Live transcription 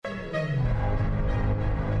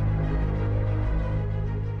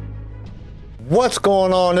What's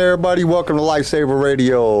going on, everybody? Welcome to Lightsaber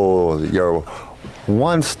Radio, your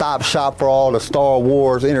one-stop shop for all the Star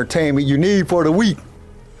Wars entertainment you need for the week.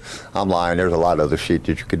 I'm lying. There's a lot of other shit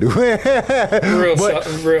that you can do. real.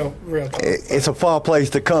 It's a fun place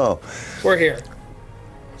to come. We're here.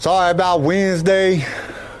 Sorry about Wednesday.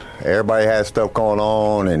 Everybody had stuff going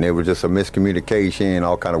on, and it was just a miscommunication.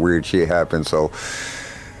 All kind of weird shit happened.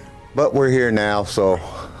 But we're here now, so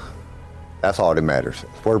that's all that matters.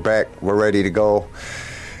 We're back. We're ready to go.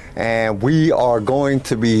 And we are going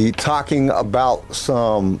to be talking about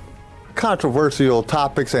some controversial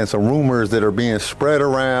topics and some rumors that are being spread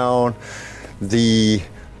around the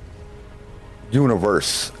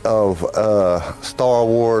universe of Star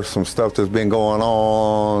Wars. Some stuff that's been going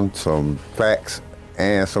on, some facts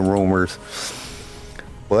and some rumors.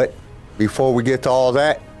 But before we get to all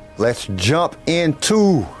that, let's jump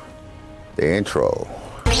into the intro.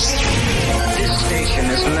 This station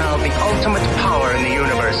is now the ultimate power in the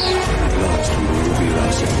universe. I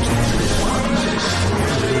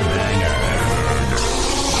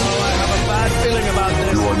have a bad feeling about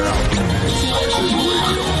this. You are now if you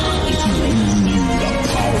only knew the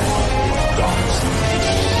power of God's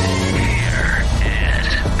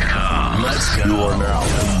Here it comes. Let's go. You are now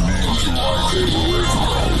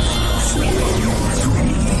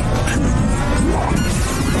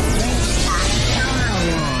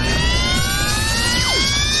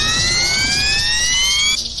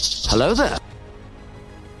Hello there.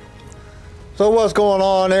 So what's going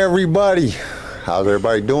on, everybody? How's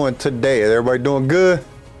everybody doing today? Is everybody doing good?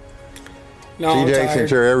 No, I'm TJ, tired.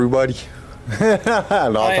 since you're everybody. No,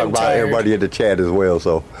 I'm talking about tired. everybody in the chat as well,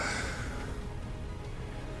 so.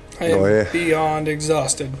 I Go am ahead. beyond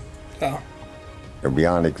exhausted. So, You're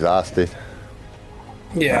beyond exhausted.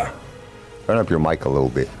 yeah. Turn up your mic a little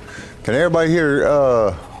bit. Can everybody hear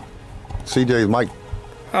CJ's mic?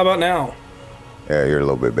 How about now? Yeah, you're a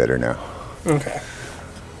little bit better now. Okay.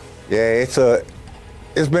 Yeah, it's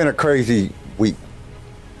been a crazy week.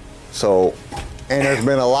 So, and there's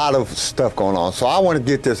been a lot of stuff going on. So I want to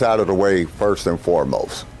get this out of the way first and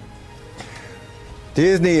foremost.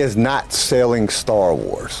 Disney is not selling Star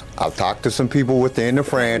Wars. I've talked to some people within the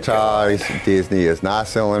franchise. Disney is not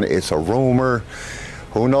selling it. It's a rumor.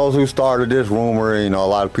 Who knows who started this rumor? You know, a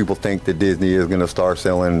lot of people think that Disney is going to start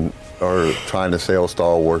selling or trying to sell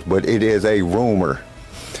Star Wars, but it is a rumor.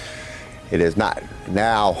 It is not.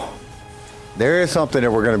 Now, there is something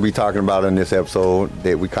that we're going to be talking about in this episode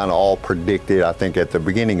that we kind of all predicted, I think, at the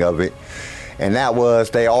beginning of it, and that was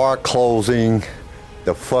they are closing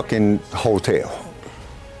the fucking hotel.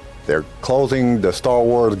 They're closing the Star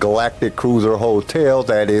Wars Galactic Cruiser Hotel.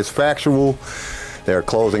 That is factual. They're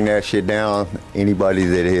closing that shit down. Anybody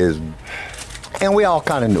that is, and we all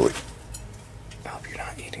kind of knew it. I hope you're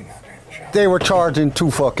not eating that during the show. They were charging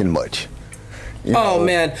too fucking much. You Oh, know?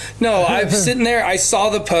 man. No, I'm sitting there. I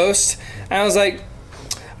saw the post, and I was like,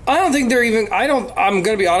 I don't think they're even, I'm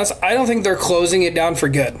going to be honest, I don't think they're closing it down for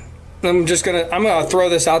good. I'm going to throw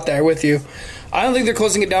this out there with you. I don't think they're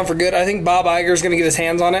closing it down for good. I think Bob Iger's going to get his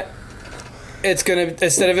hands on it. It's going to,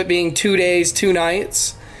 instead of it being 2 days, 2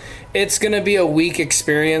 nights, it's going to be a week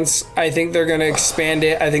experience. I think they're going to expand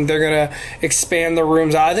it. I think they're going to expand the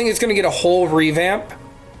rooms. I think it's going to get a whole revamp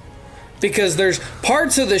because there's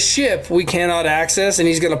parts of the ship we cannot access, and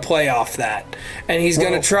he's going to play off that. And he's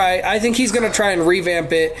going to try, I think he's going to try and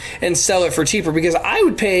revamp it and sell it for cheaper because I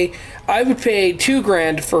would pay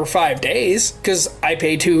 $2,000 for 5 days because I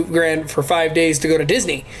pay $2,000 for 5 days to go to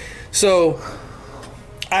Disney. So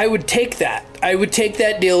I would take that. I would take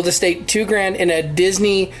that deal to stay $2,000 in a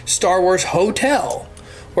Disney Star Wars hotel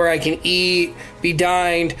where I can eat, be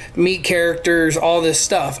dined, meet characters, all this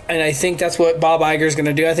stuff. And I think that's what Bob Iger's going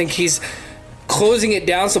to do. I think he's closing it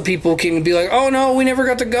down so people can be like, oh no, we never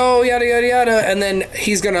got to go, yada, yada, yada. And then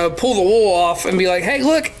he's going to pull the wool off and be like, hey,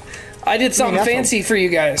 look, I did something fancy for you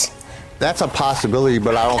guys. That's a possibility,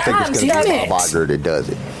 but I don't think it's going to be Bob Iger that does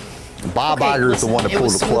it. Bob Iger is the one that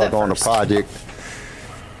pulled the plug on the project.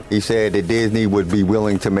 He said that Disney would be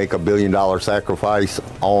willing to make $1 billion sacrifice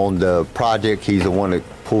on the project. He's the one that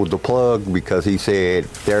pulled the plug because he said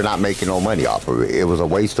they're not making no money off of it. It was a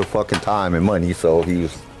waste of fucking time and money. So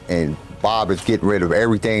and Bob is getting rid of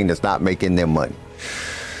everything that's not making them money.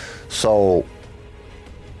 So,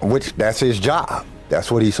 which that's his job.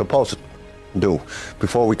 That's what he's supposed to do.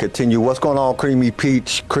 Before we continue, what's going on, Creamy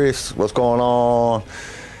Peach? Chris, what's going on?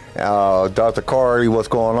 Dr. Corey, what's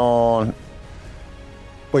going on?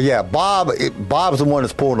 But yeah, Bob's the one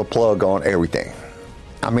that's pulling the plug on everything.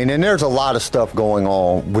 I mean, and there's a lot of stuff going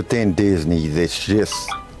on within Disney that's just,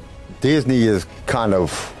 Disney is kind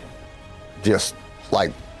of just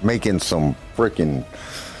like making some freaking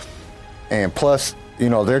and plus, you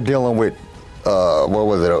know, they're dealing with what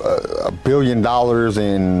was it, $1 billion,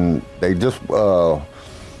 and they just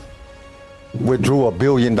withdrew $1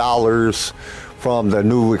 billion from the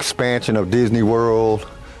new expansion of Disney World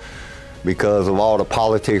because of all the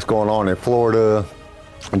politics going on in Florida.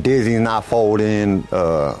 Disney's not folding.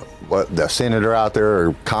 What the senator out there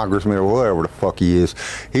or congressman or whatever the fuck he is,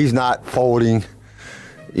 he's not folding.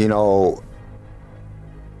 You know,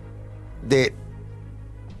 that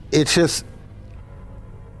it's just,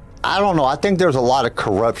 I don't know. I think there's a lot of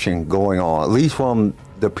corruption going on, at least from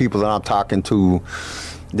the people that I'm talking to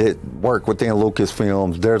that work within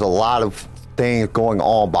Lucasfilms. There's a lot of things going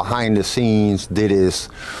on behind the scenes that is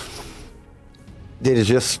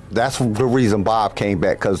just, that's the reason Bob came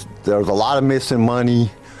back, because there was a lot of missing money.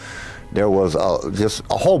 There was just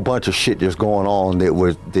a whole bunch of shit just going on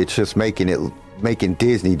that's just making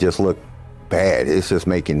Disney just look bad. It's just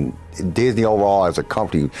making Disney overall as a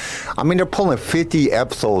company. I mean, they're pulling 50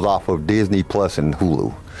 episodes off of Disney Plus and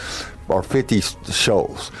Hulu, or 50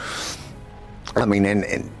 shows. I mean,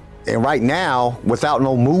 and right now, without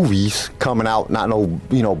no movies coming out, not no,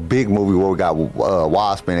 you know, big movie where we got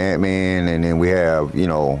Wasp and Ant-Man, and then we have, you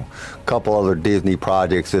know, a couple other Disney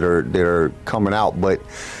projects that are coming out, but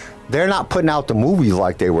they're not putting out the movies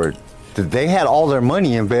like they were. They had all their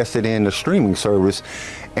money invested in the streaming service,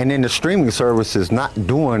 and then the streaming service is not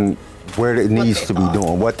doing where it needs to be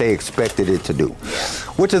doing, what they expected it to do.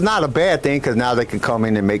 Which is not a bad thing, because now they can come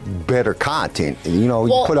in and make better content. You know,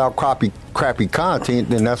 you put out crappy content,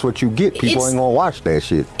 then that's what you get. People ain't gonna watch that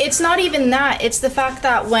shit. It's not even that. It's the fact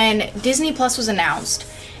that when Disney Plus was announced,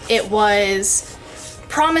 it was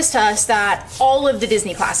promised to us that all of the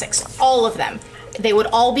Disney classics, all of them, they would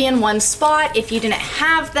all be in one spot. If you didn't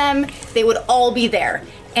have them, they would all be there.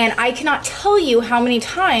 And I cannot tell you how many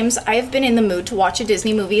times I have been in the mood to watch a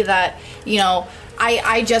Disney movie that, you know,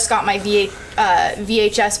 I just got my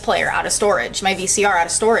VHS player out of storage, my VCR out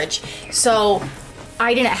of storage. So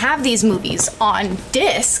I didn't have these movies on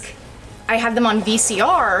disc. I had them on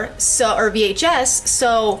VCR, or VHS.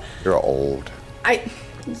 So you're old.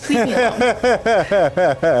 Leave me alone.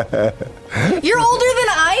 You're older than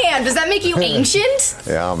I am. Does that make you ancient?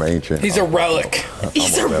 Yeah, I'm ancient. He's a relic.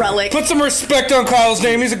 He's a relic. Put some respect on Kyle's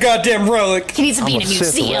name. He's a goddamn relic. He needs to be in a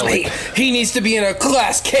museum. He needs to be in a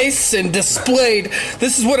glass case and displayed.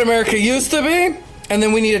 This is what America used to be. And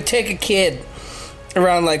then we need to take a kid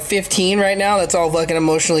around like 15 right now that's all fucking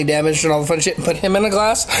emotionally damaged and all the fun shit, and put him in a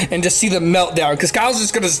glass and just see the meltdown, because Kyle's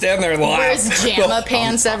just gonna stand there and laugh. Wears JAMA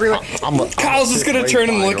pants everywhere. Kyle's just gonna turn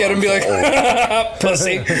and look at him and be like,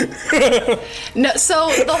 pussy. No, so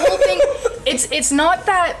the whole thing, it's not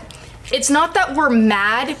that we're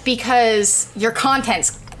mad because your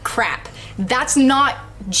content's crap. That's not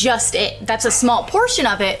just it. That's a small portion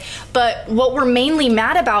of it. But what we're mainly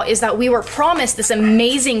mad about is that we were promised this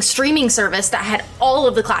amazing streaming service that had all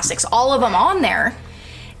of the classics, all of them on there.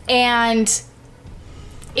 And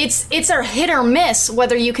it's a hit or miss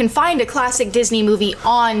whether you can find a classic Disney movie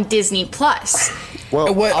on Disney Plus. Well,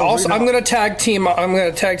 I'm going to tag team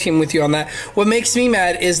with you on that. What makes me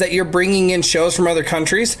mad is that you're bringing in shows from other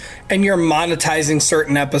countries and you're monetizing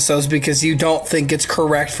certain episodes because you don't think it's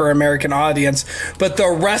correct for American audience, but the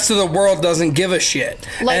rest of the world doesn't give a shit.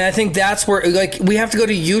 And I think that's where, like, we have to go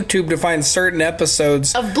to YouTube to find certain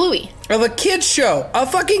episodes of Bluey, of a kids show, a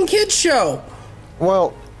fucking kids show.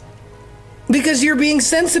 Well, because you're being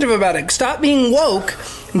sensitive about it. Stop being woke.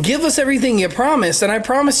 Give us everything you promised, and I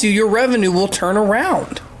promise you your revenue will turn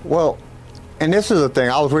around. Well, and this is the thing.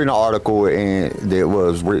 I was reading an article that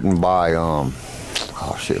was written by, who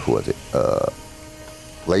was it?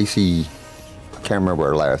 Lacey, I can't remember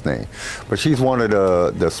her last name. But she's one of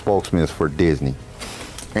the spokesmen for Disney.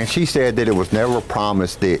 And she said that it was never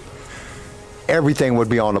promised that everything would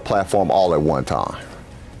be on the platform all at one time.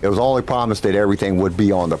 It was only promised that everything would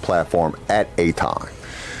be on the platform at a time.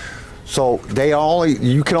 So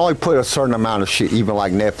you can only put a certain amount of shit, even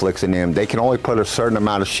like Netflix and them, they can only put a certain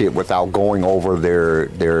amount of shit without going over their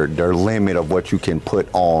limit of what you can put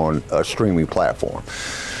on a streaming platform.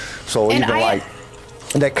 So they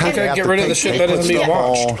kind of get rid of the shit that doesn't be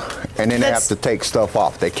watched, and then they have to take stuff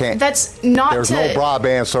off. They can't. That's not. There's no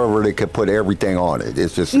broadband server that could put everything on it.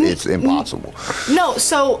 It's just it's impossible. No.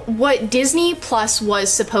 So what Disney Plus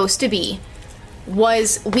was supposed to be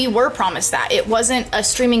was, we were promised that it wasn't a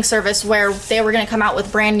streaming service where they were going to come out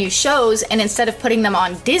with brand new shows, and instead of putting them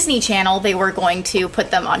on Disney Channel, they were going to put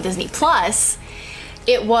them on Disney Plus.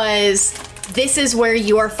 It was, this is where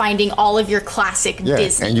you are finding all of your classic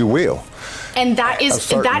Disney. And you will. And that is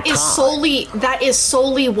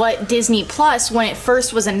solely what Disney Plus, when it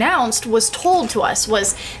first was announced, was told to us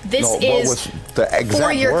was the exact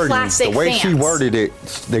for your wording, classic the way fans. she worded it,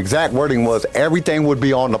 the exact wording was everything would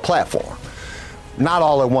be on the platform. Not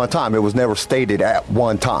all at one time. It was never stated at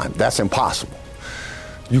one time. That's impossible.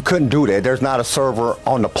 You couldn't do that. There's not a server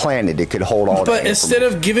on the planet that could hold all that. But instead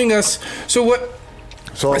of giving us,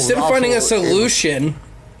 instead of finding a solution.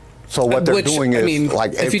 So what they're doing is,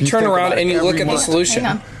 like, if you turn around and you look at the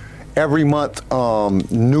solution, every month,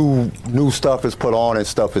 new stuff is put on and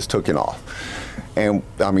stuff is taken off. And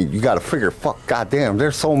I mean, you got to figure, goddamn,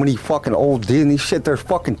 there's so many fucking old Disney shit. There's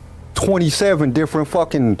fucking 27 different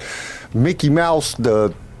fucking Mickey Mouse,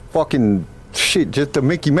 the fucking shit, just the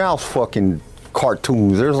Mickey Mouse fucking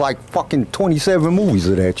cartoons. There's like fucking 27 movies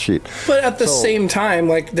of that shit. But at the same time,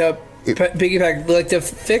 like to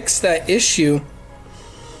fix that issue,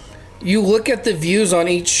 you look at the views on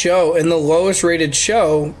each show, and the lowest rated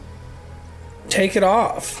show, take it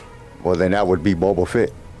off. Well, then that would be Boba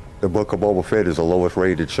Fett. The Book of Boba Fett is the lowest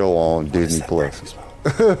rated show on Disney Plus.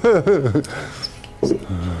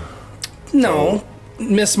 No,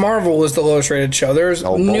 Miss Marvel was the lowest rated show. There's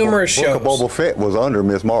numerous shows. Book of Boba Fett was under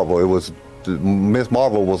Miss Marvel. It was Miss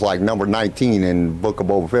Marvel was like number 19, and Book of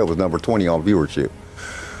Boba Fett was number 20 on viewership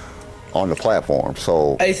on the platform.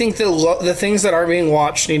 So I think the things that are being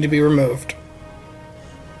watched need to be removed.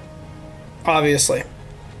 Obviously,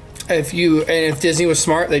 if Disney was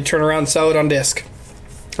smart, they'd turn around and sell it on disc.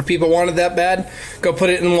 If people wanted that bad, go put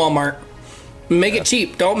it in Walmart. Make it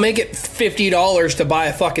cheap. Don't make it $50 to buy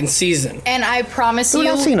a fucking season. And I promise you,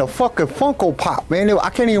 I seen a fucking Funko Pop, man. I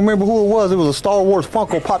can't even remember who it was. It was a Star Wars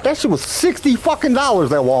Funko Pop. That shit was $60 fucking at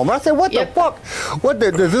Walmart. I said, what the fuck? What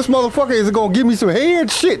does this motherfucker is gonna give me some head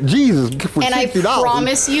shit? Jesus, for $60. And I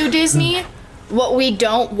promise you, Disney, what we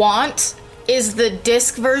don't want is the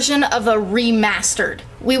disc version of a remastered.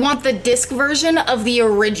 We want the disc version of the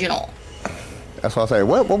original. That's what I'm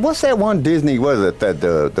saying. What's that one Disney? Was it that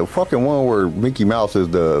the fucking one where Mickey Mouse is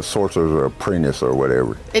the sorcerer's apprentice or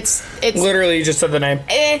whatever? It's literally you just said the name.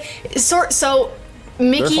 So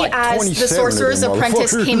Mickey like as the sorcerer's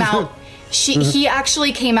apprentice came out. He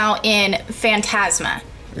actually came out in Phantasma.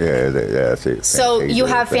 Yeah, that's it. So you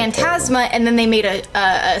have Phantasma, and then they made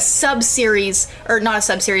a sub-series, or not a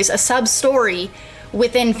sub-series, a sub-story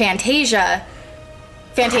within Fantasia.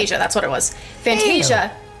 Fantasia, that's what it was. Fantasia.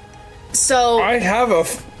 Damn. So I have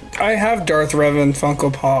Darth Revan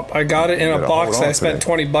Funko Pop. I got it in a box that I spent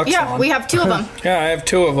 $20 on. Yeah, we have two of them. Yeah, I have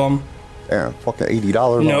two of them. Damn, fucking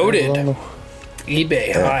 $80. Noted.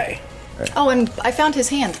 eBay high. Oh, and I found his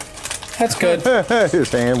hand. That's good.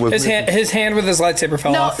 his hand with his lightsaber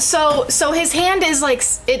fell off. So his hand is like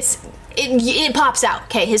it pops out.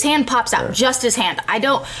 Okay, his hand pops out. Yeah. Just his hand.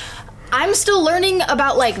 I'm still learning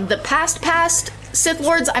about like the past Sith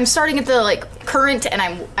Lords. I'm starting at the like current, and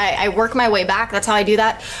I work my way back. That's how I do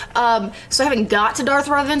that. So I haven't got to Darth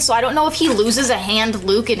Revan, so I don't know if he loses a hand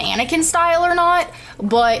Luke and Anakin style or not.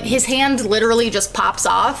 But his hand literally just pops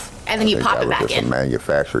off, and then you pop it back in. It's a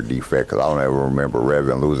manufacturer defect, because I don't ever remember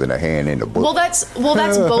Revan losing a hand in the book. Well, that's both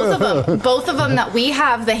of them. Both of them that we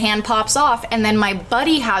have, the hand pops off, and then my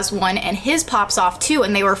buddy has one, and his pops off too,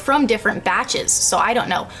 and they were from different batches, so I don't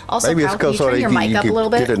know. Also, maybe it's because turn your mic up a little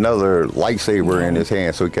bit? Get another lightsaber in his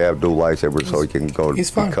hand, so he can have dual lightsabers, so he can go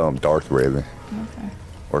become Darth Revan,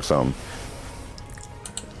 or something.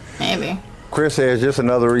 Maybe. Chris says just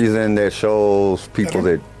another reason that shows people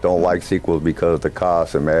that don't like sequels because the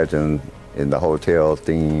cost. Imagine in the hotel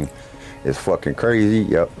theme is fucking crazy.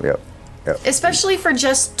 Yep. Especially for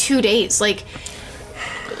just 2 days, like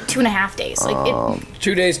 2.5 days, like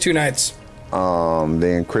 2 days, 2 nights.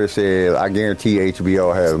 Then Chris said, I guarantee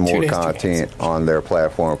HBO has more content on their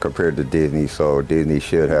platform compared to Disney, so Disney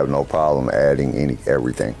should have no problem adding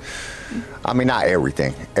everything. I mean, not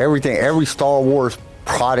everything. Every Star Wars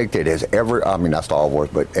product that has ever, I mean, not Star Wars,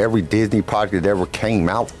 but every Disney product that ever came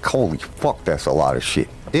out, holy fuck, that's a lot of shit.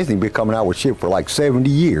 Disney been coming out with shit for like 70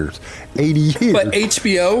 years, 80 years. But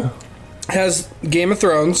HBO has Game of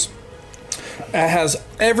Thrones. It has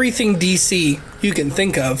everything DC you can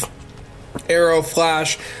think of. Arrow,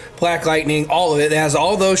 Flash, Black Lightning, all of it. It has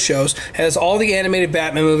all those shows. It has all the animated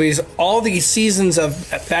Batman movies, all the seasons of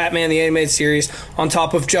Batman, the animated series, on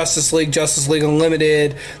top of Justice League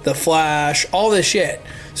Unlimited, The Flash, all this shit.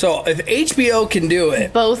 So if HBO can do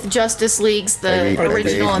it, both Justice Leagues, the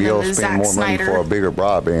original, and then the Zack Snyder, for a bigger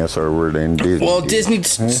broadband server than Disney. Well, Disney,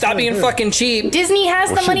 stop being fucking cheap. Disney has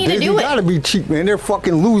the money to do it. Gotta be cheap, man. They're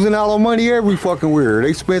fucking losing all the money every fucking year.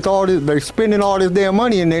 They spent all this. They're spending all this damn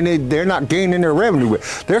money, and then they're not gaining their revenue.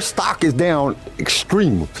 Their stock is down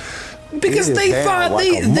extremely. Because they thought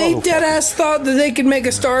they dead ass thought that they could make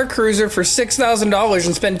a Star Cruiser for $6,000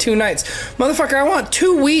 and spend 2 nights. Motherfucker, I want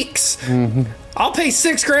 2 weeks. Mm-hmm. I'll pay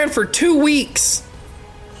 $6,000 for 2 weeks.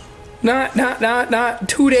 Not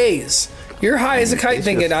 2 days. You're high as a kite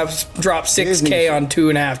thinking I've dropped $6,000 on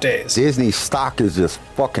 2.5 days. Disney stock is just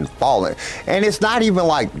fucking falling, and it's not even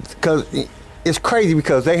like, because it's crazy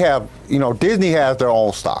because they have, Disney has their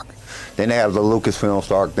own stock. Then they have the Lucasfilm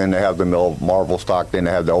stock, then they have the Marvel stock, then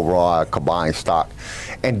they have the overall combined stock.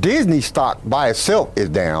 And Disney stock by itself is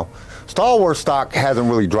down. Star Wars stock hasn't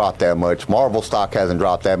really dropped that much. Marvel stock hasn't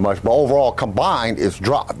dropped that much. But overall combined, it's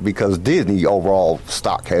dropped because Disney overall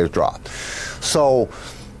stock has dropped. So,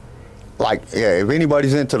 if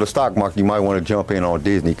anybody's into the stock market, you might want to jump in on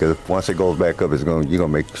Disney because once it goes back up, you're gonna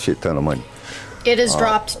make a shit ton of money. It has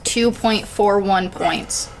dropped 2.41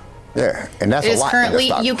 points. Yeah, and that's a lot.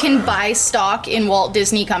 Currently, you can buy stock in Walt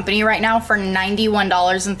Disney Company right now for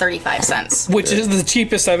 $91.35, which is the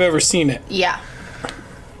cheapest I've ever seen it. Yeah.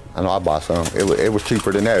 I know I bought some. It was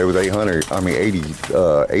cheaper than that. It was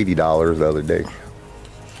 $80 the other day.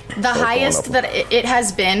 The highest that it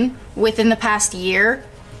has been within the past year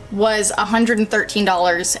was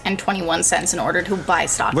 $113.21 in order to buy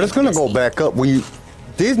stock. But it's going to go back up.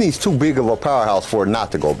 Disney's too big of a powerhouse for it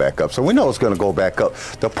not to go back up. So we know it's going to go back up.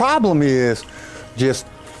 The problem is just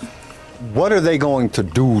what are they going to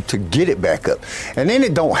do to get it back up? And then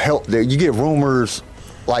it don't help that you get rumors,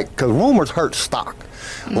 because rumors hurt stock.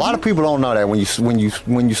 A lot of people don't know that when you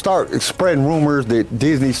start spreading rumors that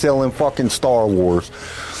Disney's selling fucking Star Wars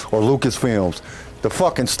or Lucasfilms, the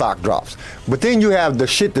fucking stock drops. But then you have the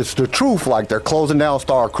shit that's the truth, like they're closing down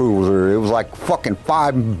Star Cruiser. It was like fucking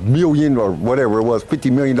 $5 million or whatever it was,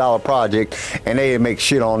 $50 million project, and they didn't make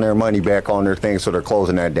shit on their money back on their thing, so they're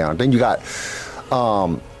closing that down. Then you got,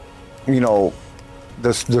 the we'll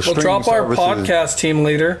drop our podcast team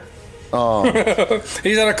leader.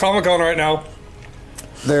 He's at a Comic-Con right now.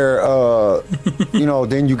 They're,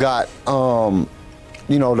 then you got, the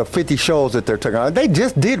 50 shows that they're taking on. They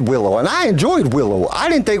just did Willow, and I enjoyed Willow. I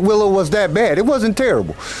didn't think Willow was that bad. It wasn't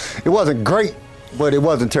terrible. It wasn't great, but it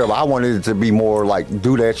wasn't terrible. I wanted it to be more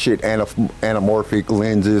do that shit, anamorphic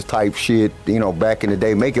lenses type shit, back in the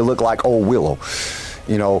day. Make it look like old Willow,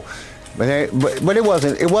 But it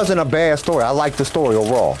wasn't a bad story. I liked the story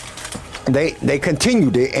overall. They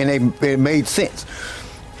continued it, and it made sense.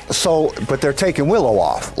 So, but they're taking Willow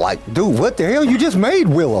off. Dude, what the hell? You just made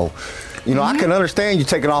Willow. I can understand you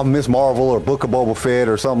taking off Miss Marvel or Book of Boba Fett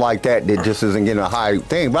or something like that just isn't getting a high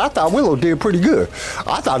thing. But I thought Willow did pretty good.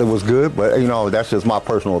 I thought it was good, but, that's just my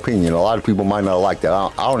personal opinion. A lot of people might not like that.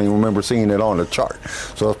 I don't even remember seeing it on the chart.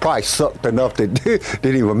 So it's probably sucked enough that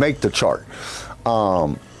didn't even make the chart.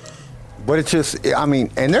 But it's just,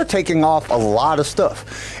 and they're taking off a lot of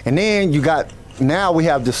stuff. And then now we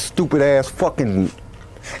have this stupid ass fucking,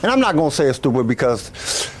 and I'm not going to say it's stupid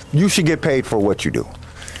because you should get paid for what you do.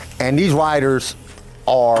 And these writers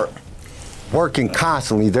are working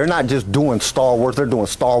constantly. They're not just doing Star Wars. They're doing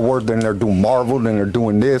Star Wars, then they're doing Marvel, then they're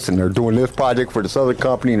doing this, and they're doing this project for this other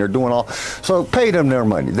company, and they're doing all. So pay them their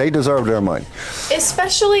money. They deserve their money.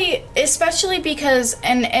 Especially because,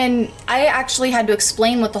 and I actually had to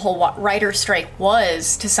explain what the whole writer strike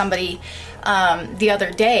was to somebody the other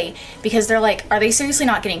day, because they're like, are they seriously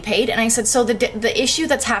not getting paid? And I said, so the issue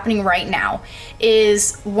that's happening right now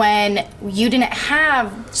is when you didn't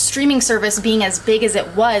have streaming service being as big as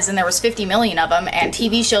it was, and there was 50 million of them, and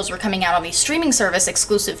TV shows were coming out on the streaming service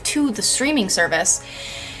exclusive to the streaming service,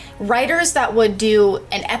 writers that would do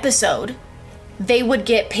an episode, they would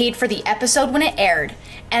get paid for the episode when it aired,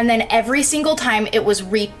 and then every single time it was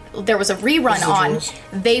there was a rerun on,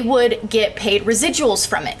 they would get paid residuals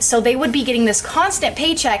from it. So they would be getting this constant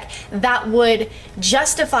paycheck that would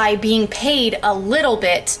justify being paid a little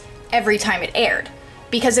bit every time it aired,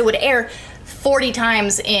 because it would air 40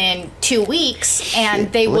 times in 2 weeks,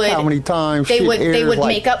 and they would how many times they would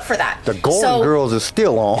make up for that. The Golden Girls is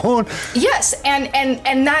still on. Yes, and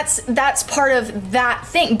that's part of that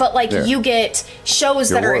thing. But you get shows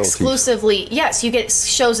that are exclusively you get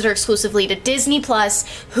shows that are exclusively to Disney Plus,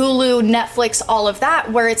 Hulu, Netflix, all of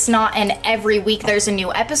that, where it's not an every week there's a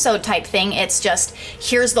new episode type thing. It's just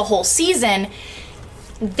here's the whole season.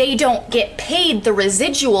 They don't get paid the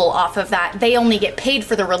residual off of that. They only get paid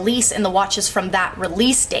for the release and the watches from that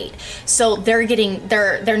release date. So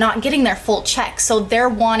they're not getting their full check. So they're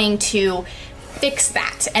wanting to fix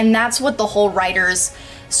that. And that's what the whole writers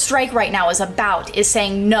strike right now is about, is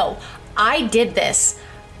saying, no, I did this.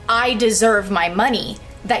 I deserve my money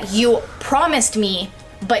that you promised me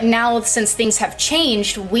But now, since things have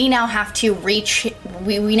changed, we now have to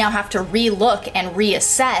we now have to relook and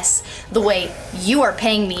reassess the way you are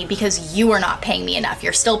paying me, because you are not paying me enough.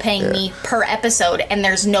 You're still paying me per episode, and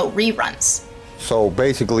there's no reruns. So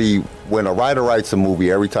basically, when a writer writes a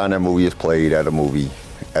movie, every time that movie is played at the movie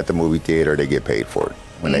theater, they get paid for it.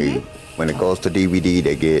 When it goes to DVD,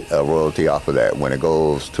 they get a royalty off of that. When it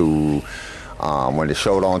goes to when it's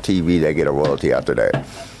showed on TV, they get a royalty after that.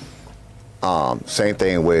 Same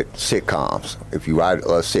thing with sitcoms. If you write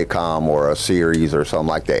a sitcom or a series or something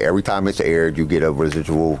like that, every time it's aired, you get a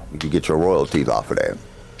residual, you get your royalties off of that.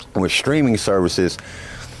 With streaming services,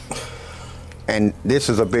 and this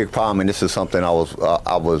is a big problem, and this is something I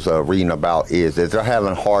was reading about, is that they're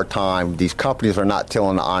having a hard time. These companies are not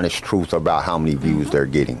telling the honest truth about how many views they're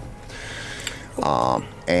getting.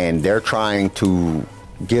 And they're trying to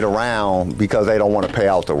get around because they don't want to pay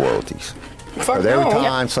out the royalties. Because every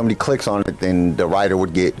time somebody clicks on it, then the writer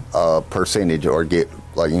would get a percentage, or get,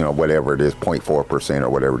 like, whatever it is, 0.4% or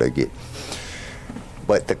whatever they get.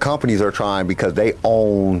 But the companies are trying because they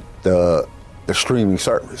own the streaming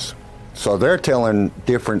service. So they're telling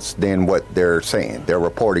difference than what they're saying. They're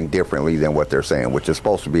reporting differently than what they're saying, which is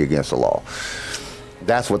supposed to be against the law.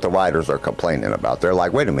 That's what the writers are complaining about. They're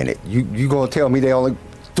like, wait a minute, you going to tell me they only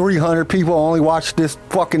 300 people only watched this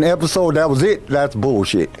fucking episode? That was it? That's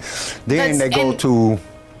bullshit. Then they go to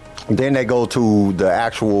the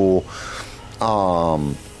actual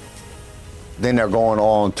then they're going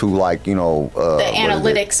on to, like, the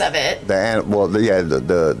analytics of it.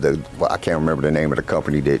 I can't remember the name of the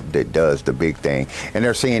company that does the big thing, and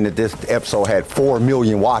they're saying that this episode had 4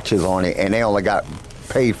 million watches on it, and they only got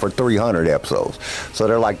paid for 300 episodes. So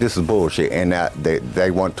they're like, this is bullshit, and that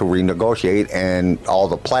they want to renegotiate. And all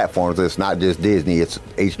the platforms, it's not just Disney, it's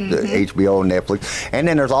HBO, Netflix, and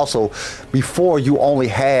then there's also, before, you only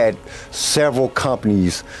had several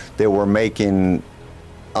companies that were making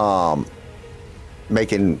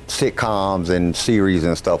sitcoms and series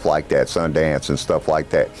and stuff like that, Sundance and stuff like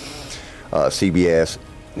that, CBS.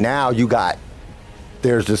 Now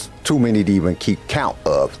there's just too many to even keep count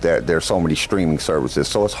of. There's so many streaming services,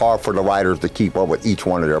 so it's hard for the writers to keep up with each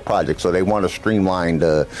one of their projects. So they want to streamline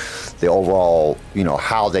the overall,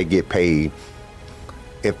 how they get paid.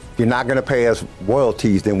 If you're not going to pay us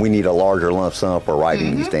royalties, then we need a larger lump sum for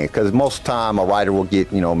writing these things. Because most of the time, a writer will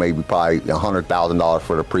get, maybe probably $100,000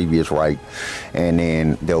 for the previous write, and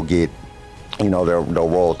then they'll get, their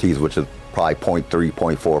royalties, which is probably 0.3,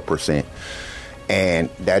 0.4%. And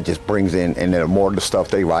that just brings in, and then the more the stuff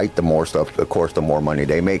they write, the more stuff, of course, the more money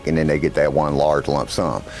they make, and then they get that one large lump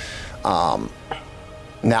sum.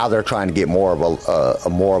 Now they're trying to get more of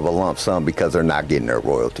a lump sum because they're not getting their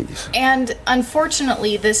royalties. And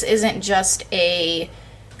unfortunately, this isn't just a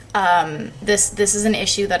this is an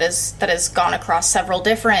issue that has gone across several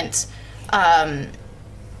different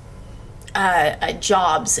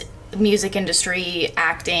jobs, music industry,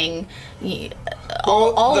 acting,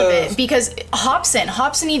 all of it. Because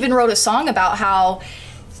Hobson even wrote a song about how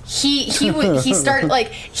he started, like,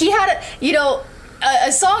 he had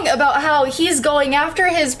a song about how he's going after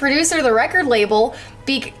his producer, the record label,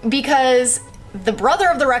 because the brother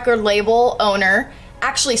of the record label owner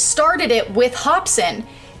actually started it with Hobson.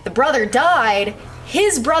 The brother died,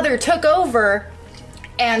 his brother took over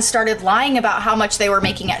and started lying about how much they were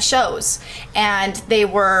making at shows, and they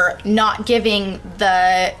were not giving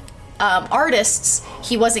the artists,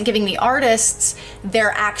 he wasn't giving the artists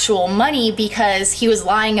their actual money because he was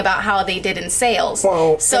lying about how they did in sales.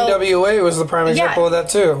 Well, so, NWA was the prime example of that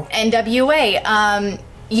too. NWA,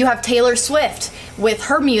 you have Taylor Swift with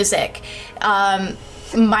her music,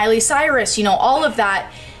 Miley Cyrus, all of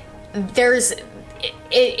that.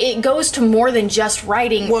 It goes to more than just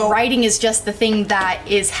writing. Well, writing is just the thing that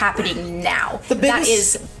is happening now. That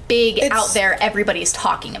is big out there. Everybody's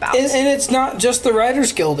talking about. And it's not just the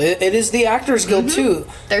Writers Guild. It is the Actors Guild too.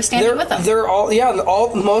 They're standing with them. They're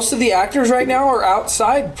most of the actors right now are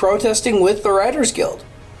outside protesting with the Writers Guild.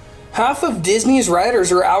 Half of Disney's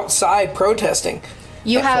writers are outside protesting.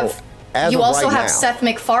 You also have Seth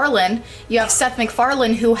MacFarlane. You have Seth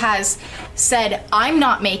MacFarlane, who has said, "I'm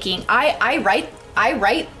not making. I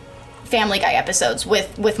write Family Guy episodes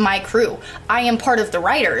with my crew. I am part of the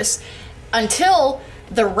writers. Until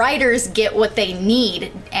the writers get what they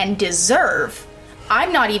need and deserve,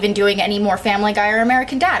 I'm not even doing any more Family Guy or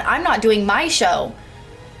American Dad. I'm not doing my show."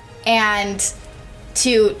 And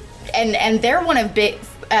they're one of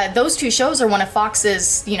those two shows are one of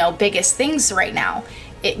Fox's biggest things right now,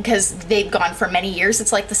 because they've gone for many years.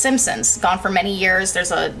 It's like The Simpsons, gone for many years.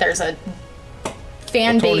 There's a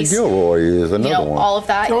fan base. Tony Gilroy is another one. All of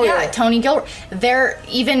that. Tony Gilroy. They're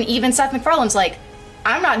even Seth MacFarlane's like,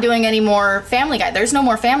 I'm not doing any more Family Guy. There's no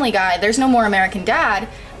more Family Guy. There's no more American Dad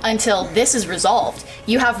until this is resolved.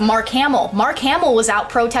 You have Mark Hamill. Mark Hamill was out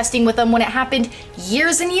protesting with them when it happened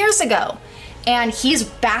years and years ago. And he's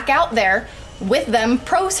back out there with them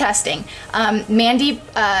protesting. Mandy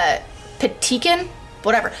Patinkin,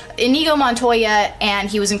 whatever, Inigo Montoya, and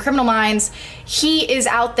he was in Criminal Minds. He is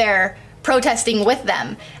out there protesting with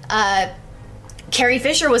them. Carrie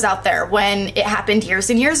Fisher was out there when it happened years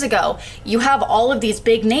and years ago. You have all of these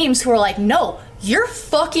big names who are like, no, you're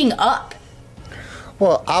fucking up.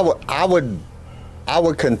 Well, I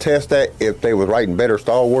would contest that if they were writing better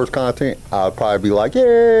Star Wars content. I'd probably be like,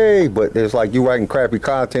 yay! But it's like, you writing crappy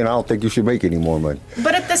content, I don't think you should make any more money.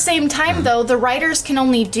 But at the same time, though, the writers can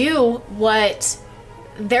only do what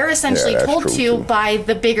they're essentially told to too. by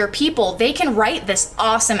the bigger people. They can write this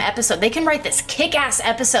awesome episode. They can write this kick-ass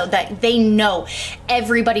episode that they know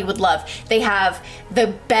everybody would love. They have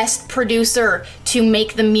the best producer to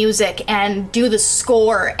make the music and do the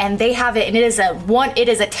score, and they have it, and it is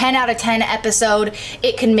a 10 out of 10 episode.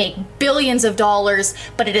 It can make billions of dollars,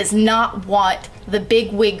 but it is not what the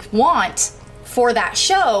big wig want for that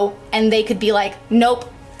show, and they could be like,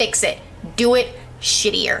 nope, fix it, do it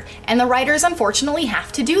shittier. And the writers unfortunately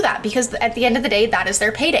have to do that because at the end of the day, that is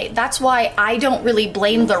their payday. That's why I don't really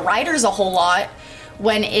blame the writers a whole lot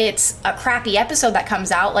when it's a crappy episode that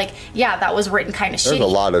comes out. Like, yeah, that was written kind of shitty. A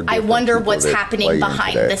lot of I wonder people what's that happening play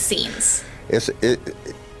behind into that. the scenes.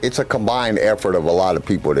 It's a combined effort of a lot of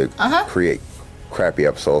people to create crappy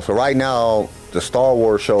episodes. So right now, the Star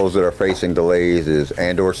Wars shows that are facing delays is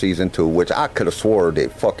Andor Season 2, which I could have swore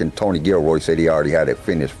that fucking Tony Gilroy said he already had it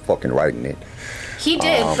finished fucking writing it. He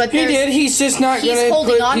did, but he did. He's just not going to put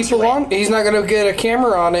people on. He's not going to get a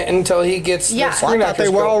camera on it until he gets the screen Well, I thought they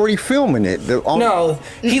were already filming it. No,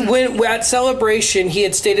 he went at Celebration. He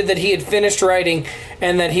had stated that he had finished writing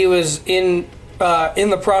and that he was in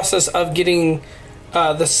the process of getting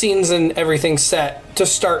the scenes and everything set to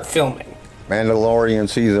start filming. Mandalorian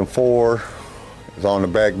Season 4 is on the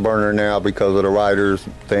back burner now because of the writers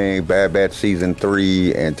thing. Bad Batch Season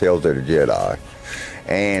 3 and Tales of the Jedi.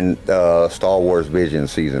 And Star Wars Vision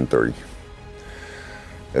Season 3.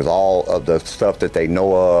 There's all of the stuff that they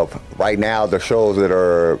know of. Right now, the shows that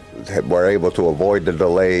were able to avoid the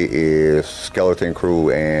delay is Skeleton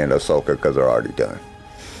Crew and Ahsoka because they're already done.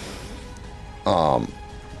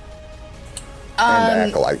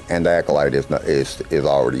 And the Acolyte is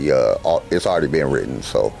already it's already been written.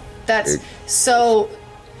 So so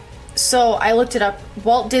I looked it up.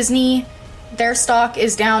 Walt Disney, their stock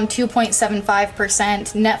is down 2.75%.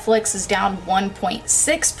 Netflix is down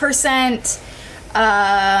 1.6%.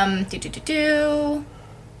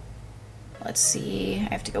 Let's see. I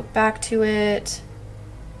have to go back to it.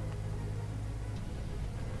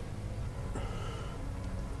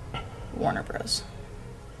 Warner Bros.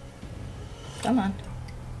 Come on.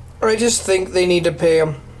 I just think they need to pay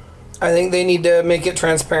them. I think they need to make it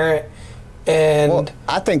transparent. And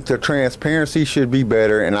I think the transparency should be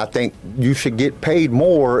better, and I think you should get paid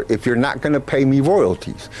more if you're not going to pay me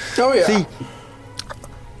royalties. Oh yeah. See,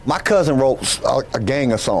 my cousin wrote a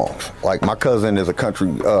gang of songs. Like, my cousin is a country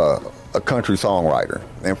songwriter,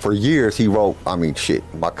 and for years he wrote. I mean, shit,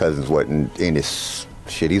 my cousin's wasn't in his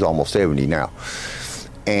shit. He's almost 70 now,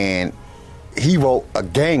 and he wrote a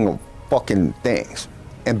gang of fucking things.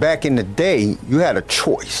 And back in the day, you had a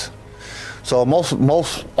choice. So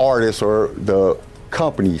most artists or the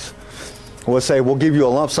companies will say, we'll give you a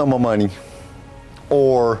lump sum of money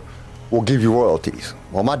or we'll give you royalties.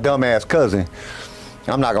 Well, my dumbass cousin,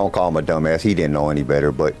 I'm not going to call him a dumbass. He didn't know any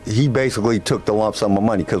better, but he basically took the lump sum of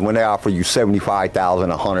money because when they offer you $75,000,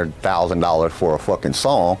 $100,000 for a fucking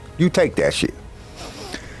song, you take that shit.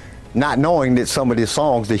 Not knowing that some of the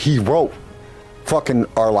songs that he wrote fucking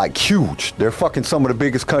are like huge. They're fucking some of the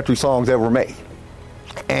biggest country songs ever made.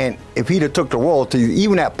 And if he'd have took the royalties,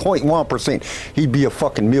 even at 0.1%, he'd be a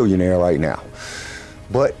fucking millionaire right now.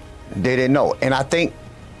 But they didn't know. And I think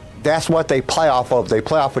that's what they play off of. They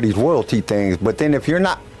play off of these royalty things. But then if you're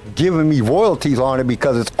not giving me royalties on it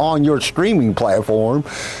because it's on your streaming platform,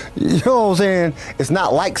 you know what I'm saying? It's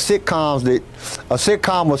not like sitcoms that a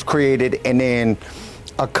sitcom was created and then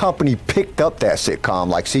a company picked up that sitcom,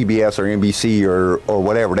 like CBS or NBC or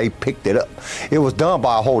whatever. They picked it up. It was done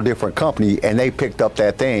by a whole different company, and they picked up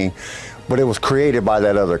that thing, but it was created by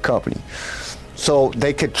that other company. So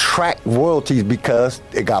they could track royalties because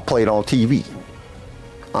it got played on TV.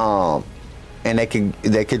 And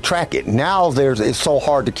they could track it. Now it's so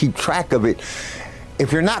hard to keep track of it.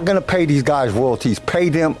 If you're not going to pay these guys royalties, pay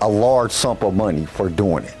them a large sum of money for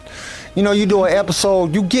doing it. You know, you do an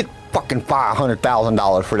episode, you get fucking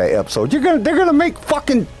 $500,000 for that episode. They're gonna make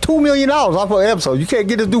fucking $2 million off of an episode. You can't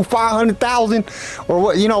get to do $500,000 or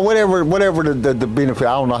what, whatever the benefit.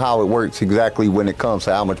 I don't know how it works exactly when it comes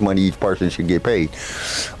to how much money each person should get paid.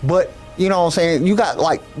 But you know what I'm saying? You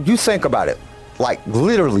got you think about it. Like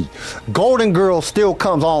literally, Golden Girls still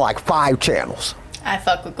comes on like 5 channels. I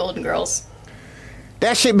fuck with Golden Girls.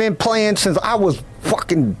 That shit been playing since I was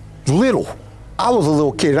fucking little. I was a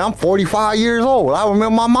little kid. I'm 45 years old. I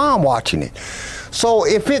remember my mom watching it. So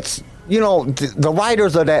if it's, the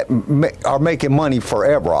writers of that are making money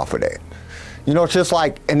forever off of that. It's just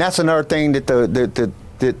like, and that's another thing that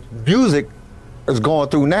the music is going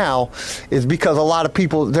through now is because a lot of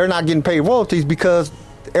people, they're not getting paid royalties because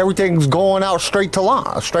everything's going out straight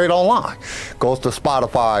online. Goes to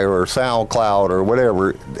Spotify or SoundCloud or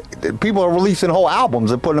whatever. People are releasing whole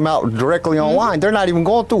albums and putting them out directly online. They're not even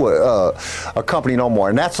going through a company no more,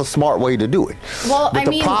 and that's a smart way to do it. But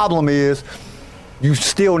the problem is, you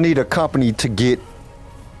still need a company to get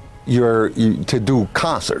to do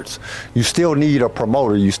concerts. You still need a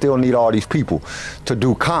promoter. You still need all these people to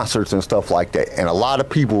do concerts and stuff like that. And a lot of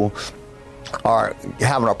people are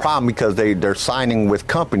having a problem because they're signing with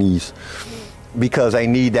companies because they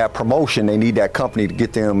need that promotion. They need that company to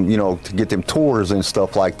get them, to get them tours and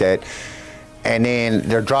stuff like that. And then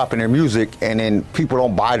they're dropping their music, and then people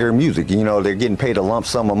don't buy their music. They're getting paid a lump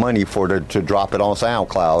sum of money to drop it on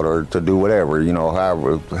SoundCloud or to do whatever,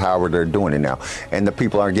 however they're doing it now. And the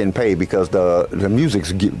people aren't getting paid because the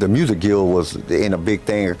music guild was in a big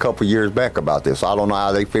thing a couple years back about this. I don't know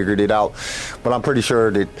how they figured it out, but I'm pretty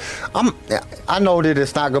sure that I know that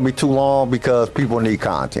it's not going to be too long because people need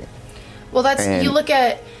content. Well, you look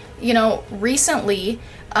at, recently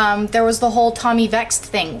there was the whole Tommy Vext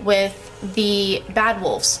thing with the Bad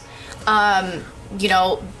Wolves. Bad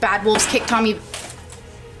Wolves kicked Tommy.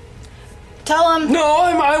 Tell him. No,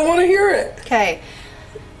 I want to hear it. Okay.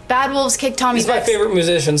 Bad Wolves kicked Tommy Vext. He's my favorite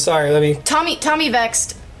musician. Sorry, Tommy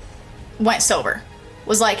Vext went sober.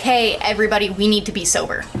 Was like, hey, everybody, we need to be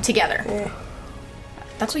sober together. Yeah.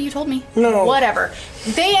 That's what you told me. No. Whatever.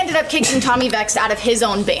 They ended up kicking Tommy Vext out of his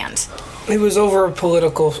own band. It was over a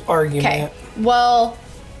political argument. Okay. Well,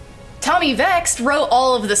 Tommy Vext wrote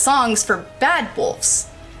all of the songs for Bad Wolves.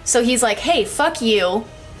 So he's like, hey, fuck you.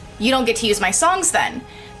 You don't get to use my songs then.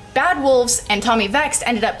 Bad Wolves and Tommy Vext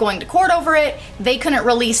ended up going to court over it. They couldn't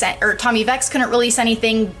release it, or Tommy Vext couldn't release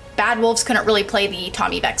anything. Bad Wolves couldn't really play the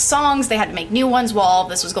Tommy Vext songs. They had to make new ones while all of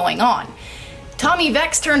this was going on. Tommy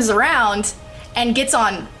Vext turns around and gets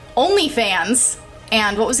on OnlyFans.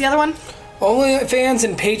 And what was the other one? OnlyFans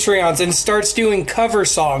and Patreons, and starts doing cover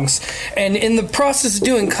songs. And in the process of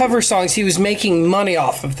doing cover songs, he was making money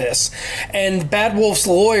off of this. And Bad Wolf's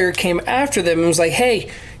lawyer came after them and was like, hey,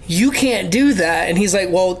 you can't do that. And he's like,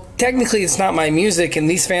 well, technically it's not my music, and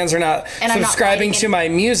these fans are not subscribing to my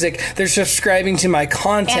music. They're subscribing to my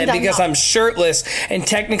content because I'm shirtless, and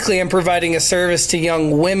technically I'm providing a service to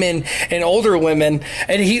young women and older women.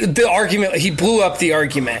 And he blew up the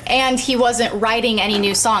argument. And he wasn't writing any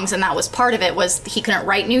new songs, and that was part of it, was he couldn't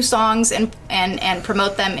write new songs and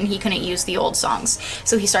promote them, and he couldn't use the old songs.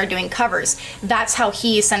 So he started doing covers. That's how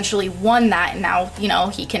he essentially won that, and now,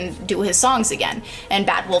 he can do his songs again. And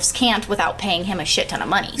Bad Wolves can't without paying him a shit ton of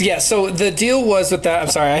money. Yeah, so the deal was with that, I'm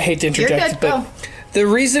sorry, I hate to interject, but the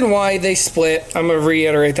reason why they split, I'm going to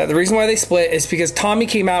reiterate that, the reason why they split is because Tommy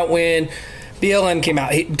came out when BLM came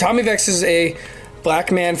out. Tommy Vext is a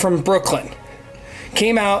black man from Brooklyn.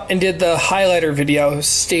 Came out and did the highlighter video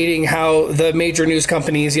stating how the major news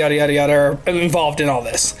companies, yada, yada, yada, are involved in all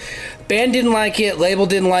this. Band didn't like it, label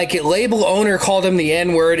didn't like it, label owner called him the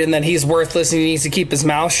N-word and that he's worthless and he needs to keep his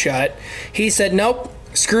mouth shut. He said, nope,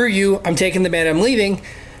 screw you, I'm taking the band, I'm leaving.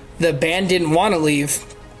 The band didn't want to leave,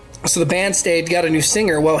 so the band stayed, got a new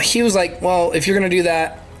singer. Well, he was like, well, if you're going to do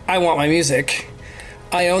that, I want my music.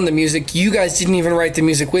 I own the music. You guys didn't even write the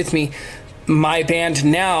music with me. My band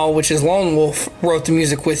now, which is Lone Wolf, wrote the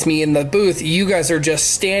music with me in the booth. You guys are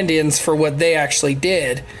just stand-ins for what they actually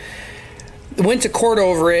did. Went to court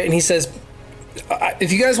over it, and he says,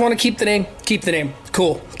 if you guys want to keep the name, keep the name.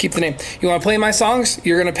 Cool, keep the name. You want to play my songs?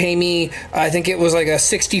 You're going to pay me, I think it was like a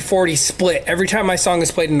 60-40 split. Every time my song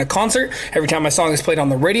is played in a concert, every time my song is played on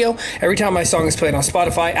the radio, every time my song is played on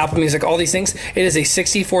Spotify, Apple Music, all these things, it is a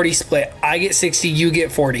 60-40 split. I get 60, you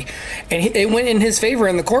get 40. And it went in his favor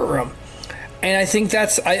in the courtroom. And I think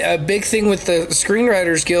that's a big thing with the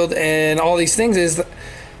Screenwriters Guild and all these things is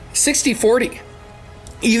 60-40.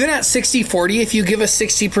 Even at 60-40, if you give a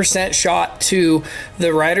 60% shot to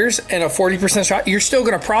the writers and a 40% shot, you're still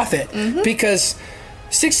going to profit because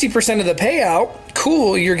 60% of the payout,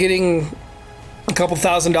 cool, you're getting a couple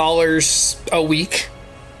 $1,000s a week.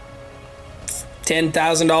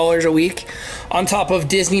 $10,000 a week, on top of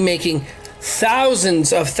Disney making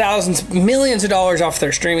thousands, millions of dollars off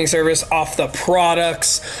their streaming service, off the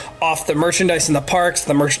products, off the merchandise in the parks,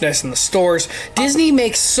 the merchandise in the stores. Disney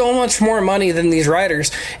makes so much more money than these writers.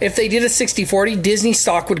 If they did a 60-40, Disney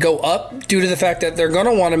stock would go up due to the fact that they're going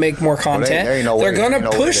to want to make more content. They're going to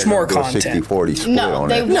push more content. 60-40 split on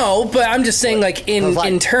that. No, but I'm just saying, like,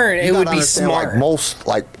 in turn, it would be smart. Most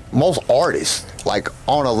artists, like,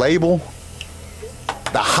 on a label,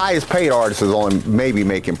 the highest paid artist is only maybe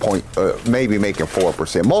making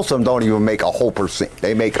 4%. Most of them don't even make a whole percent.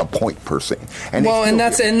 They make a 0.%.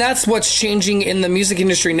 And that's what's changing in the music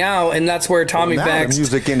industry now. And that's where Tommy Vext, the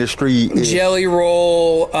music industry, Jelly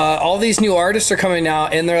Roll, all these new artists are coming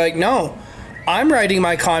out, and they're like, no, I'm writing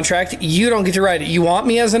my contract. You don't get to write it. You want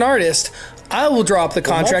me as an artist? I will drop the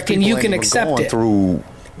contract, and you can accept it.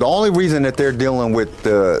 The only reason that they're dealing with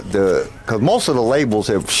because most of the labels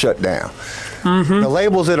have shut down. Mm-hmm. The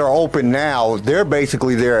labels that are open now, they're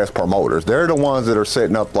basically there as promoters. They're the ones that are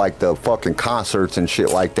setting up like the fucking concerts and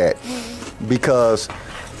shit like that, because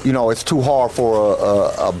it's too hard for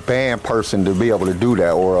a band person to be able to do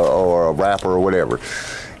that, or a rapper or whatever.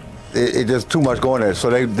 It's just too much going there.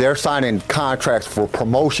 So they're signing contracts for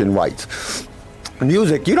promotion rights.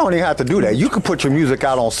 Music, you don't even have to do that. You can put your music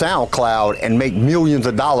out on SoundCloud and make millions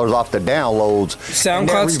of dollars off the downloads.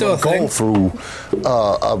 SoundCloud's still a thing. Go through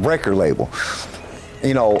a record label.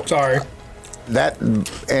 Sorry. That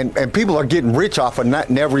and people are getting rich off of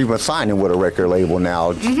never even signing with a record label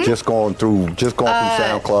now. Mm-hmm. Just going through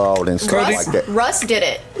SoundCloud and stuff like that. Russ did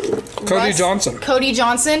it. Cody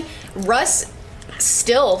Johnson. Russ.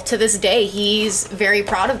 Still to this day, he's very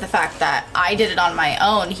proud of the fact that I did it on my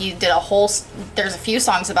own. He did there's a few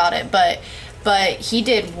songs about it, but he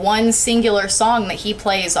did one singular song that he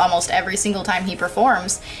plays almost every single time he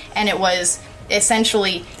performs, and it was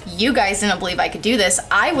essentially, you guys didn't believe I could do this.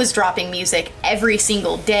 I was dropping music every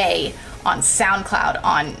single day on SoundCloud,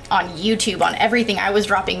 on YouTube, on everything. I was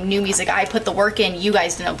dropping new music. I put the work in. You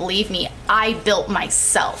guys didn't believe me. I built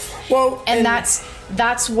myself. Well, and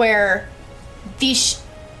that's where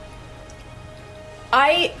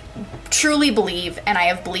I truly believe, and I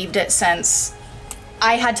have believed it since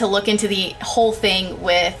I had to look into the whole thing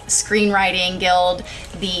with Screenwriting Guild.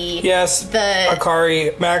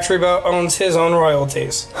 Akari Max Rebo owns his own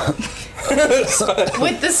royalties.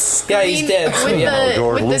 With the yeah, he's dead.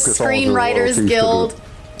 With the Screenwriters Guild,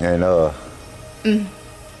 and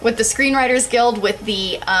with the Screenwriters Guild, with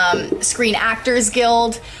the Screen Actors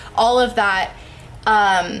Guild, all of that.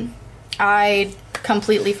 I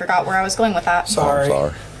completely forgot where I was going with that. Sorry.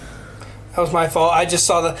 That was my fault. I just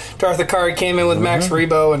saw the Darth Akari came in with Max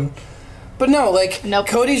Rebo, but no,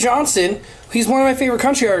 Cody Johnson, he's one of my favorite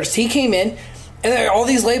country artists. He came in, and all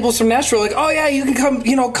these labels from Nashville are like, oh yeah, you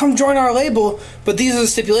can come join our label, but these are the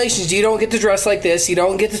stipulations. You don't get to dress like this. You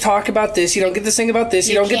don't get to talk about this. You don't get to sing about this.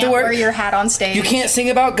 You don't get to wear your hat on stage. You can't sing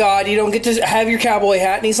about God. You don't get to have your cowboy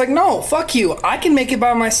hat. And he's like, no, fuck you. I can make it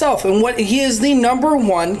by myself. And he is the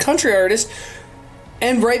 #1 country artist.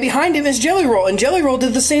 And right behind him is Jelly Roll. And Jelly Roll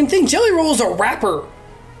did the same thing. Jelly Roll is a rapper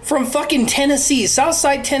from fucking Tennessee,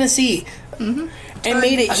 Southside Tennessee. Mm-hmm. And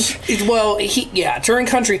made it, touring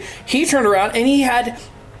country. He turned around and he had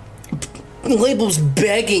labels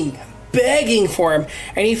begging for him.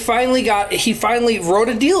 And he finally wrote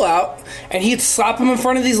a deal out, and he'd slap him in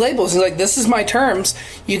front of these labels. He's like, this is my terms.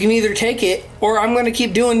 You can either take it or I'm going to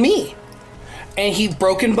keep doing me. And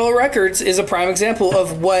Broken Bow Records is a prime example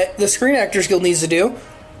of what the Screen Actors Guild needs to do,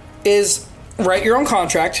 is write your own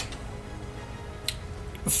contract,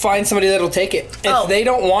 find somebody that'll take it. If they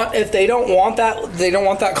don't want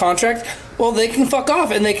that contract, well, they can fuck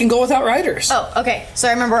off and they can go without writers. Oh, okay. So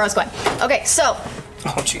I remember where I was going. Okay, so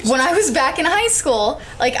when I was back in high school,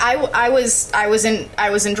 I was in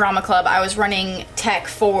drama club. I was running tech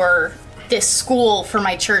for this school for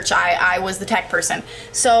my church. I was the tech person.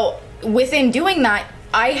 So within doing that,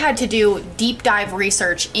 I had to do deep dive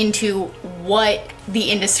research into what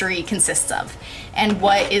the industry consists of and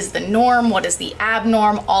what is the norm, what is the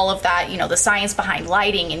abnorm, all of that, the science behind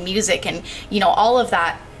lighting and music and, all of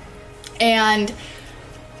that. And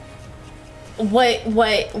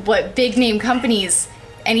what big name companies,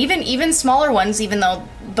 and even smaller ones,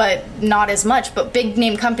 but not as much, but big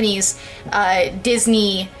name companies,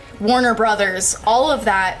 Disney, Warner Brothers, all of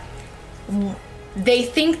that, they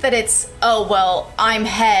think that it's, oh, well, I'm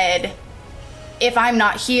head. If I'm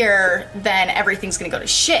not here, then everything's going to go to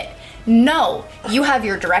shit. No, you have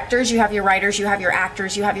your directors, you have your writers, you have your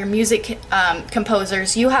actors, you have your music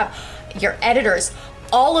composers, you have your editors.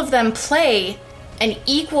 All of them play an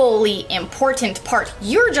equally important part.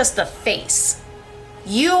 You're just the face.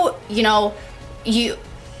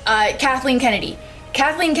 Kathleen Kennedy.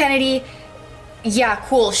 Kathleen Kennedy, yeah,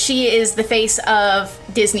 cool. She is the face of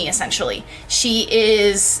Disney, essentially. She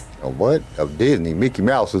is... What? Of Disney? Mickey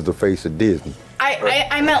Mouse is the face of Disney.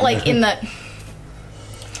 I meant like in the...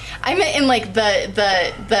 I meant in like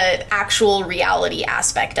the actual reality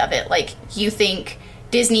aspect of it. Like, you think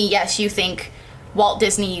Disney, yes, you think Walt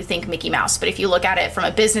Disney, you think Mickey Mouse. But if you look at it from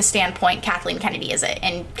a business standpoint, Kathleen Kennedy is it.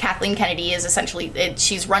 And Kathleen Kennedy is essentially,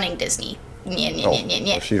 she's running Disney.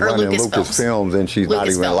 She's running Lucasfilms, and she's not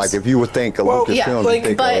even like, if you would think of Lucasfilms, yeah, like,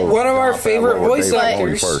 think but of one of our favorite voice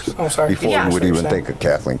actors. Before you would even think of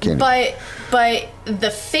Kathleen Kennedy. But the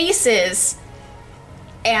faces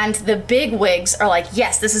and the big wigs are like,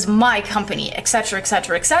 yes, this is my company, etc.,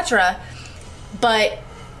 etc., etc. But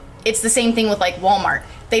it's the same thing with like Walmart.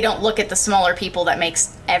 They don't look at the smaller people that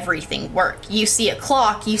makes everything work. You see a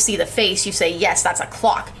clock, you see the face, you say, yes, that's a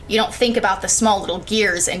clock. You don't think about the small little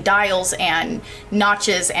gears and dials and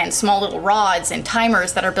notches and small little rods and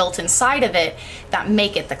timers that are built inside of it that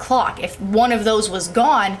make it the clock. If one of those was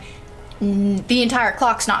gone, the entire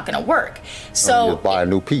clock's not going to work. So just buy a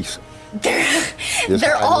new piece.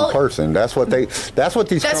 They're all a new person. That's what these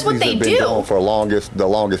companies have been doing for the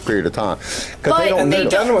longest period of time. But they're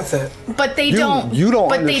done with it. But they don't. You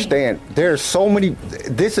don't understand. There's so many.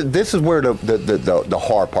 This is where the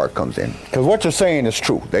hard part comes in. Because what you're saying is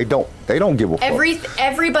true. They don't give a fuck.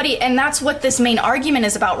 Everybody, and that's what this main argument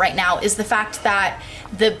is about right now, is the fact that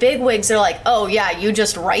the bigwigs are like, oh yeah, you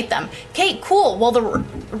just write them. Okay, cool. Well, the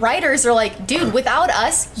writers are like, dude, without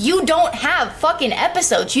us, you don't have fucking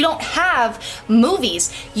episodes. You don't have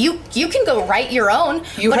movies. You can go write your own.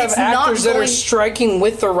 You have actors that are striking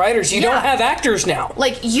with the writers. You don't have actors now.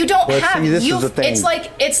 Like, you don't have.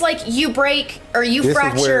 It's like you break or you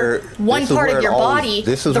fracture one part of your body.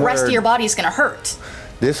 The rest of your body's gonna hurt.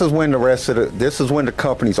 This is when the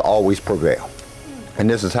companies always prevail, and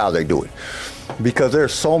this is how they do it. Because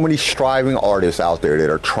there's so many striving artists out there that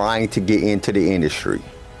are trying to get into the industry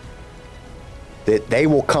that they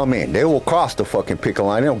will come in. They will cross the fucking picket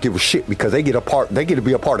line. They don't give a shit because they get to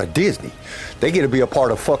be a part of Disney. They get to be a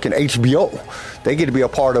part of fucking HBO. They get to be a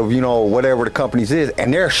part of, whatever the companies is.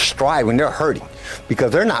 And they're striving. They're hurting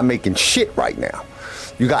because they're not making shit right now.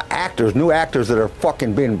 You got new actors that are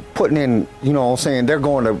fucking been putting in, they're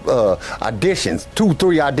going to auditions, 2-3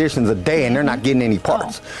 auditions a day, and they're not getting any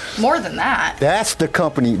parts. Oh, more than that. That's the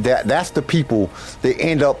company, that's the people that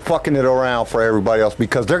end up fucking it around for everybody else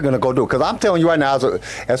because they're going to go do it. Because I'm telling you right now,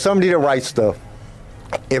 as somebody that writes stuff,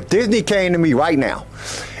 if Disney came to me right now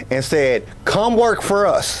and said, come work for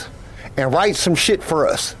us and write some shit for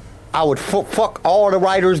us, I would fuck all the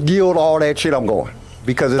Writers Guild, all that shit, I'm going.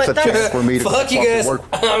 Because it's a chance for me to fuck you guys. Work.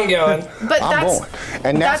 I'm going. I'm going,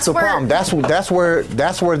 and that's the problem. That's where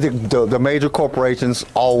the major corporations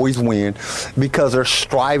always win because they're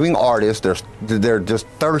striving artists. They're just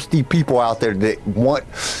thirsty people out there that want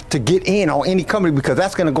to get in on any company because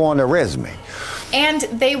that's going to go on their resume. And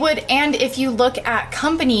if you look at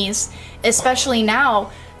companies, especially now,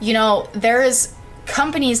 there's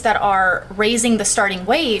companies that are raising the starting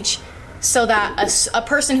wage. So that a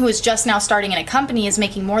person who is just now starting in a company is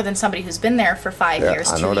making more than somebody who's been there for 5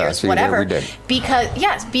 years, 2 years, whatever.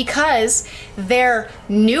 Because their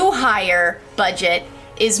new hire budget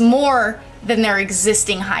is more than their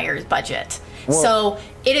existing hire budget. Well, so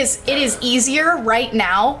it is easier right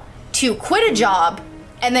now to quit a job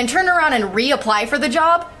and then turn around and reapply for the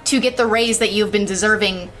job to get the raise that you've been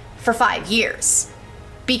deserving for 5 years.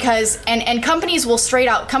 Because, and companies will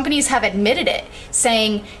companies have admitted it,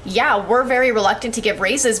 saying, yeah, we're very reluctant to give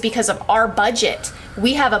raises because of our budget.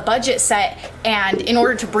 We have a budget set, and in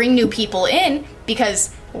order to bring new people in,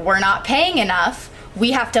 because we're not paying enough,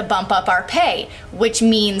 we have to bump up our pay, which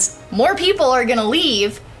means more people are going to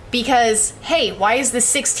leave because, hey, why is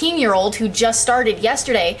this 16-year-old who just started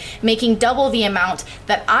yesterday making double the amount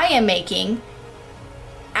that I am making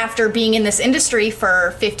after being in this industry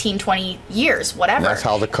for 15, 20 years, whatever. And that's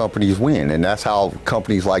how the companies win. And that's how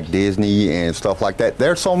companies like Disney and stuff like that.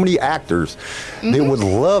 There's so many actors that would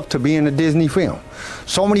love to be in a Disney film.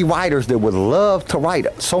 So many writers that would love to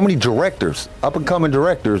write. So many directors, up-and-coming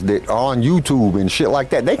directors that are on YouTube and shit like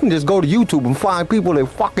that. They can just go to YouTube and find people that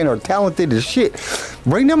fucking are talented as shit.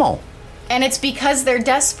 Bring them on. And it's because they're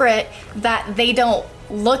desperate that they don't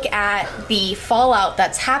look at the fallout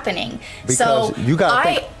that's happening. Because so you got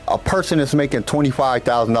to think, a person that's making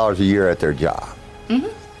 $25,000 a year at their job.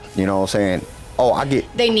 Mm-hmm. You know what I'm saying? Oh,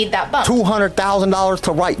 they need that bump. $200,000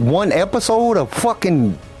 to write one episode of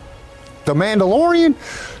fucking The Mandalorian?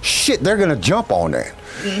 Shit, they're going to jump on that.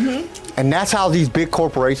 Mm-hmm. And that's how these big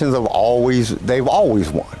corporations they've always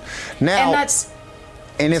won. Now,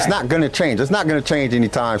 and it's not going to change. It's not going to change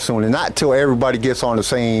anytime soon, and not until everybody gets on the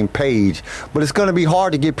same page. But it's going to be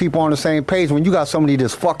hard to get people on the same page when you got somebody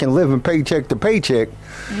that's fucking living paycheck to paycheck.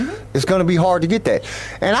 It's going to be hard to get that.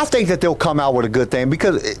 And I think that they'll come out with a good thing,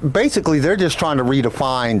 because basically they're just trying to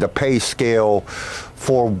redefine the pay scale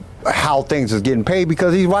for how things is getting paid,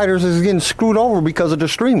 because these writers is getting screwed over because of the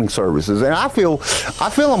streaming services. And I feel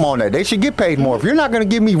them on that. They should get paid more. If you're not going to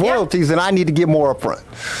give me royalties, then I need to get more up front.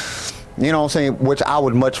 You know what I'm saying? Which I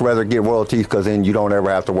would much rather get royalties, because then you don't ever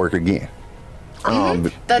have to work again.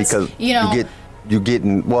 Because you're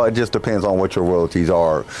getting, well, it just depends on what your royalties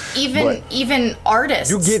are. Even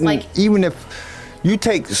artists, you're getting, even if you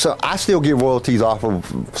take, so I still get royalties off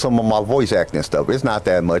of some of my voice acting stuff. It's not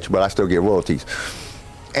that much, but I still get royalties.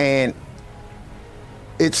 And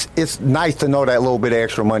it's nice to know that little bit of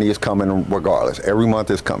extra money is coming regardless. Every month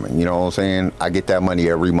is coming. You know what I'm saying? I get that money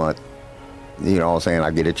every month. You know what I'm saying?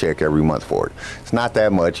 I get a check every month for it. It's not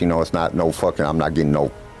that much. You know, it's not no fucking, I'm not getting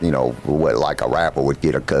no, you know, what like a rapper would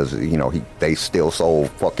get, because, you know, they still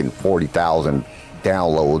sold fucking 40,000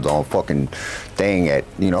 downloads on fucking thing at,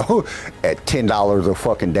 you know, at $10 a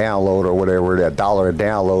fucking download or whatever, that $1 a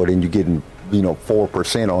download, and you're getting, you know,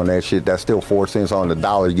 4% on that shit. That's still 4 cents on the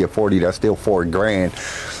dollar. You get 40, that's still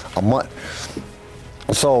 $4,000 a month.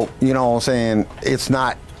 So, you know what I'm saying? It's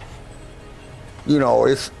not, you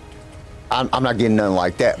know, I'm not getting nothing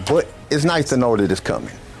like that, but it's nice to know that it's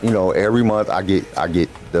coming. You know, every month I get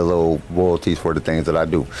the little royalties for the things that I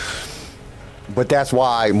do. But that's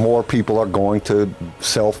why more people are going to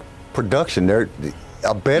self-production. They're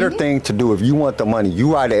a better thing to do. If you want the money,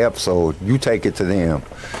 you write an episode, you take it to them,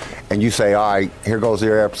 and you say, all right, here goes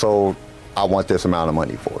your episode. I want this amount of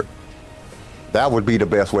money for it. That would be the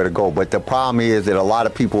best way to go. But the problem is that a lot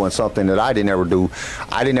of people, in something that I didn't ever do,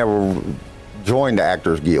 I didn't ever join the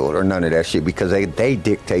Actors Guild or none of that shit, because they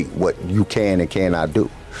dictate what you can and cannot do.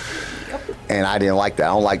 And I didn't like that.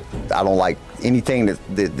 I don't like anything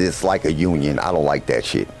that's like a union. I don't like that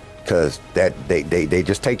shit, because that they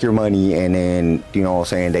just take your money, and then, you know what I'm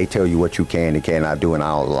saying, they tell you what you can and cannot do, and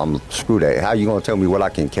I'm screw that. How you gonna tell me what I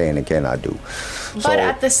can and cannot do? But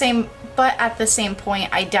at the same point,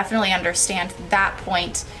 I definitely understand that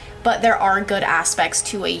point. But there are good aspects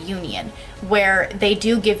to a union where they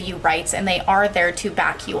do give you rights and they are there to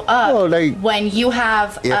back you up. Well, when you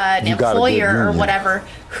have an employer or whatever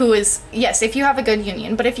who is, yes, if you have a good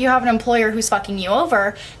union, but if you have an employer who's fucking you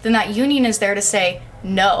over, then that union is there to say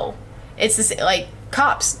no. It's this, like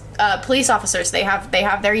cops, police officers, they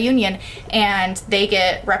have their union, and they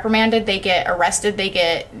get reprimanded, they get arrested, they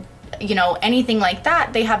get, you know, anything like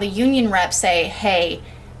that. They have a union rep say, hey,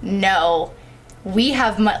 no. We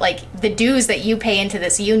have, like, the dues that you pay into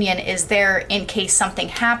this union is there in case something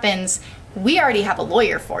happens. We already have a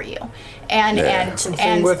lawyer for you. And same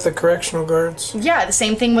thing with the correctional guards. Yeah, the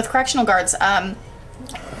same thing with correctional guards.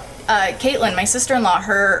 Caitlin, my sister-in-law,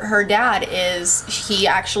 her dad he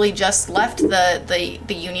actually just left the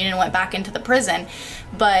union and went back into the prison.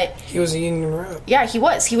 But he was a union rep. Yeah, he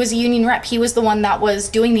was a union rep. He was the one that was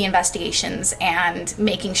doing the investigations and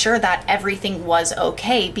making sure that everything was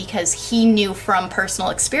okay, because he knew from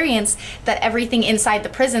personal experience that everything inside the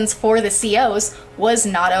prisons for the COs was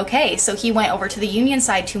not okay. So he went over to the union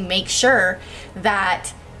side to make sure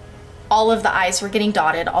that all of the I's were getting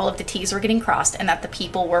dotted, all of the T's were getting crossed, and that the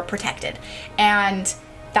people were protected. And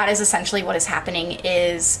that is essentially what is happening,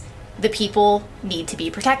 is the people need to be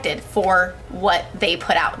protected for what they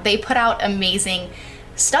put out. They put out amazing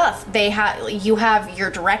stuff. You have your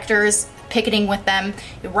directors picketing with them,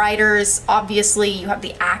 writers, obviously, you have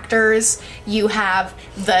the actors, you have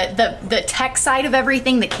the tech side of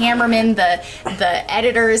everything, the cameramen, the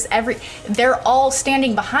editors, they're all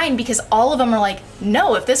standing behind, because all of them are like,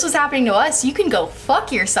 no, if this was happening to us, you can go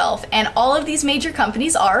fuck yourself. And all of these major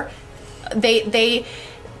companies the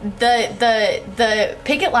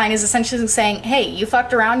picket line is essentially saying, hey, you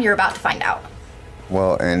fucked around, you're about to find out.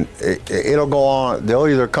 Well, and it'll go on. They'll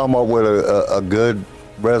either come up with a good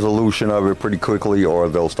resolution of it pretty quickly, or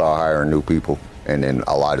they'll start hiring new people, and then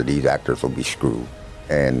a lot of these actors will be screwed,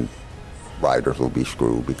 and writers will be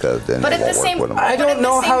screwed, because then they won't work with them. I don't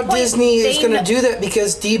know how Disney is going to do that,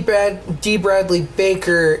 because D. Bradley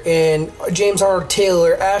Baker and James Arnold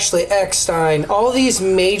Taylor, Ashley Eckstein, all these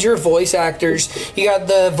major voice actors. You got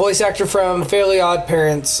the voice actor from Fairly Odd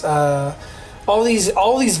Parents. All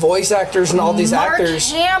these voice actors and all these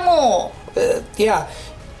actors. Mark Hamill. Yeah.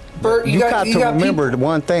 Bert, you got to remember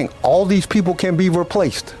one thing: all these people can be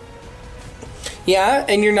replaced. Yeah,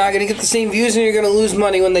 and you're not going to get the same views, and you're going to lose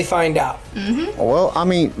money when they find out. Well, I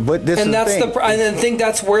mean, but this And is that's the thing. I think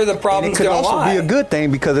that's where the And problem's it could going to also lie. be a good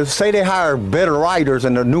thing, because if, say, they hire better writers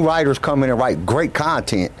and the new writers come in and write great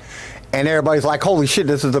content, and everybody's like, holy shit,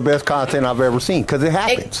 this is the best content I've ever seen, because it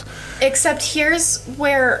happens. Except here's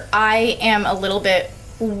where I am a little bit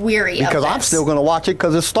weary of Because this. I'm still going to watch it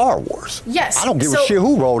because it's Star Wars. Yes, I don't give a so- shit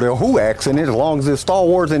who wrote it or who acts in it. As long as it's Star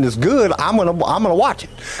Wars and it's good, I'm gonna watch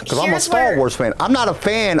it, because I'm a Here's Star where- Wars fan. I'm not a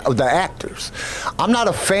fan of the actors. I'm not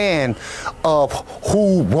a fan of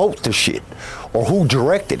who wrote the shit or who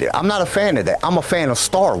directed it. I'm not a fan of that. I'm a fan of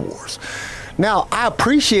Star Wars. Now, I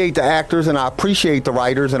appreciate the actors and I appreciate the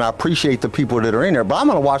writers and I appreciate the people that are in there, but I'm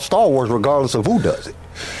going to watch Star Wars regardless of who does it,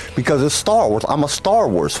 because it's Star Wars. I'm a Star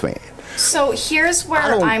Wars fan. So here's where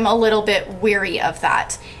I'm a little bit weary of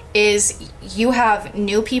that, is you have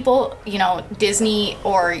new people, Disney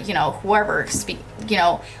or, whoever,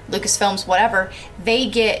 Lucasfilms, whatever, they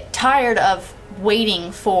get tired of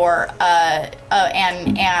waiting for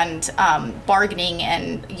bargaining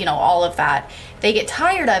and, all of that. They get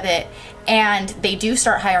tired of it, and they do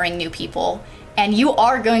start hiring new people. And you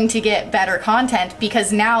are going to get better content,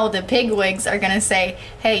 because now the bigwigs are going to say,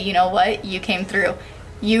 hey, you know what? You came through.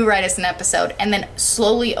 You write us an episode. And then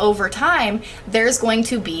slowly over time, there's going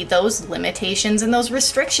to be those limitations and those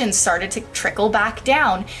restrictions started to trickle back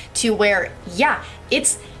down to where,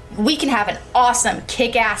 we can have an awesome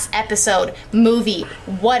kick-ass episode, movie,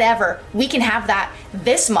 whatever. We can have that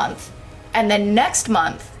this month. And then next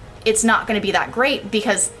month, it's not going to be that great,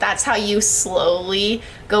 because that's how you slowly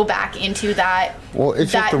go back into that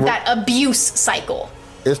that abuse cycle.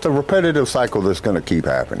 It's the repetitive cycle that's going to keep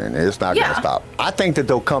happening. It's not going to stop. I think that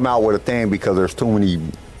they'll come out with a thing, because there's too many,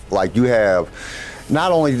 like you have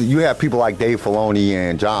people like Dave Filoni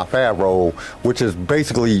and Jon Favreau, which is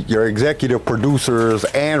basically your executive producers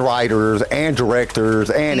and writers and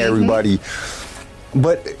directors and everybody.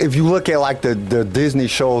 But if you look at like the Disney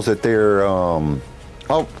shows that they're,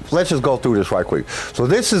 let's just go through this right quick. So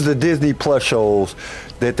this is the Disney Plus shows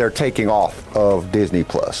that they're taking off of Disney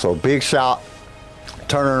Plus. So Big Shot,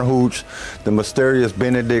 Turner and Hooch, The Mysterious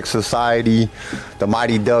Benedict Society, The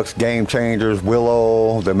Mighty Ducks Game Changers,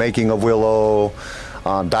 Willow, The Making of Willow,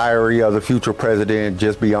 Diary of the Future President,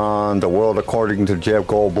 Just Beyond, The World According to Jeff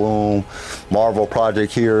Goldblum, Marvel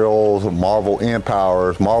Project Heroes, Marvel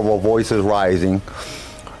Empowers, Marvel Voices Rising,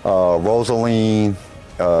 Rosaline,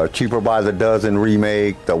 Cheaper by the Dozen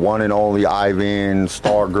remake, The One and Only Ivan,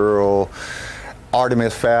 Stargirl,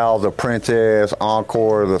 Artemis Fowl, The Princess,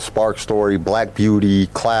 Encore, The Spark Story, Black Beauty,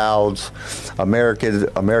 Clouds, America's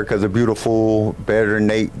the Beautiful, Better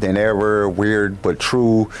Nate Than Ever, Weird But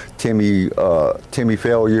True, Timmy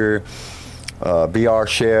Failure, BR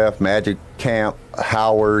Chef, Magic Camp,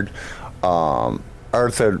 Howard,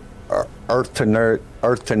 Earth to Ned,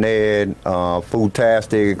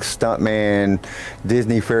 Foodtastic, Stuntman,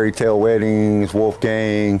 Disney Fairy Tale Weddings,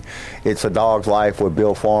 Wolfgang, It's a Dog's Life with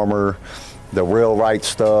Bill Farmer, The Real Right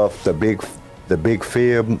Stuff, The Big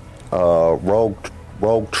Fib,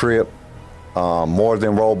 Rogue Trip, More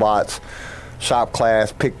Than Robots, Shop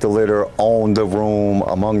Class, Pick the Litter, Own the Room,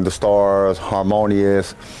 Among the Stars,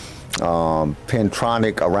 Harmonious,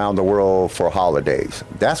 Pentronic, Around the World for Holidays.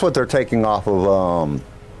 That's what they're taking off of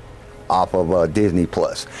Disney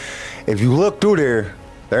Plus. If you look through there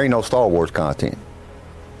ain't no Star Wars content.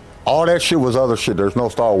 All that shit was other shit. There's no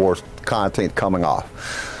Star Wars content coming off.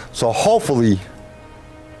 So hopefully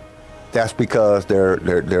that's because they're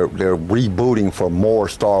rebooting for more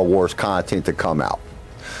Star Wars content to come out.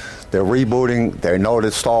 They're rebooting. They know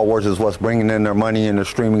that Star Wars is what's bringing in their money in the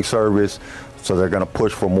streaming service, so they're going to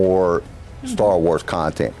push for more Star Wars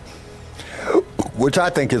content, which I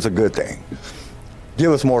think is a good thing.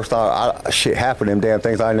 Give us more half of them damn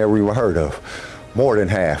things I never even heard of. More than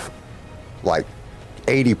half. Like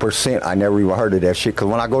 80% I never even heard of that shit, because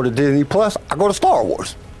when I go to Disney Plus, I go to Star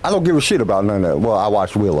Wars. I don't give a shit about none of that. Well, I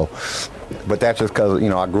watched Willow, but that's just because,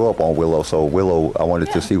 I grew up on Willow, so Willow, I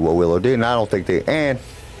wanted to see what Willow did, and I don't think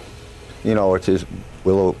it's just,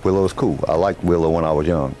 Willow's cool. I liked Willow when I was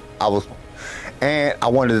young. And I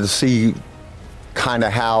wanted to see kind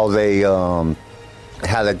of how they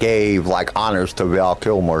gave like honors to Val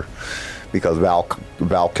Kilmer, because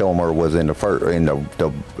Val Kilmer was in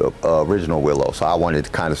the original Willow, so I wanted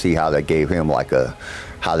to kind of see how they gave him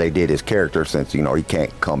how they did his character, since he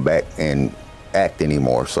can't come back and act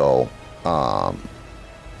anymore. So I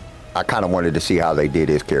kind of wanted to see how they did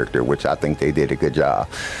his character, which I think they did a good job.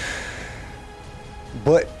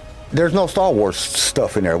 But there's no Star Wars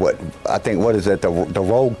stuff in there. What is that? The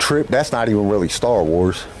Rogue Trip? That's not even really Star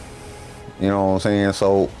Wars. You know what I'm saying?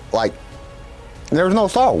 So There's no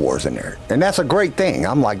Star Wars in there, and that's a great thing.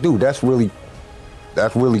 I'm like, dude, that's really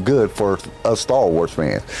good for us Star Wars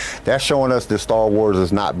fans. That's showing us that Star Wars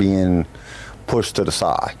is not being pushed to the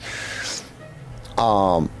side.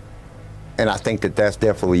 And I think that's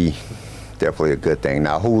definitely a good thing.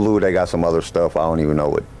 Now Hulu, they got some other stuff. I don't even know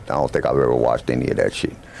what. I don't think I've ever watched any of that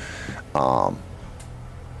shit.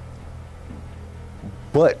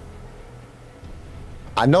 But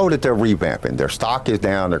I know that they're revamping. Their stock is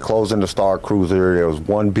down. They're closing the Star Cruiser. There was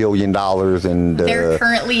 $1 billion in the... They're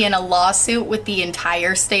currently in a lawsuit with the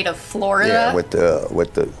entire state of Florida.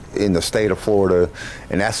 Yeah, in the state of Florida.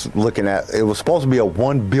 And that's looking at... It was supposed to be a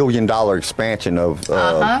 $1 billion expansion of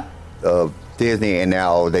Disney, and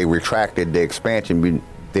now they retracted the expansion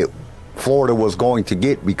that Florida was going to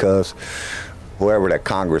get because whoever that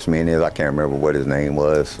congressman is, I can't remember what his name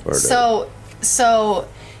was. So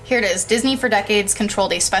here it is. Disney for decades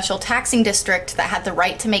controlled a special taxing district that had the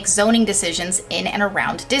right to make zoning decisions in and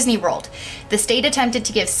around Disney World. The state attempted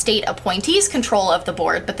to give state appointees control of the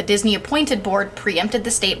board, but the Disney appointed board preempted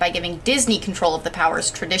the state by giving Disney control of the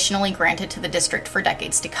powers traditionally granted to the district for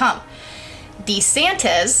decades to come.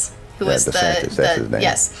 DeSantis, who is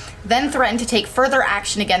then threatened to take further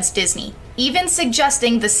action against Disney, even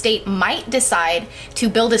suggesting the state might decide to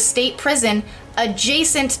build a state prison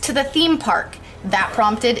adjacent to the theme park. That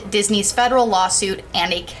prompted Disney's federal lawsuit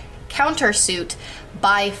and a countersuit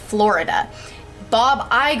by Florida. Bob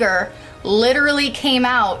Iger literally came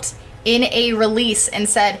out in a release and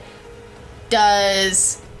said,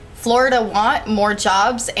 does Florida want more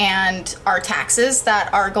jobs and our taxes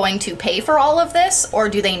that are going to pay for all of this, or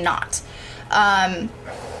do they not?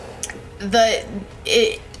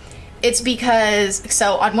 It's because,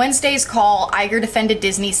 so on Wednesday's call, Iger defended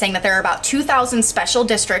Disney, saying that there are about 2,000 special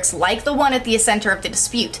districts like the one at the center of the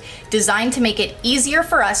dispute, designed to make it easier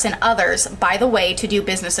for us and others, by the way, to do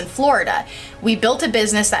business in Florida. We built a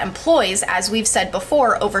business that employs, as we've said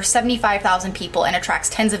before, over 75,000 people and attracts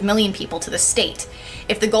tens of million people to the state.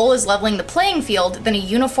 If the goal is leveling the playing field, then a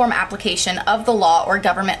uniform application of the law or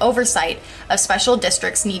government oversight of special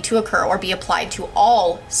districts need to occur or be applied to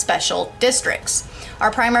all special districts. Our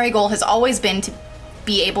primary goal has always been to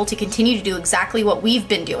be able to continue to do exactly what we've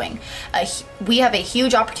been doing. We have a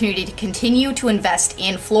huge opportunity to continue to invest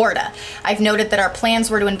in Florida. I've noted that our plans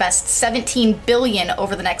were to invest $17 billion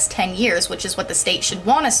over the next 10 years, which is what the state should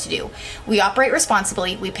want us to do. We operate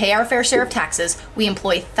responsibly, we pay our fair share of taxes, we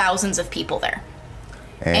employ thousands of people there.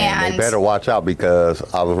 And they better watch out, because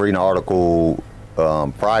I was reading an article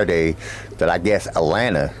Friday that I guess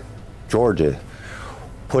Atlanta, Georgia,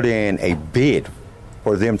 put in a bid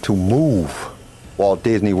for them to move Walt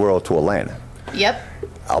Disney World to Atlanta. Yep.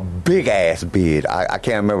 A big ass bid. I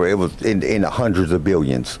can't remember. It was in the hundreds of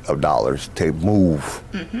billions of dollars to move.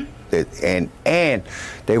 Mm-hmm. And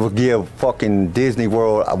they would give fucking Disney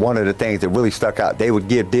World, one of the things that really stuck out, they would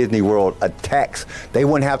give Disney World a tax. They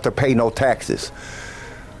wouldn't have to pay no taxes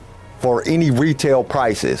for any retail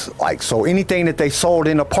prices. Like, so anything that they sold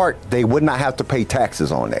in the park, they would not have to pay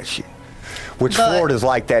taxes on that shit. Which Florida's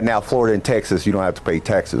like that now. Florida and Texas, you don't have to pay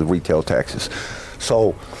taxes, retail taxes.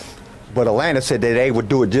 So, but Atlanta said that they would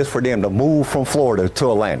do it just for them to move from Florida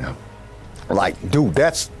to Atlanta. Like, dude,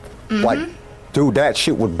 that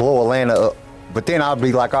shit would blow Atlanta up. But then I'd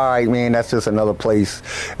be like, all right, man, that's just another place.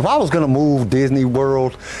 If I was going to move Disney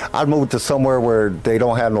World, I'd move to somewhere where they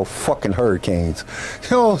don't have no fucking hurricanes.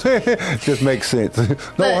 You know what I'm saying? Just makes sense.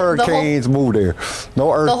 No hurricanes, move there.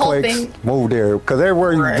 No earthquakes, move there. Because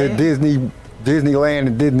everywhere the Disneyland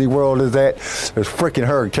and Disney World is at, there's freaking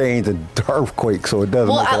hurricanes and earthquakes, so it doesn't make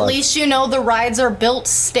a lot. Well, at least you know the rides are built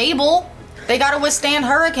stable. They got to withstand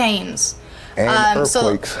hurricanes. And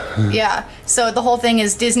earthquakes. So the whole thing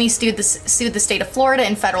is Disney sued the state of Florida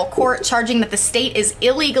in federal court, charging that the state is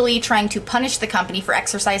illegally trying to punish the company for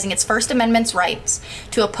exercising its First Amendment's rights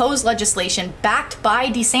to oppose legislation backed by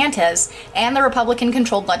DeSantis and the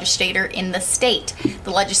Republican-controlled legislature in the state.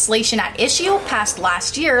 The legislation at issue, passed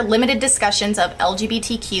last year, limited discussions of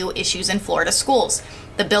LGBTQ issues in Florida schools.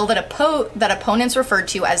 The bill that opponents referred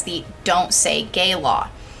to as the Don't Say Gay law.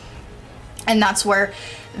 And that's where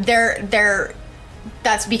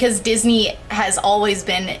that's because Disney has always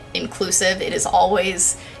been inclusive. It is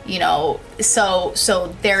always,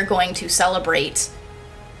 so they're going different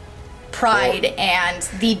pride,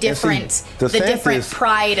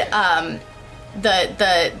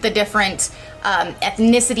 the different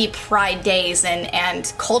ethnicity pride days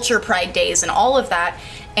and culture pride days and all of that.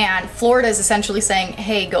 And Florida is essentially saying,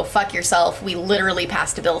 hey, go fuck yourself. We literally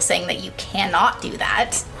passed a bill saying that you cannot do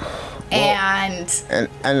that. And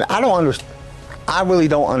I don't understand. I really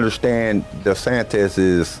don't understand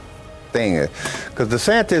DeSantis's thing, because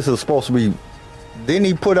DeSantis is supposed to be Didn't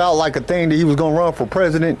he put out like a thing that he was gonna run for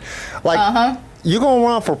president? Like, you're gonna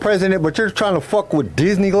run for president, but you're trying to fuck with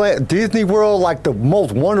Disney World, like the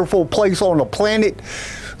most wonderful place on the planet.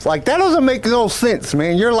 It's like, that doesn't make no sense,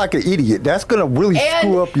 man. You're like an idiot. That's gonna really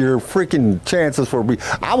screw up your freaking chances for me.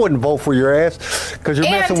 I wouldn't vote for your ass because you're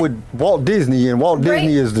messing with Walt Disney, and Walt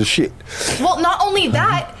Disney is the shit. Well, not only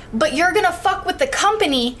that, but you're gonna fuck with the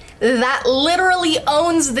company that literally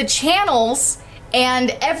owns the channels and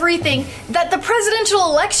everything that the presidential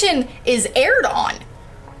election is aired on.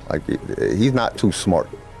 Like, he's not too smart.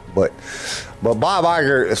 But Bob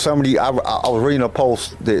Iger, somebody, I was reading a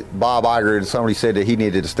post that Bob Iger, somebody said that he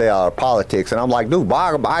needed to stay out of politics. And I'm like, dude,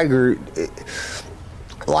 Bob Iger,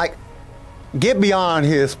 like, get beyond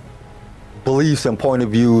his beliefs and point of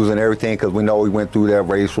views and everything, because we know he went through that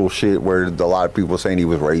racial shit where a lot of people saying he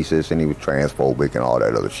was racist and he was transphobic and all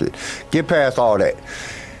that other shit. Get past all that.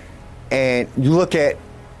 And you look at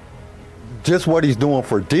just what he's doing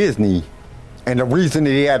for Disney and the reason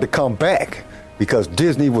that he had to come back, because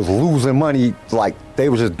Disney was losing money, like they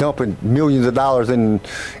was just dumping millions of dollars in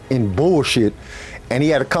bullshit, and he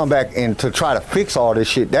had to come back and to try to fix all this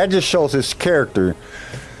shit. That just shows his character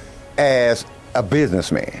as a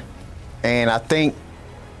businessman. And I think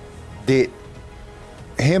that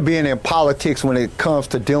him being in politics when it comes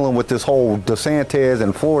to dealing with this whole DeSantis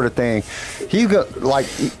and Florida thing, he's got, like,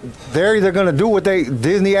 they're either going to do what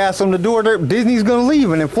Disney asked them to do, or Disney's going to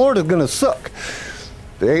leave, and then Florida's going to suck.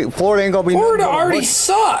 Florida ain't going to be... Florida already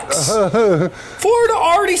sucks. Florida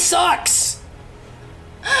already sucks.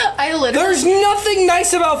 There's nothing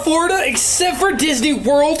nice about Florida except for Disney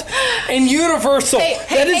World and Universal.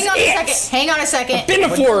 Hang on a second. I've been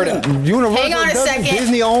to Florida. Universal, hang on a second.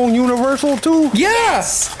 Disney own Universal too?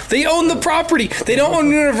 Yes. They own the property. They don't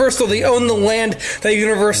own Universal. They own the land that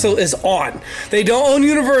Universal is on. They don't own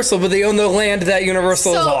Universal, but they own the land that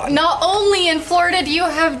Universal is on. So not only in Florida do you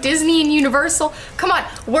have Disney and Universal. Come on,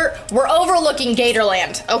 we're overlooking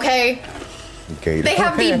Gatorland, okay? They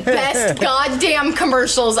have the best goddamn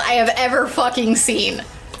commercials I have ever fucking seen.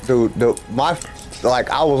 Dude, I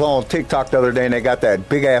was on TikTok the other day and they got that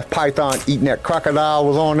big ass python eating that crocodile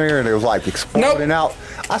was on there and it was like exploding out.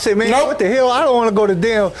 I said, man, what the hell? I don't want to go to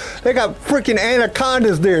damn. They got freaking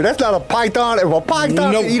anacondas there. That's not a python. If a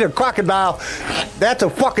python can eat a crocodile, that's a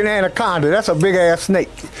fucking anaconda. That's a big ass snake.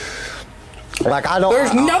 Like,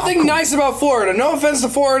 There's nothing nice about Florida. No offense to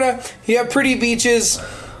Florida. You have pretty beaches.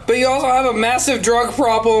 But you also have a massive drug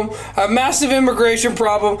problem, a massive immigration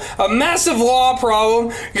problem, a massive law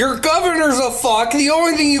problem. Your governor's a fuck. The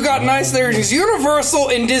only thing you got nice there is Universal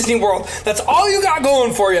and Disney World. That's all you got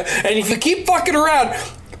going for you. And if you keep fucking around,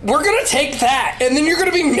 we're going to take that. And then you're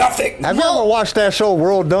going to be nothing. Have you ever watched that show,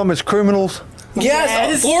 World Dumbest Criminals?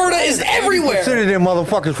 Yes, Florida is everywhere. Consider them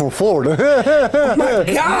motherfuckers from Florida. Oh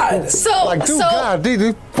my God. God,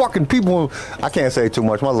 these fucking people. I can't say too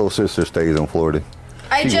much. My little sister stays in Florida.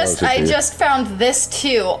 I just found this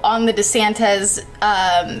too on the DeSantis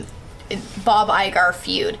Bob Iger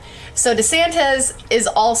feud. So DeSantis is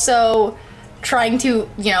also trying to,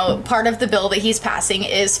 part of the bill that he's passing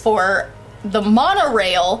is for the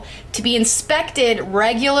monorail to be inspected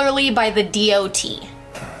regularly by the DOT.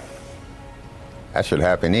 That should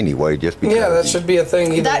happen anyway, just because. Yeah, that should be a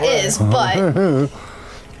thing either That way. is, but...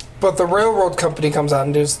 But the railroad company comes out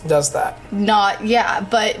and does that.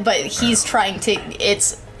 But he's trying to.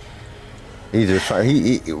 He's just trying.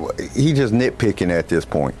 He just nitpicking at this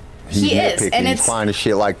point. He is, and he's finding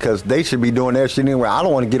shit because they should be doing that shit anyway. I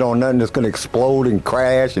don't want to get on nothing that's going to explode and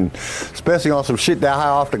crash, and especially on some shit that high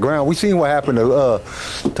off the ground. We seen what happened to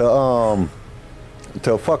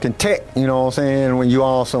fucking tech. You know what I'm saying? When you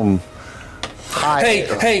on some.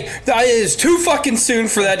 Hey, that is too fucking soon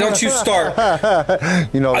for that. Don't you start. I'm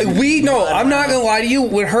not gonna lie to you.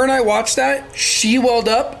 When her and I watched that, she welled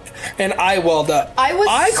up and I welled up. I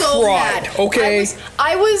so cried. Mad. Okay.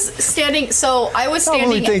 I was standing. So I was standing. I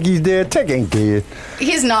really think he's dead. Tech ain't dead.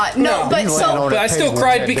 He's not. No, but I still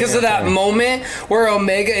cried because of that moment where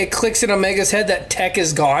it clicks in Omega's head that Tech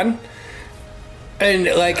is gone, and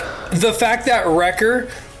like the fact that Wrecker,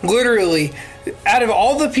 literally, out of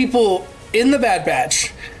all the people in the Bad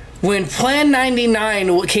Batch, when Plan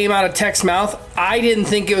 99 came out of Tech's mouth, I didn't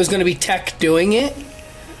think it was going to be Tech doing it.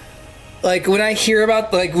 Like, when I hear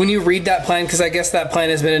about, when you read that plan, because I guess that plan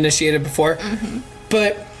has been initiated before,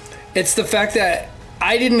 but it's the fact that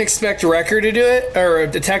I didn't expect Wrecker to do it, or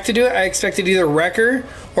Tech to do it. I expected either Wrecker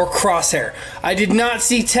or Crosshair. I did not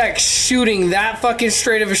see Tech shooting that fucking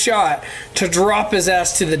straight of a shot to drop his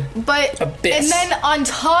ass to the abyss. And then on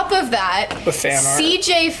top of that,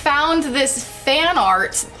 CJ found this fan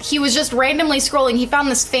art. He was just randomly scrolling. He found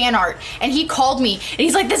this fan art, and he called me, and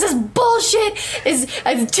he's like, "This is bullshit.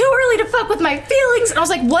 It's too early to fuck with my feelings." And I was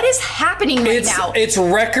like, "What is happening right now?" It's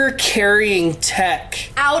Wrecker carrying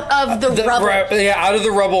Tech out of the rubble. Out of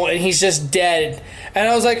the rubble, and he's just dead. And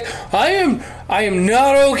I was like, I am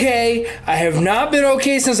not okay. I have not been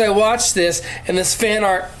okay since I watched this, and this fan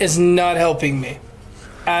art is not helping me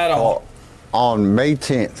at all. On May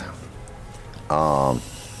 10th,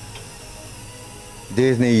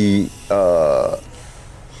 Disney, get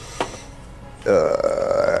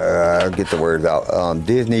the words out.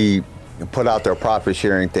 Disney put out their profit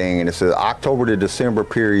sharing thing, and it says October to December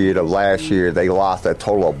period of last year, they lost a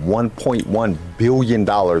total of $1.1 billion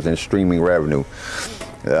in streaming revenue.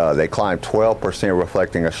 They climbed 12%,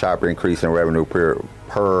 reflecting a sharp increase in revenue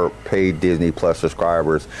per paid Disney Plus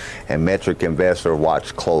subscribers, and metric investor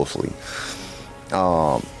watched closely.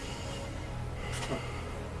 I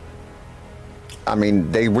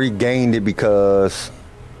mean, they regained it because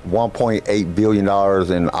 $1.8 billion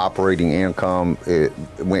in operating income. It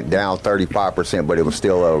went down 35%, but it was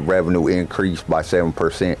still a revenue increase by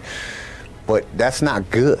 7%. But that's not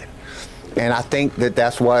good. And I think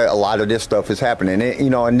that's why a lot of this stuff is happening.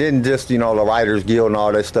 And then just, the Writers Guild and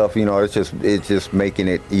all that stuff, it's just making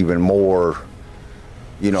it even more,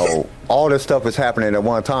 all this stuff is happening at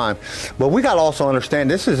one time. But we got to also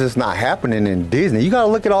understand this is just not happening in Disney. You got to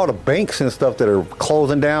look at all the banks and stuff that are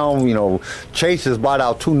closing down. Chase has bought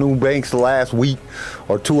out 2 new banks last week,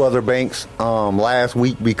 or 2 other banks last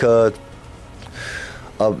week, because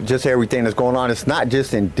of just everything that's going on. It's not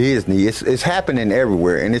just in Disney. It's happening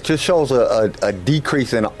everywhere. And it just shows a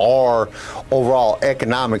decrease in our overall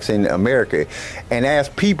economics in America. And as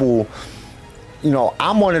people,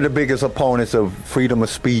 I'm one of the biggest opponents of freedom of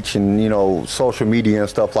speech and, social media and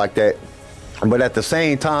stuff like that. But at the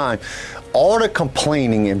same time, all the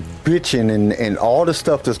complaining and bitching and all the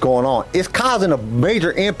stuff that's going on, it's causing a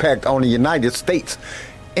major impact on the United States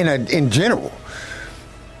in general.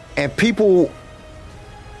 And people,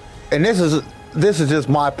 and this is just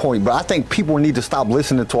my point, but I think people need to stop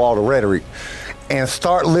listening to all the rhetoric and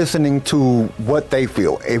start listening to what they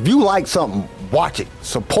feel. If you like something, watch it,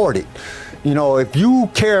 support it. If you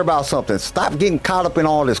care about something, stop getting caught up in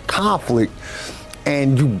all this conflict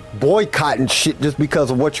and you boycotting shit just because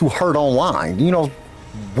of what you heard online.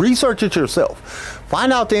 Research it yourself.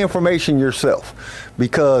 Find out the information yourself,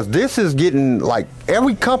 because this is getting,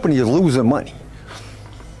 every company is losing money.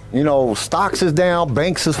 Stocks is down,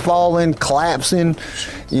 banks is falling, collapsing.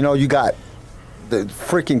 You got the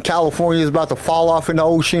freaking California is about to fall off in the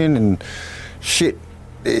ocean and shit.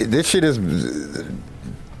 This shit is...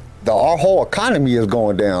 our whole economy is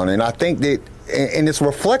going down, and I think that, and it's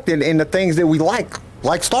reflected in the things that we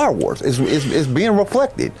like Star Wars. It's being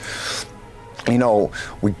reflected. We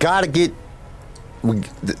gotta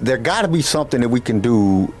there gotta be something that we can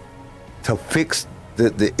do to fix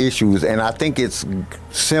the issues, and I think it's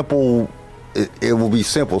simple. It will be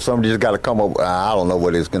simple. Somebody just got to come up. I don't know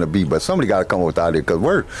what it's going to be, but somebody got to come up with the idea,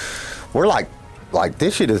 because we're like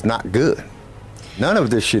this shit is not good. None of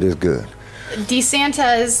this shit is good.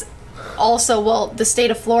 DeSantis also, the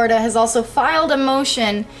state of Florida has also filed a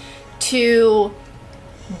motion to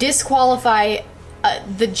disqualify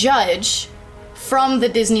the judge from the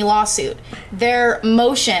Disney lawsuit. Their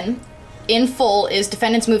motion in full is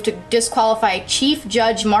defendants move to disqualify Chief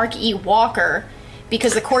Judge Mark E. Walker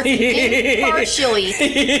because the court's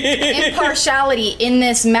impartiality in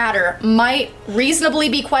this matter might reasonably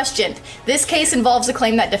be questioned. This case involves a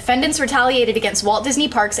claim that defendants retaliated against Walt Disney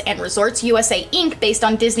Parks and Resorts USA Inc. based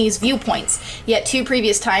on Disney's viewpoints. Yet 2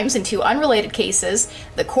 previous times in 2 unrelated cases,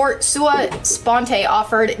 the court sua sponte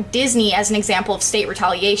offered Disney as an example of state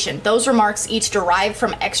retaliation. Those remarks, each derived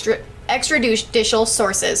from extrajudicial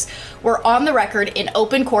sources, were on the record in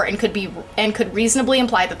open court and could reasonably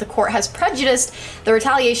imply that the court has prejudiced the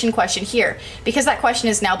retaliation question here. Because that question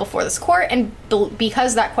is now before this court, and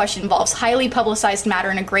because that question involves highly publicized matter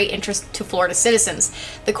and a great interest to Florida citizens,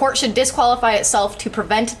 the court should disqualify itself to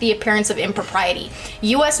prevent the appearance of impropriety.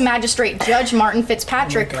 U.S. Magistrate Judge Martin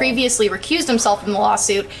Fitzpatrick previously recused himself from the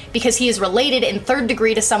lawsuit because he is related in 3rd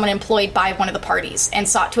degree to someone employed by one of the parties and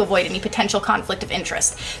sought to avoid any potential conflict of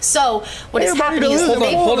interest. So what is happening is hold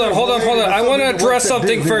on. I want to address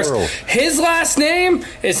something first. His last name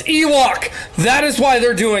is Ewok. That is why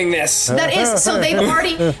they're doing this. That is so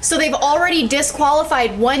they've already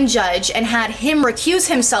disqualified one judge and had him recuse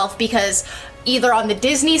himself because either on the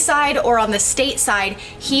Disney side or on the state side,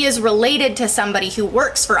 he is related to somebody who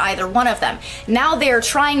works for either one of them. Now they're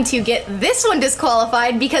trying to get this one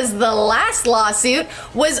disqualified because the last lawsuit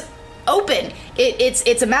was open.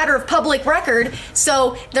 It's a matter of public record.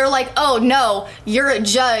 So they're like, oh no, you're a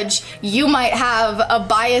judge. You might have a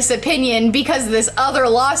biased opinion because of this other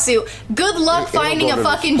lawsuit. Good luck finding a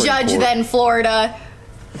fucking judge then, Florida.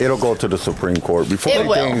 It'll go to the Supreme Court before it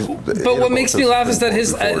will. But what makes me laugh is that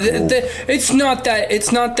his it's not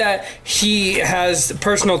that he has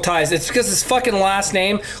personal ties. It's because his fucking last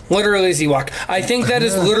name literally is Ewok. I think that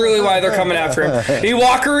is literally why they're coming after him.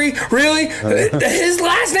 Ewokery, really? His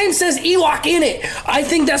last name says Ewok in it. I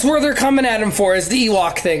think that's where they're coming at him for, is the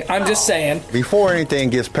Ewok thing. I'm just saying. Before anything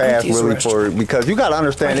gets passed, really, because you got to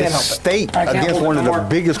understand, it's state against one of the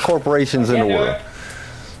biggest corporations in the world.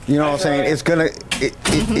 You know what I'm saying? It's gonna.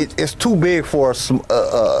 It's too big for a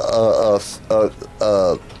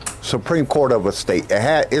Supreme Court of a state.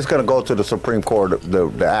 It's gonna go to the Supreme Court,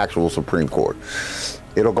 the actual Supreme Court.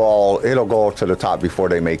 It'll go to the top before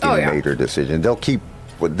they make any major decision. They'll keep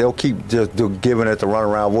just giving it the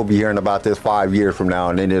runaround. We'll be hearing about this 5 years from now,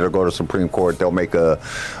 and then it'll go to Supreme Court. They'll make a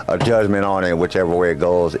judgment on it, whichever way it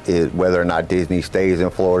goes, is whether or not Disney stays in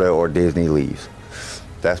Florida or Disney leaves.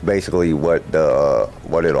 That's basically what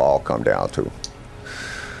it'll all come down to.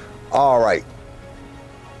 All right.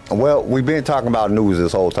 Well, we've been talking about news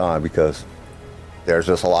this whole time because there's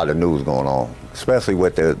just a lot of news going on, especially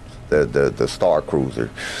with the Star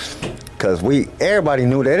Cruiser. Because everybody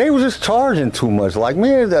knew that they were just charging too much. Like,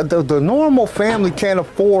 man, the normal family can't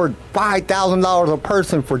afford $5,000 a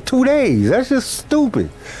person for 2 days. That's just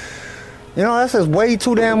stupid. You know, that's just way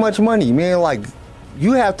too damn much money, man. Like,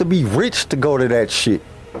 you have to be rich to go to that shit.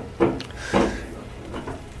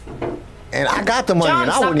 And I got the money, John,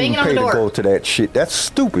 and I wouldn't even pay to go to that shit. That's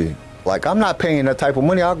stupid. Like, I'm not paying that type of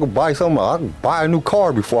money. I'll go buy something. I can buy a new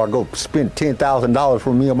car before I go spend $10,000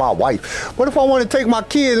 for me and my wife. What if I want to take my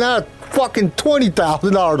kids out fucking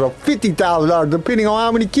 $20,000 or $50,000, depending on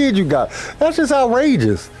how many kids you got? That's just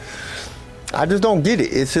outrageous. I just don't get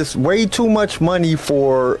it. It's just way too much money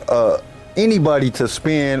for anybody to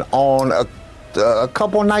spend on a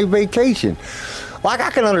couple night vacation. Like,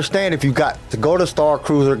 I can understand if you got to go to Star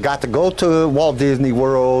Cruiser, got to go to Walt Disney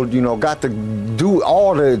World, you know, got to do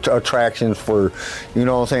all the attractions for, you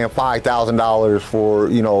know what I'm saying, $5,000 for,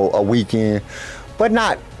 you know, a weekend. But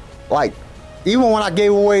not, like, even when I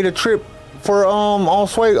gave away the trip for on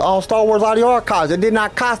Star Wars Audio Archives, it did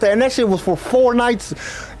not cost that. And that shit was for 4 nights.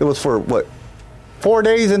 It was for, 4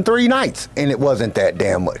 days and 3 nights. And it wasn't that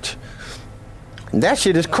damn much. That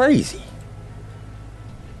shit is crazy.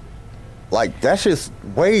 Like, that's just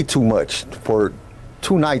way too much for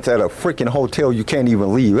 2 nights at a freaking hotel you can't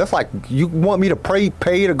even leave. That's like, you want me to pay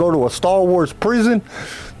to go to a Star Wars prison?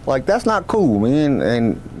 Like, that's not cool, man.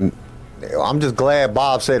 And I'm just glad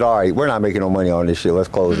Bob said, all right, we're not making no money on this shit. Let's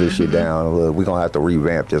close this shit down. We're going to have to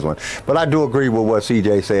revamp this one. But I do agree with what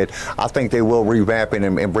CJ said. I think they will revamp it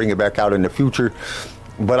and bring it back out in the future.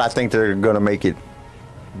 But I think they're going to make it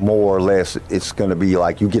more or less, it's going to be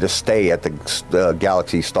like you get a stay at the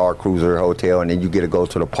Galaxy Star Cruiser Hotel, and then you get to go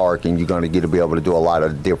to the park, and you're going to get to be able to do a lot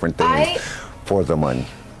of different things for the money.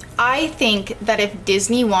 I think that if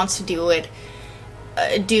Disney wants to do it,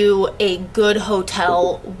 do a good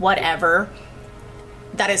hotel, whatever,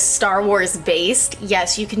 that is Star Wars based,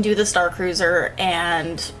 yes, you can do the Star Cruiser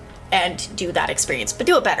and do that experience, but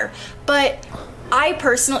do it better. But I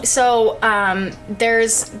personally,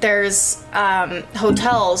 there's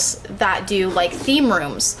hotels that do like theme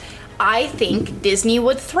rooms. I think Disney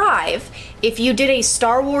would thrive if you did a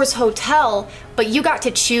Star Wars hotel, but you got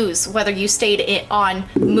to choose whether you stayed on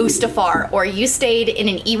Mustafar or you stayed in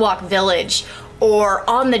an Ewok village or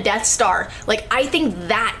on the Death Star. Like, I think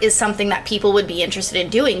that is something that people would be interested in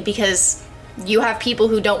doing, because you have people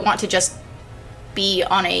who don't want to just be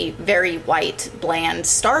on a very white, bland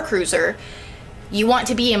Star Cruiser. You want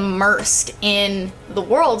to be immersed in the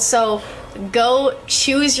world, so go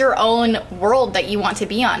choose your own world that you want to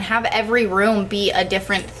be on. Have every room be a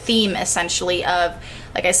different theme, essentially, of,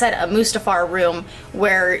 like I said, a Mustafar room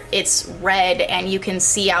where it's red and you can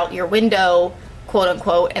see out your window, quote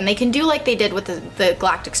unquote, and they can do like they did with the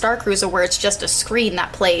Galactic Star Cruiser, where it's just a screen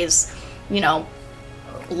that plays, you know,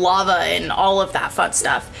 lava and all of that fun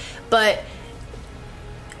stuff. But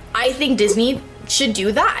I think Disney should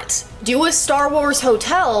do that. Do a Star Wars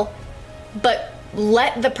hotel, but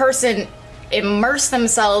let the person immerse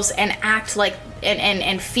themselves and act like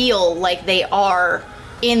and feel like they are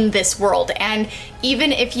in this world. And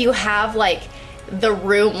even if you have like the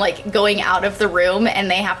room, like going out of the room,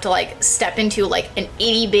 and they have to like step into like an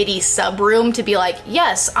itty bitty sub room to be like,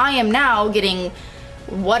 yes, I am now getting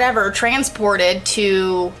whatever transported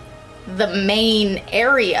to the main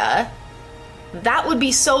area. That would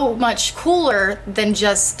be so much cooler than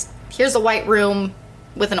just, here's a white room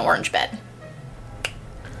with an orange bed.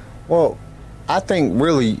 Well, I think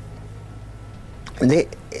really they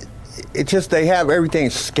have everything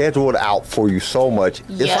scheduled out for you so much.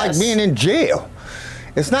 It's like being in jail.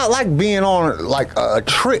 It's not like being on like a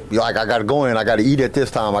trip. Like, I got to go in, I got to eat at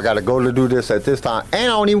this time, I got to go to do this at this time, and I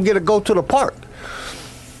don't even get to go to the park.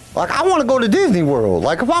 Like, I want to go to Disney World.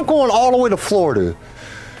 Like, if I'm going all the way to Florida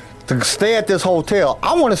to stay at this hotel,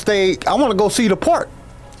 I want to go see the park.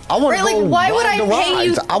 I want to go why would I pay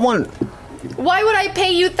you? Why would I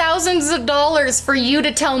pay you thousands of dollars for you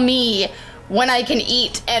to tell me when I can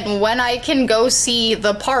eat and when I can go see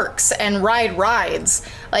the parks and ride rides?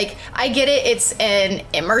 Like, I get it. It's an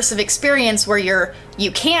immersive experience where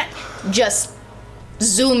you can't just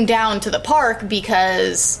zoom down to the park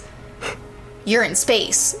because you're in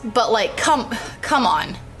space. But like, come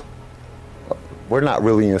on. We're not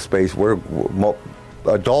really in space. We're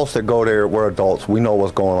adults that go there. We're adults. We know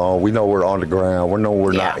what's going on. We know we're on the ground. We know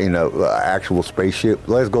we're not in an actual spaceship.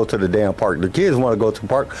 Let's go to the damn park. The kids want to go to the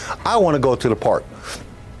park. I want to go to the park.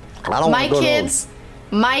 I don't want to go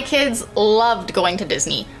My kids loved going to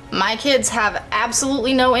Disney. My kids have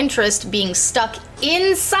absolutely no interest being stuck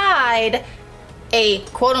inside a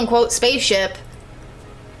quote-unquote spaceship.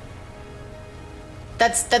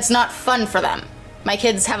 That's not fun for them. My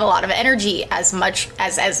kids have a lot of energy, as much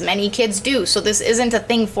as many kids do. So this isn't a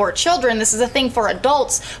thing for children. This is a thing for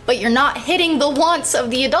adults. But you're not hitting the wants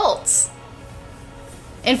of the adults.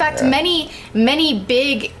 In fact, many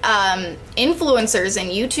big influencers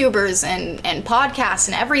and YouTubers and podcasts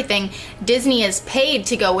and everything, Disney is paid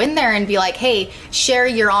to go in there and be like, hey, share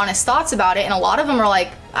your honest thoughts about it. And a lot of them are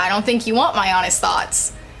like, I don't think you want my honest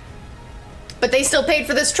thoughts. But they still paid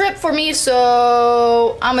for this trip for me,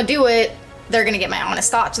 so I'm gonna do it. They're gonna get my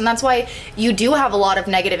honest thoughts. And that's why you do have a lot of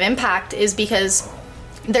negative impact, is because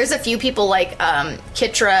there's a few people like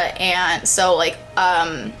Kitra, and so like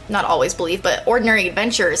not Always Believe, but Ordinary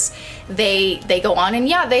Adventures, they go on and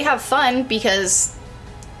they have fun because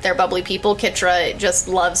they're bubbly people. Kitra just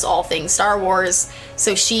loves all things Star Wars,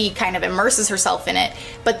 so she kind of immerses herself in it.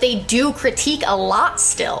 But they do critique a lot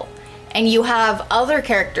still. And you have other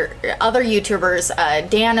YouTubers,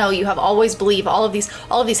 Dano, you have Always Believe, all of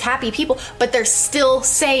these happy people, but they're still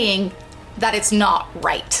saying that it's not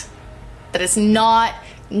right, that it's not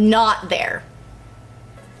there.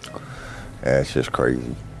 That's just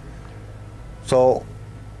crazy. So,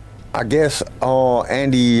 I guess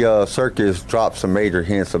Andy Serkis dropped some major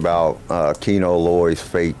hints about Kino Loy's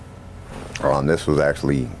fate. This was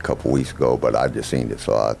actually a couple weeks ago, but I just seen it,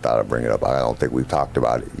 so I thought I'd bring it up. I don't think we've talked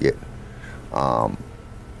about it yet. I'm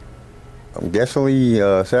guessing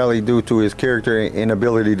sadly, due to his character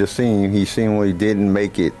inability to sing, he seemingly didn't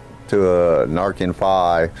make it to Narkin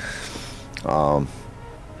 5.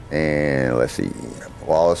 And let's see.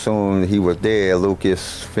 While assumed he was dead,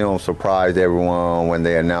 Lucasfilm surprised everyone when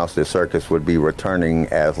they announced that Serkis would be returning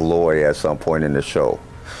as Loy at some point in the show.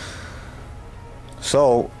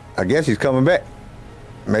 So, I guess he's coming back.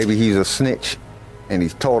 Maybe he's a snitch and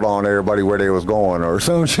he's told on everybody where they was going or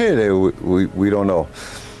some shit. We don't know.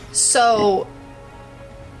 So,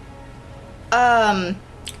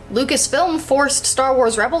 Lucasfilm forced Star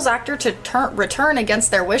Wars Rebels actor to return against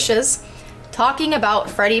their wishes, talking about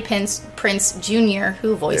Freddie Prinze Jr.,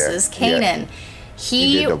 who voices Kanan.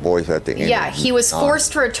 He did the voice at the end. Yeah, he was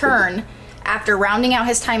forced to return after rounding out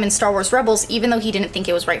his time in Star Wars Rebels, even though he didn't think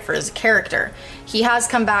it was right for his character. He has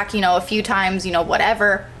come back, a few times,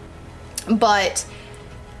 whatever. But,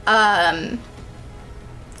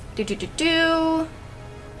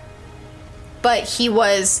 But he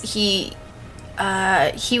was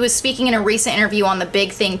speaking in a recent interview on the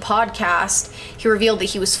Big Thing podcast. He revealed that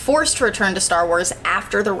he was forced to return to Star Wars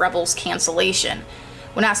after the Rebels cancellation.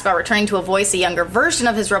 When asked about returning to voice a younger version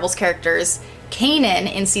of his Rebels characters,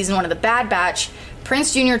 Kanan, in season 1 of The Bad Batch,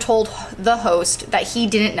 Prinze Jr. told the host that he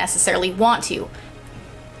didn't necessarily want to.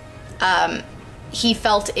 He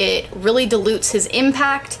felt it really dilutes his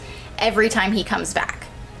impact every time he comes back.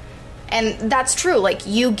 And that's true. Like,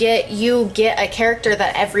 you get a character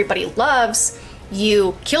that everybody loves,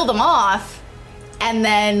 you kill them off, and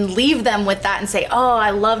then leave them with that and say, oh, I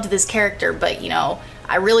loved this character, but,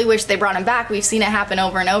 I really wish they brought him back. We've seen it happen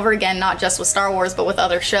over and over again, not just with Star Wars, but with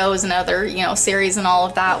other shows and other, series and all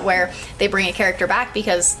of that, where they bring a character back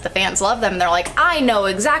because the fans love them. And they're like, I know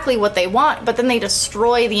exactly what they want, but then they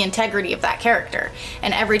destroy the integrity of that character.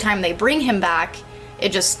 And every time they bring him back,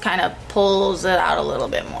 it just kind of pulls it out a little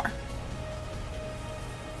bit more.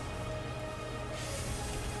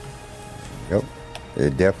 Yep,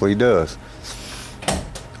 it definitely does.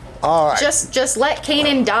 All right. Just let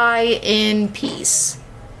Kanan die in peace.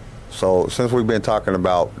 So, since we've been talking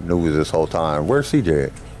about news this whole time, where's CJ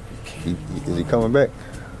at? Is he coming back?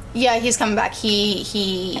 Yeah, he's coming back.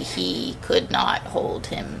 He could not hold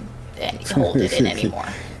it in anymore.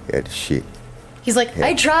 Yeah, shit. He's like, yeah.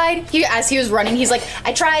 I tried. As he was running, he's like,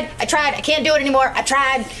 I tried. I can't do it anymore. I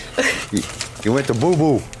tried. You went to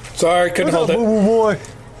boo-boo. Sorry, couldn't hold it. Boo-boo boy.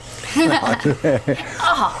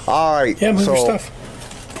 All right. Yeah, move your stuff.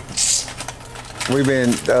 We've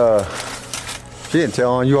been, she didn't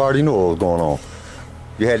tell on, you already knew what was going on.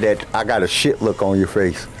 You had that, I got a shit look on your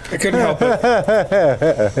face. I couldn't help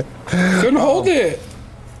it. Couldn't hold it.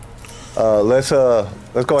 Let's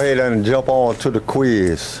go ahead and jump on to the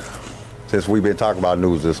quiz. Since we've been talking about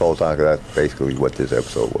news this whole time, because that's basically what this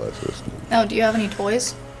episode was. Oh, do you have any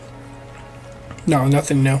toys? No,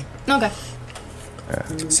 nothing new. Okay.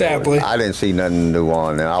 Sadly. I didn't see nothing new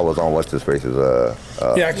on, and I was on what's his face's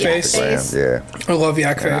Yak Face. Yeah. I love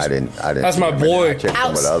Yak Face. I didn't. That's my boy. I checked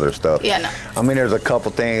some of the other stuff. Yeah, no. I mean, there's a couple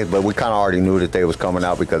things, but we kind of already knew that they was coming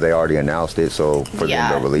out because they already announced it. So for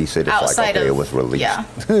them to release it, it's like, okay, it was released. Yeah.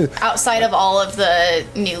 Outside of all of the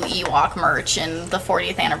new Ewok merch and the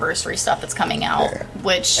 40th anniversary stuff that's coming out,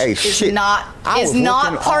 which is not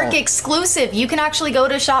park exclusive. You can actually go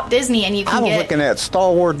to Shop Disney and you can get. I was looking at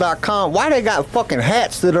StarWars.com. Why they got fucking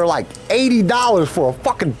hats that are like $80 for a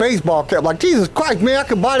fucking baseball cap? Like, Jesus Christ, man, I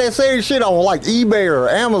could buy that same shit on like eBay or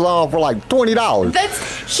Amazon for like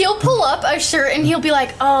 $20. He'll pull up a shirt and he'll be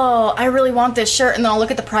like, oh, I really want this shirt, and then I'll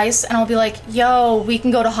look at the price and I'll be like, yo, we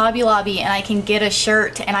can go to Hobby Lobby and I can get a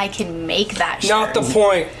shirt and I can make that shirt. Not the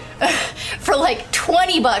point. For like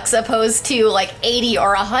 $20 opposed to like $80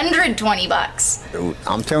 or $120. Dude,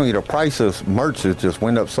 I'm telling you, the price of merch just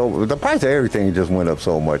went up the price of everything just went up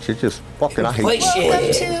so much. It just fucking, I hate it.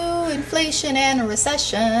 Welcome to inflation and a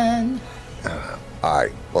recession. All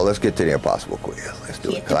right, well, let's get to the impossible quiz. Let's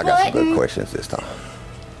do it, because I got some good questions this time.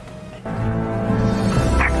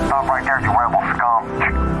 Stop right there, you rebel scum.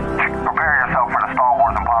 Prepare yourself for the Star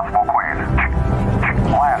Wars Impossible Quiz.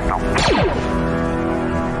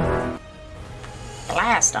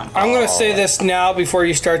 Blast them. I'm going to say this now before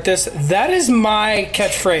you start this. That is my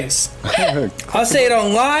catchphrase. I'll say it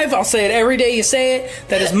on live. I'll say it every day you say it.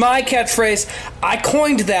 That is my catchphrase. I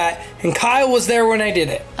coined that, and Kyle was there when I did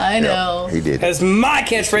it. I know. He did. That's my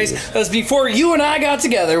catchphrase. That was before you and I got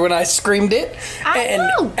together when I screamed it. I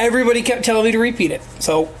know. Everybody kept telling me to repeat it.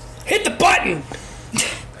 So, hit the button!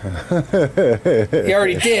 You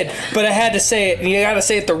already did, but I had to say it, and you got to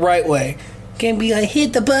say it the right way. Can't be like,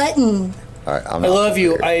 hit the button. All right, I love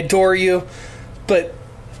you. I adore you. But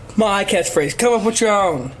my catchphrase. Come up with your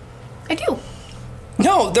own. I do.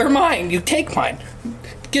 No, they're mine. You take mine.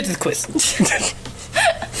 Get to the quiz.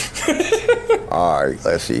 All right,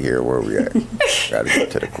 let's see here where we at. Got to get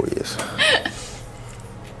to the quiz.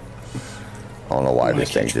 I don't know why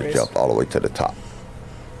this thing just jumped all the way to the top.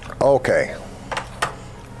 Okay.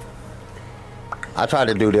 I tried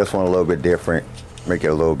to do this one a little bit different, make it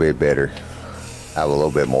a little bit better, have a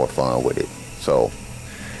little bit more fun with it. So,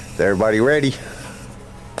 is everybody ready?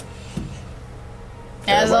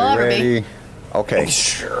 As I'll ever be. Okay.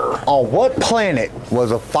 Sure. On what planet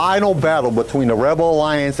was a final battle between the Rebel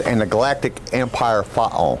Alliance and the Galactic Empire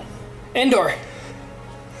fought on? Endor.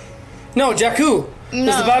 No, Jakku.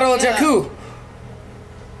 It's the Battle of Jakku.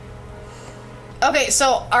 Okay,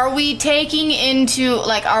 so are we taking into,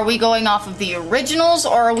 are we going off of the originals,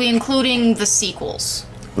 or are we including the sequels?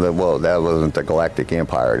 Well, that wasn't the Galactic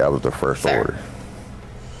Empire. That was the First Order.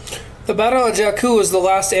 The Battle of Jakku was the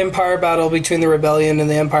last Empire battle between the Rebellion and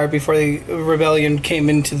the Empire before the Rebellion came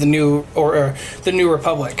into the New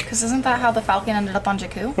Republic. Because isn't that how the Falcon ended up on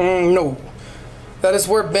Jakku? No. That is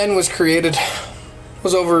where Ben was created.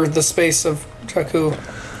 Was over the space of Jakku.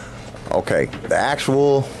 Okay, the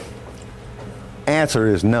actual answer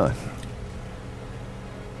is none.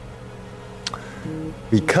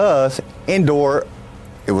 Because Endor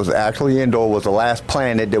was the last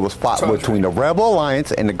planet that was fought between the Rebel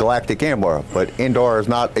Alliance and the Galactic Empire. But Endor is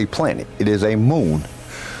not a planet. It is a moon.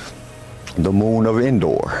 The moon of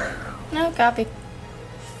Endor. No, copy.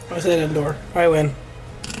 I said Endor. I win.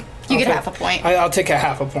 You get half a point. I'll take a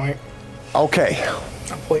half a point. Okay.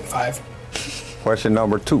 A 0.5. Question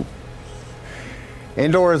number 2.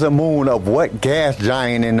 Endor is a moon of what gas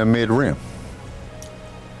giant in the mid-rim?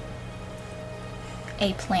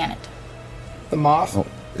 A planet. The moth. Oh,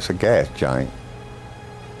 it's a gas giant.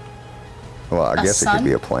 Well, I guess sun? it could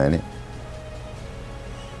be a planet.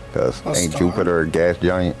 Because ain't star. Jupiter a gas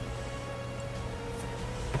giant?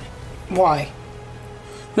 Why?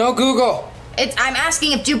 No, Google. I'm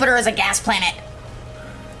asking if Jupiter is a gas planet.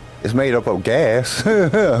 It's made up of gas.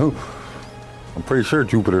 I'm pretty sure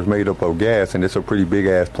Jupiter's made up of gas, and it's a pretty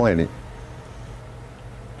big-ass planet.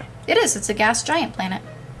 It is. It's a gas giant planet.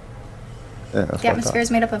 Yeah, that's The atmosphere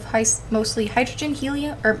is made up of mostly hydrogen,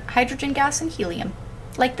 helium, or hydrogen gas and helium,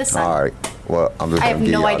 like the sun. All right. Well, I'm just I going to have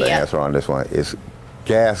give no y'all the idea. answer on this one. It's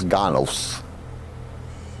gas ganos.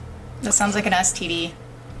 That sounds like an STD.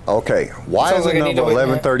 Okay. Why Sounds is like the I need number to wait a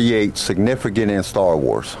minute. 1138 significant in Star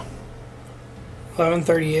Wars?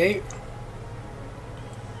 1138.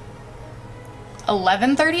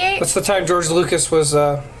 1138? That's the time George Lucas was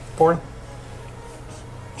born.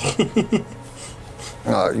 He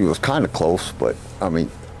was kind of close, but, I mean,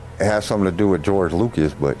 it has something to do with George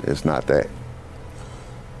Lucas, but it's not that.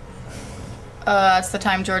 That's the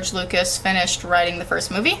time George Lucas finished writing the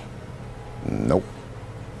first movie. Nope.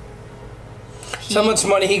 So much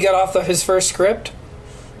money he got off his first script.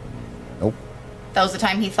 Nope. That was the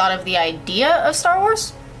time he thought of the idea of Star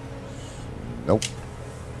Wars? Nope.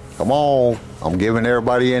 Come on. I'm giving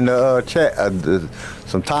everybody in the chat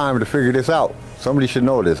some time to figure this out. Somebody should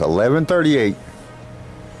know this. 1138.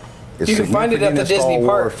 Is You can find it at the significant in Star Disney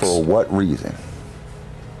Wars parks. For what reason?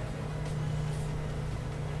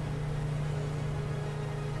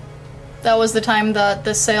 That was the time that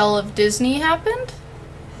the sale of Disney happened?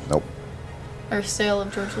 Nope. Or sale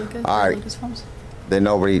of George Lucas? All right. Lucasfilms? Did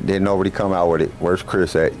nobody come out with it? Where's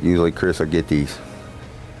Chris at? Usually Chris will get these.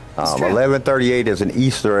 true. 1138 is an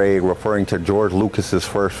Easter egg referring to George Lucas's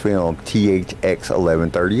first film, THX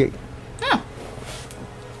 1138. Oh.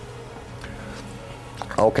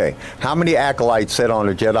 Okay. How many acolytes sat on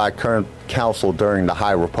the Jedi Council during the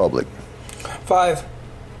High Republic? 5.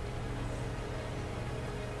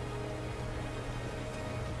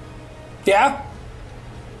 Yeah?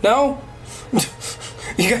 No?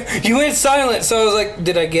 You went silent, so I was like,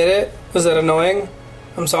 did I get it? Was that annoying?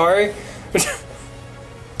 I'm sorry.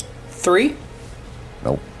 3?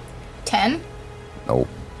 Nope. 10? Nope.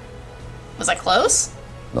 Was I close?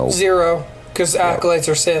 Nope. 0. Because acolytes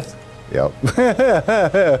are Sith. Yep.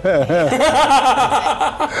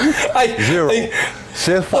 Zero.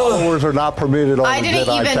 Sith followers are not permitted on I the didn't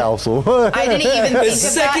Jedi even- Council. I didn't even think of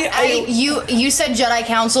second that. You said Jedi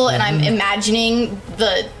Council, and I'm imagining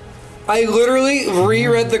the... I literally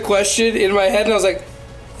reread the question in my head and I was like,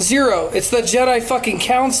 0. It's the Jedi fucking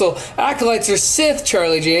Council. Acolytes are Sith,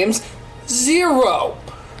 Charlie James. 0.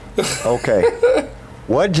 Okay.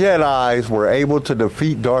 What Jedis were able to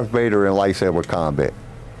defeat Darth Vader in lightsaber combat?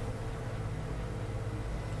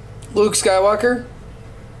 Luke Skywalker.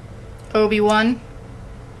 Obi-Wan.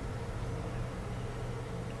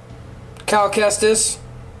 Cal Kestis.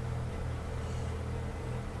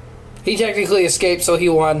 He technically escaped, so he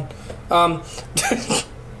won. There's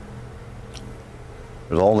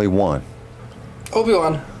only one.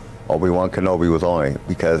 Obi-Wan. Obi-Wan Kenobi was on it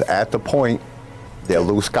because at the point that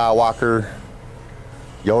Luke Skywalker,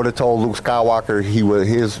 Yoda told Luke Skywalker he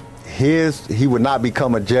would not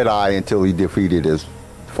become a Jedi until he defeated his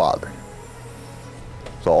father.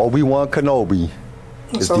 So Obi-Wan Kenobi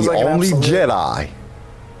is Sounds the like an only absolute. Jedi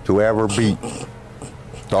to ever beat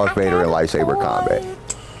Darth Vader in lightsaber combat.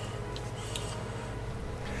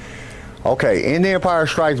 Okay, in The Empire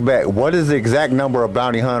Strikes Back, what is the exact number of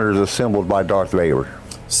bounty hunters assembled by Darth Vader?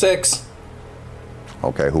 6.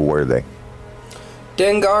 Okay, who were they?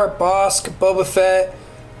 Dengar, Bosk, Boba Fett,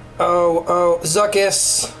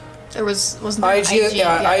 Zuckuss, Wasn't there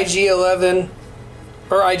IG-11,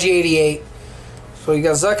 or IG-88. So you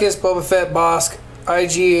got Zuckuss, Boba Fett, Bosk,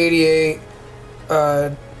 IG-88.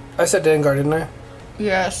 I said Dengar, didn't I?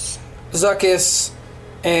 Yes. Zuckuss,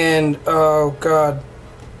 and oh god.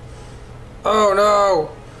 Oh no!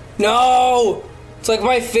 No! It's like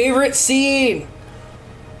my favorite scene!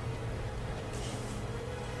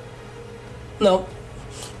 No.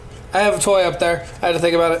 I have a toy up there. I had to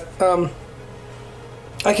think about it.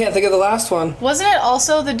 I can't think of the last one. Wasn't it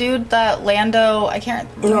also the dude that Lando... I can't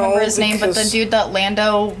remember his name, but the because- dude that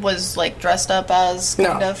Lando was, like, dressed up as,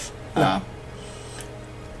 kind No. of? Oh.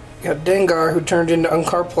 You got Dengar, who turned into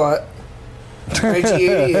Unkar Plot.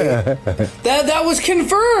 IG-88. That was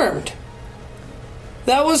confirmed!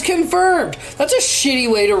 That was confirmed! That's a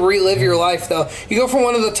shitty way to relive your life, though. You go from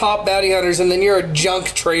one of the top bounty hunters, and then you're a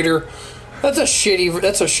junk trader. That's a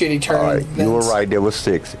shitty turn. All right, you were right. There was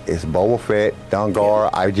 6. It's Boba Fett, Dungar,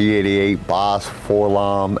 IG-88, Boss,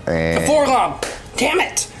 Forlom, and... Forlom! Damn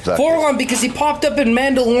it! Forlom, because he popped up in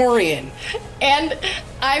Mandalorian. And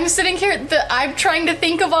I'm sitting here, I'm trying to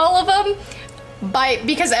think of all of them.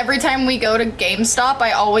 Because every time we go to GameStop,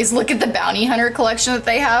 I always look at the Bounty Hunter collection that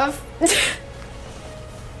they have.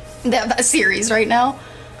 They have that series right now.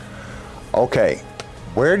 Okay,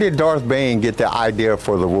 where did Darth Bane get the idea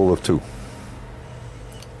for the Rule of 2?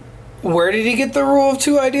 Where did he get the Rule of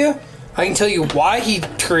 2 idea? I can tell you why he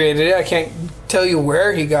created it. I can't tell you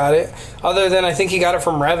where he got it. Other than I think he got it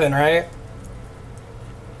from Revan, right?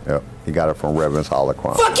 Yep, he got it from Revan's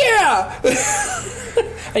holocron. Fuck yeah!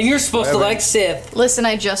 And you're supposed to like Sith. Listen,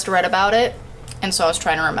 I just read about it, and so I was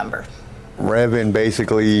trying to remember. Revan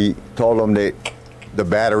basically told him that the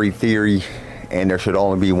battery theory, and there should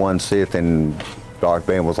only be one Sith, and Darth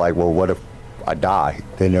Bane was like, well, what if I die?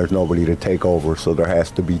 Then there's nobody to take over, so there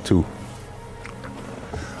has to be 2.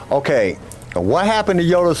 Okay, what happened to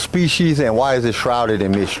Yoda's species, and why is it shrouded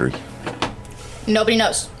in mystery? Nobody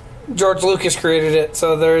knows. George Lucas created it,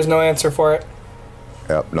 so there is no answer for it.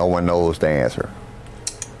 Yep, no one knows the answer.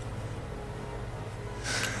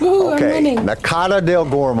 Ooh, Okay, I'm winning. Nakata del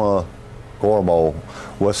Gormo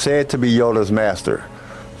was said to be Yoda's master.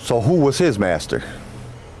 So who was his master?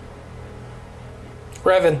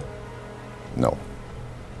 Revan. No.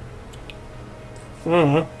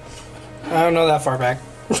 I don't know that far back.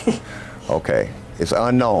 Okay, it's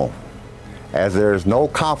unknown, as there's no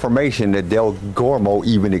confirmation that Del Gormo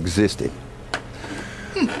even existed.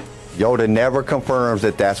 Yoda never confirms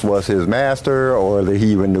that that was his master or that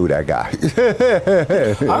he even knew that guy.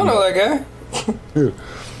 I don't know that guy.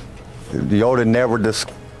 Yoda never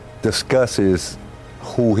discusses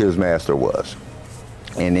who his master was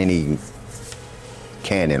in any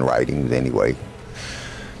canon writings anyway.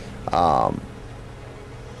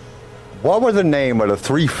 What were the name of the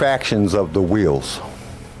 3 factions of the Wills?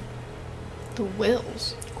 The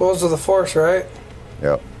Wills. Wills of the Force, right?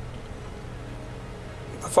 Yep.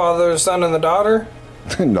 The father, the son, and the daughter?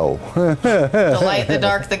 No. The Light, the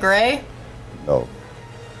Dark, the Gray. No.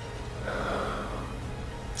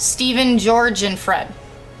 Stephen, George, and Fred.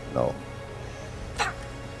 No.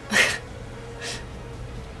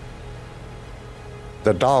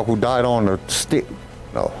 The dog who died on the stick.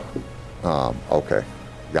 No. Okay.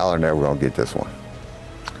 Y'all are never going to get this one.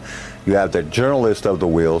 You have the journalist of the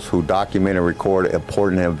Wills who document and record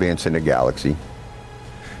important events in the galaxy.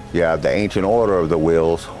 You have the ancient order of the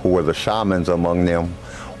Wills, who were the shamans among them.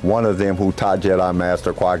 One of them who taught Jedi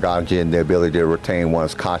Master Qui-Gon Jinn the ability to retain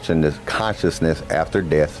one's consciousness after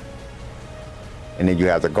death. And then you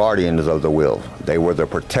have the guardians of the Wills. They were the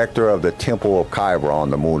protector of the Temple of Kyber on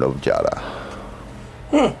the moon of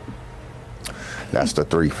Jedha. That's the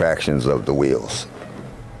 3 factions of the Wills.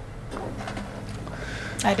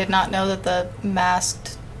 I did not know that the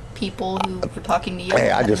masked people who were talking to you.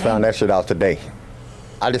 Hey, I just found that shit out today.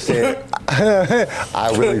 I just said,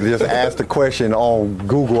 I really just asked the question on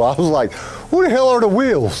Google. I was like, who the hell are the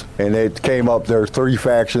Wills? And it came up, there's 3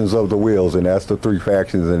 factions of the Wills, and that's the 3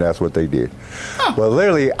 factions, and that's what they did. Huh. But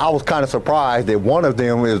literally, I was kind of surprised that one of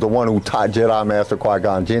them is the one who taught Jedi Master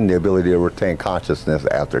Qui-Gon Jinn the ability to retain consciousness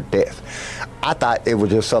after death. I thought it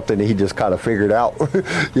was just something that he just kind of figured out,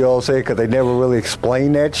 you know what I'm saying? Because they never really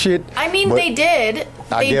explained that shit. I mean, they did.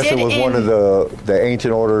 I guess it was one of the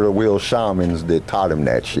ancient order of the Will shamans that taught him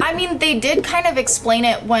that shit. I mean, they did kind of explain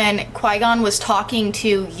it when Qui-Gon was talking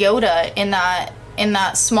to Yoda in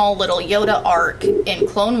that small little Yoda arc in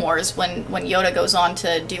Clone Wars when Yoda goes on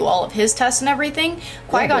to do all of his tests and everything.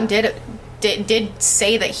 Qui-Gon did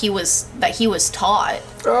say that he was taught.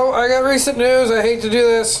 Oh, I got recent news. I hate to do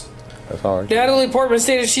this. That's all right. Natalie Portman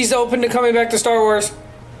stated she's open to coming back to Star Wars.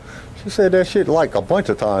 She said that shit like a bunch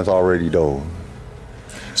of times already, though.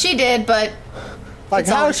 She did, but like,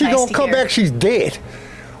 how is she gonna come back? She's dead.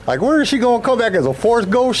 Like, where is she gonna come back as a Force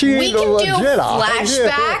ghost? She ain't no Jedi.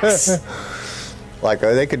 Flashbacks. Like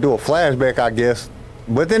they could do a flashback, I guess.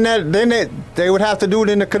 But then they would have to do it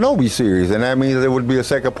in the Kenobi series, and that means there would be a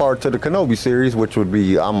second part to the Kenobi series, which would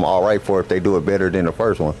be I'm all right for if they do it better than the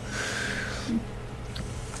first one.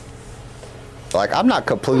 Like, I'm not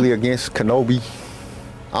completely against Kenobi.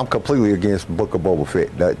 I'm completely against Book of Boba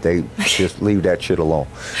Fett. That they just leave that shit alone.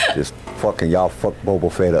 Just fucking y'all fuck Boba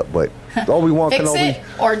Fett up. But Obi-Wan Fix Kenobi, it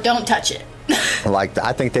or don't touch it. like,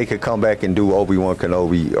 I think they could come back and do Obi-Wan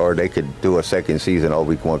Kenobi, or they could do a second season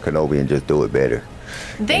Obi-Wan Kenobi and just do it better.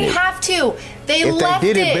 They have to. If they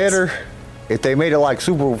did it better, if they made it like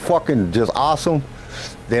super fucking just awesome,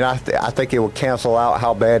 then I think it would cancel out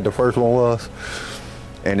how bad the first one was.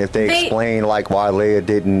 And if they explain like why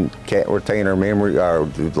Leia can't retain her memory, or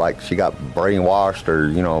like she got brainwashed, or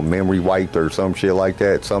memory wiped, or some shit like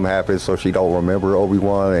that, something happens so she don't remember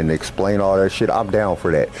Obi-Wan, and explain all that shit, I'm down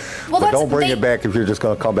for that. Well, but don't bring it back if you're just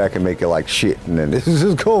gonna come back and make it like shit, and then this is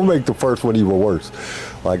just gonna make the first one even worse.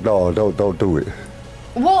 Like, no, don't do it.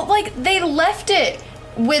 Well, like they left it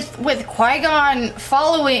with Qui-Gon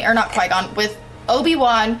following, or not Qui-Gon, with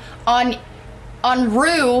Obi-Wan on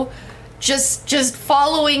Rue. Just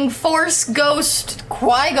following Force Ghost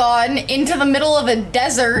Qui-Gon into the middle of a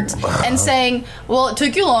desert and saying, well, it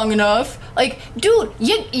took you long enough. Like, dude,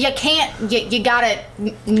 you can't, you gotta,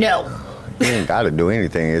 no. You ain't gotta do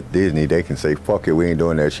anything. It's Disney. They can say, fuck it, we ain't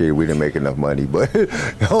doing that shit. We didn't make enough money. But, you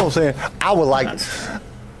know what I'm saying? I would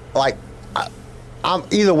I'm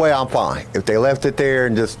either way, I'm fine. If they left it there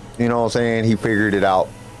and just, you know what I'm saying, he figured it out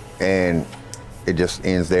and it just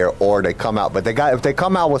ends there, or they come out. But if they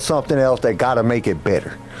come out with something else, they got to make it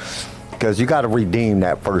better, because you got to redeem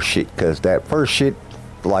that first shit. Because that first shit,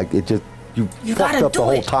 like, it just you fucked up the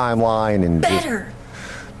whole timeline and better.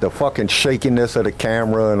 The fucking shakiness of the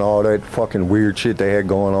camera and all that fucking weird shit they had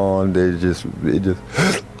going on. It just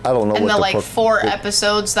I don't know. And what the like 4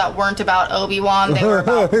 episodes that weren't about Obi-Wan, they were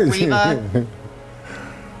about Reva.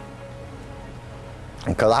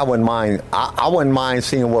 Because I wouldn't mind. I wouldn't mind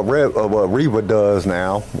seeing what Reva does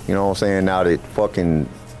now. You know what I'm saying? Now that fucking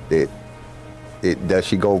does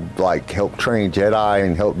she go like help train Jedi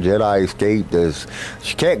and help Jedi escape?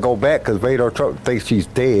 She can't go back because Vader thinks she's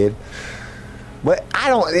dead. But I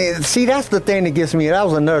don't see. That's the thing that gets me. That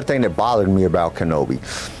was another thing that bothered me about Kenobi.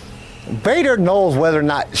 Vader knows whether or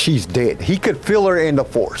not she's dead. He could feel her in the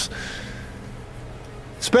Force.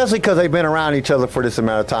 Especially because they've been around each other for this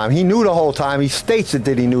amount of time. He knew the whole time. He states it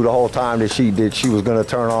that he knew the whole time that she was going to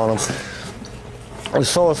turn on him. And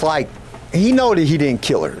so it's like, he know that he didn't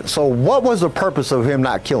kill her. So what was the purpose of him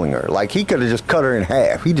not killing her? Like, he could have just cut her in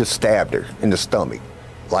half. He just stabbed her in the stomach.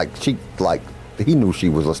 He knew she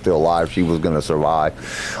was still alive. She was going to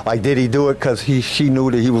survive. Like, did he do it because she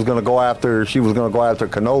knew that she was going to go after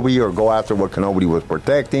Kenobi, or go after what Kenobi was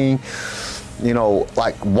protecting? You know,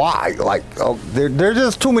 like, why? Like, there's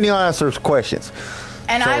just too many unanswered questions.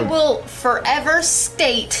 And I will forever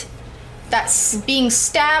state that being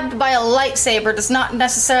stabbed by a lightsaber does not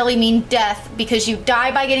necessarily mean death, because you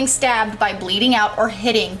die by getting stabbed by bleeding out or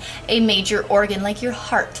hitting a major organ like your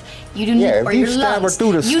heart. You do not, or your lungs.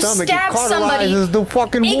 You stab somebody. The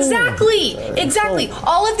fucking Exactly.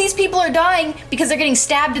 All of these people are dying because they're getting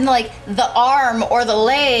stabbed in like the arm or the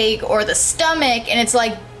leg or the stomach, and it's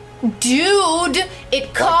like, dude,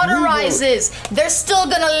 it cauterizes. They're still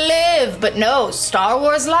gonna live. But no, Star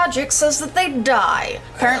Wars logic says that they die.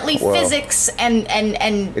 Apparently physics and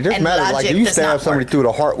it just matters. Logic, like, if you stab somebody through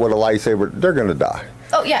the heart with a lightsaber, they're gonna die.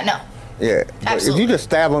 Oh yeah, no. Yeah. But if you just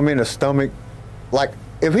stab them in the stomach, like,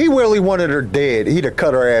 if he really wanted her dead, he'd have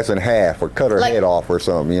cut her ass in half or cut her head off or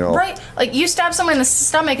something, you know? Right. Like, you stab someone in the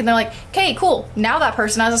stomach and they're like, okay, cool. Now that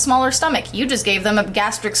person has a smaller stomach. You just gave them a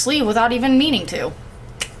gastric sleeve without even meaning to.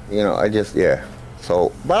 You know,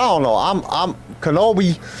 So, but I don't know. I'm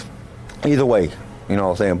Kenobi, either way. You know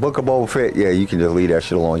what I'm saying? Book of Boba Fett, you can just leave that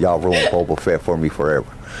shit alone. Y'all ruined Boba Fett for me forever.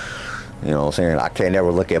 You know what I'm saying? I can't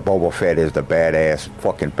ever look at Boba Fett as the badass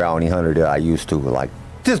fucking bounty hunter that I used to. Like,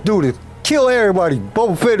 this dude is kill everybody.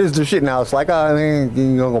 Boba Fett is the shit now. It's like, oh, man,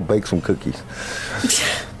 you're gonna bake some cookies.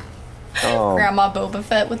 Grandma Boba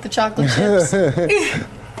Fett with the chocolate chips.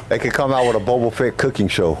 They could come out with a Boba Fett cooking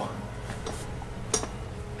show.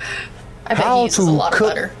 I bet he uses a lot of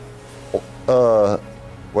butter.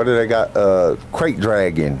 What do they got? Crate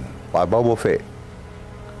Dragon by Boba Fett.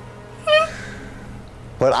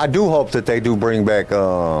 But I do hope that they do bring back.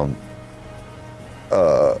 I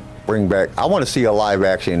want to see a live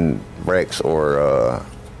action Rex or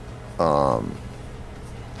my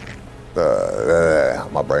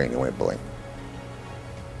brain went blank.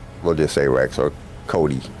 We'll just say Rex or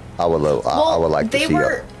Cody. I would like to see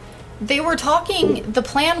that. They were talking, the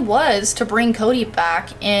plan was to bring Cody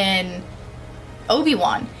back in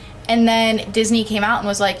Obi-Wan. And then Disney came out and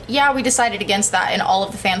was like, yeah, we decided against that. And all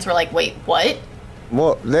of the fans were like, wait, what?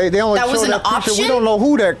 Well, they only that was showed an that picture. option? We don't know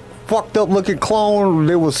who that fucked up looking clone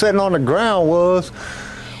that was sitting on the ground was.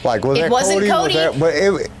 Like, was it that wasn't Cody? Cody. If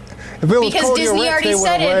it was because Cody Disney or Rex, already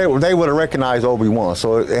said it. They would have recognized Obi-Wan.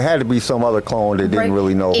 So it had to be some other clone that didn't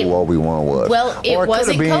really know who Obi-Wan was. Well, it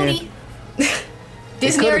wasn't Cody.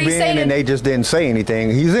 Disney already said it. And they just didn't say anything.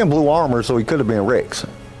 He's in blue armor, so he could have been Rex.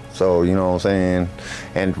 So, you know what I'm saying?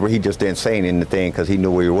 And he just didn't say anything because he knew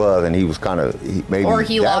where he was, and he was kind of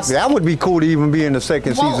lost. That would be cool to even be in the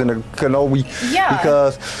second season of Kenobi. Yeah.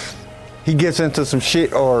 Because he gets into some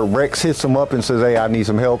shit, or Rex hits him up and says, "Hey, I need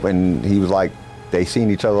some help," and he was like, they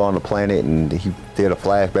seen each other on the planet, and he did a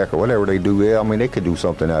flashback or whatever they do. Yeah, I mean, they could do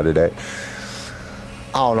something out of that.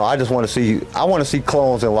 I don't know. I just want to see. I want to see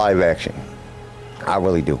clones in live action. I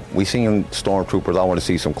really do. We seen Stormtroopers. I want to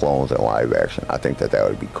see some clones in live action. I think that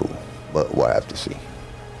would be cool, but we'll have to see.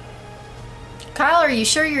 Kyle, are you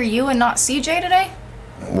sure you're you and not CJ today?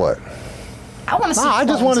 What? I want to see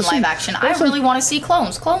clones in live action. I really want to see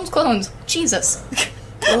clones. Clones. Jesus.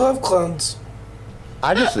 I love clones.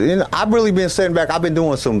 I've really been sitting back. I've been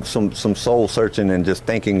doing some soul searching and just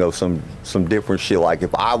thinking of some different shit. Like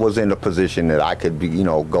if I was in a position that I could be,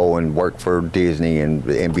 go and work for Disney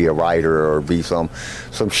and be a writer or be some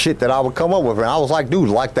shit that I would come up with. And I was like, dude,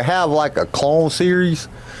 like to have like a clone series,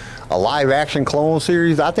 a live action clone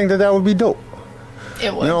series. I think that would be dope.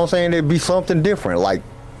 It would. You know what I'm saying? It'd be something different. Like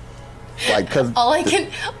cause all I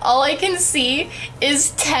can see is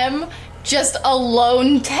Tem. Just a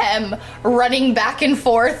lone Tem running back and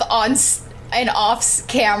forth on and off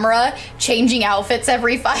camera, changing outfits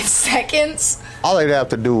every 5 seconds. All they'd have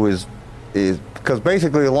to do is because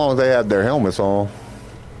basically as long as they have their helmets on,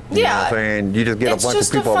 you know what I'm saying, you just get a bunch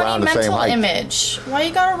of people around the same height. Image. Why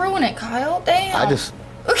you gotta ruin it, Kyle? Damn. I just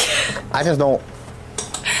don't.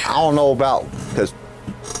 I don't know about because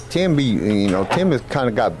Tim Tim has kind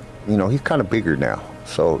of got he's kind of bigger now,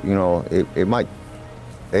 so it might.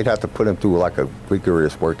 They'd have to put him through like a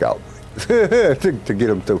rigorous workout to get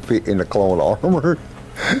him to fit in the clone armor.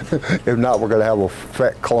 If not, we're gonna have a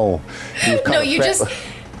fat clone. No, you just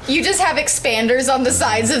have expanders on the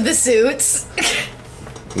sides of the suits.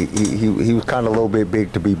 He was kind of a little bit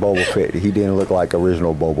big to be Boba Fett. He didn't look like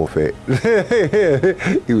original Boba Fett.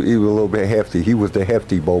 he was a little bit hefty. He was the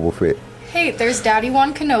hefty Boba Fett. Hey, there's Daddy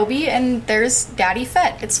Wan Kenobi and there's Daddy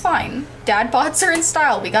Fett. It's fine. Dad bods are in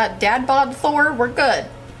style. We got Dad bod Thor. We're good.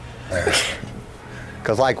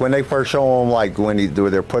 Cause like when they first show him, like when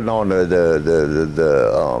they're putting on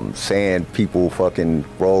the sand people fucking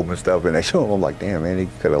robe and stuff, and they show him, I'm like, damn man, he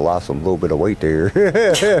could have lost a little bit of weight there.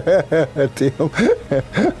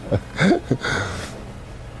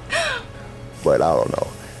 But I don't know.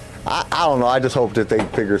 I don't know. I just hope that they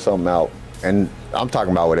figure something out. And I'm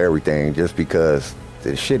talking about with everything, just because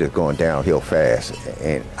the shit is going downhill fast,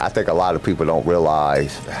 and I think a lot of people don't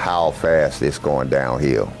realize how fast it's going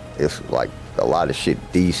downhill. It's like a lot of shit.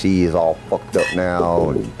 DC is all fucked up now,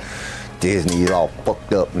 and Disney is all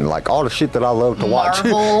fucked up, and like all the shit that I love to watch,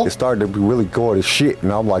 it's starting to be really going to shit.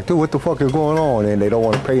 And I'm like, dude, what the fuck is going on? And they don't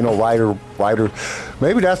want to pay no writers.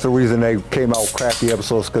 Maybe that's the reason they came out with crappy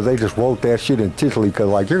episodes, because they just wrote that shit intentionally. Because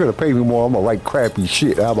like, you're gonna pay me more, I'm gonna write crappy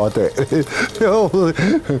shit. How about that?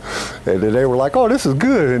 And then they were like, oh, this is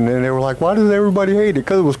good. And then they were like, why does everybody hate it?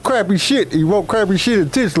 Because it was crappy shit. He wrote crappy shit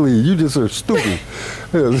intentionally. You just are stupid.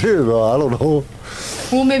 I don't know.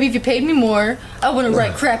 Well, maybe if you paid me more, I wouldn't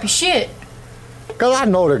write crappy shit. Because I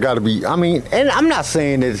know there got to be, and I'm not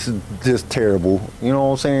saying it's just terrible. You know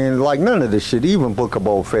what I'm saying? Like, none of this shit, even Book of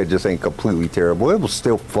Boba Fett just ain't completely terrible. It was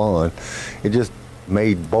still fun. It just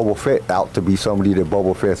made Boba Fett out to be somebody that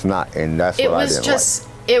Boba Fett's not, and that's what I didn't like.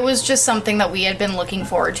 It was just something that we had been looking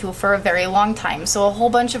forward to for a very long time. So a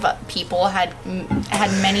whole bunch of people had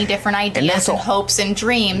many different ideas and hopes and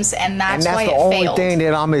dreams, and that's why it failed. And that's the only thing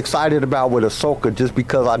that I'm excited about with Ahsoka, just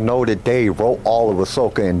because I know that Dave wrote all of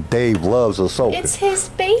Ahsoka, and Dave loves Ahsoka. It's his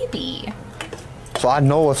baby. So I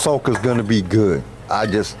know Ahsoka's gonna be good. I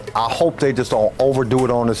hope they just don't overdo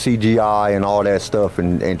it on the CGI and all that stuff,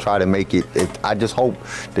 and try to make it. I just hope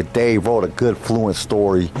that Dave wrote a good, fluent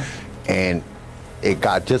story, and it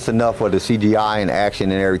got just enough of the CGI and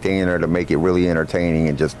action and everything in there to make it really entertaining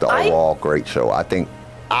and just the overall great show. I think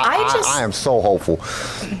I am so hopeful.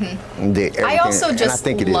 Mm-hmm. I also just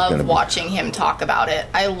love watching him talk about it.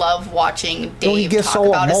 I love watching Dave talk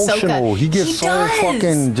about Ahsoka. He gets so emotional. He gets so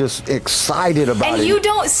fucking just excited about it. And you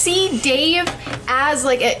don't see Dave as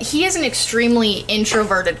like he is an extremely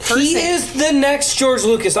introverted person. He is the next George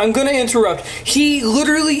Lucas. I'm going to interrupt. He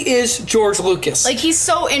literally is George Lucas. Like, he's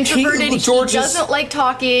so introverted. He doesn't like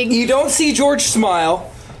talking. You don't see George smile.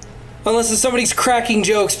 Unless somebody's cracking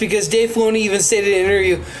jokes, because Dave Filoni even stated in an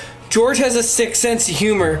interview, George has a sick sense of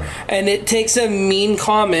humor, and it takes a mean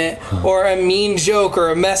comment or a mean joke or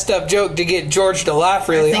a messed up joke to get George to laugh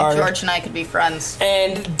really hard. I think George and I could be friends.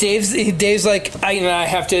 And Dave's like, I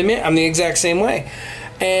have to admit, I'm the exact same way.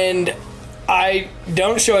 And I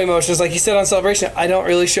don't show emotions. Like he said on Celebration, I don't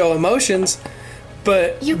really show emotions.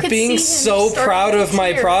 But being so proud of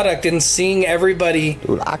my product and seeing everybody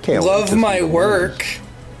love my work...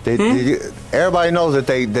 Everybody knows that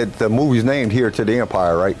the movie's named Here to the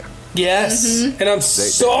Empire, right? Yes, and I'm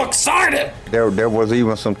so excited. There was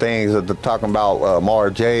even some things that they're talking about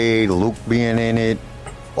Mara Jade, Luke being in it.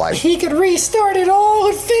 Like He could restart it all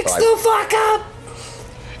and fix Like- the fuck up.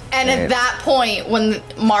 And at that point, when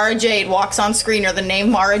Mara Jade walks on screen, or the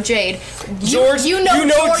name Mara Jade, George, you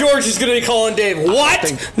know George is going to be calling Dave. What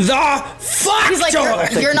the fuck, He's like,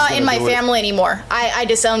 George? you're not he's in gonna my do it. family anymore. I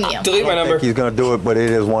disown you. Delete my I number. think he's going to do it, but it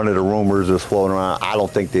is one of the rumors that's floating around. I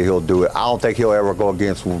don't think that he'll do it. I don't think he'll ever go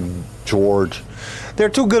against George. They're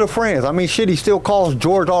too good of friends. I mean, shit, he still calls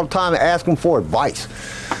George all the time and asks him for advice.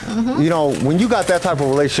 You know, when you got that type of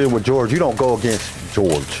relationship with George, you don't go against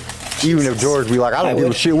George. Even if George be like, I don't give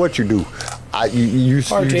a shit what you do. You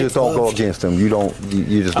just don't go against him. You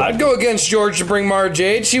just don't. I'd go against George to bring Mara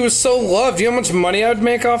Jade. She was so loved. You know how much money I'd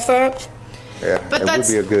make off that? Yeah, But it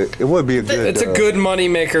would be a good. It's a good money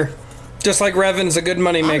maker. Just like Revan's a good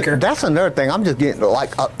money maker. That's another thing. I'm just getting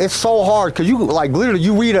like it's so hard because you like literally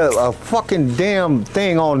you read a fucking damn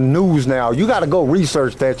thing on news now. You got to go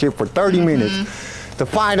research that shit for 30 minutes to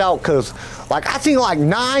find out because like I seen like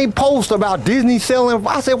 9 posts about Disney selling.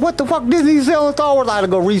 I said, what the fuck Disney selling Star Wars? I had to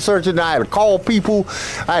go research it. And I had to call people.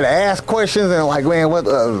 I had to ask questions and like, man, what?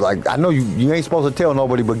 Like I know you ain't supposed to tell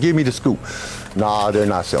nobody, but give me the scoop. Nah, they're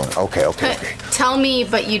not selling. Okay. Tell me,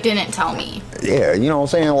 but you didn't tell me. Yeah, you know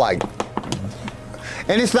what I'm saying? Like,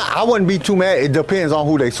 and it's not, I wouldn't be too mad. It depends on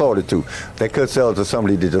who they sold it to. They could sell it to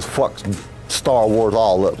somebody that just fucks Star Wars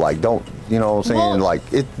all up. Like, don't, you know what I'm saying? Well, like,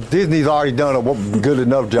 Disney's already done a good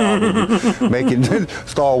enough job of making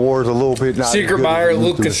Star Wars a little bit not Secret good buyer as it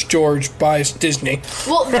used to. Lucas George buys Disney.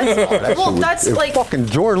 Well, that's If like fucking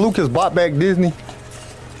George Lucas bought back Disney.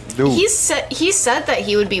 Dude, he said that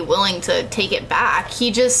he would be willing to take it back.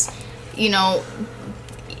 He just, you know,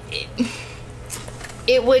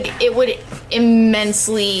 it would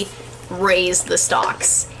immensely raise the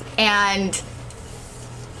stocks. And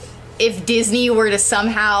if Disney were to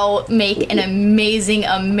somehow make an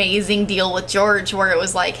amazing deal with George where it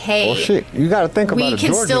was like, hey, well, shit, you got to think we about it.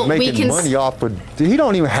 can George still- is we making can money off of. He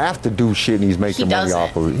don't even have to do shit, and he's making money doesn't.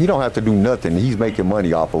 off of it. He don't have to do nothing. He's making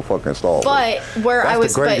money off of fucking Star Wars. But where That's I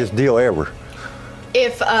was, the greatest deal ever.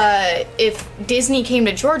 if Disney came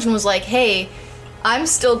to George and was like, hey, I'm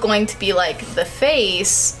still going to be like the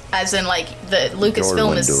face, as in like the Lucasfilm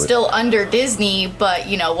wouldn't is do it. still under Disney, but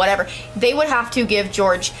you know, whatever. They would have to give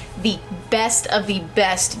George the best of the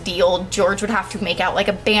best deal. George would have to make out like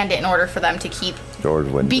a bandit in order for them to keep. George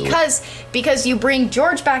wouldn't do it. Because you bring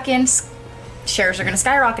George back in, shares are going to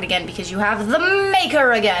skyrocket again because you have the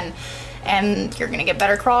maker again. And you're going to get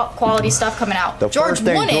better quality stuff coming out. The George first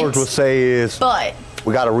thing wouldn't, George would say is, but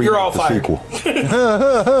we got to read You're all the fired. sequel.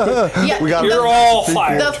 yeah, We gotta You're read all the sequel.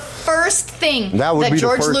 fired. the first thing That would be the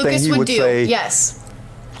George first thing Lucas he would would do, say. yes,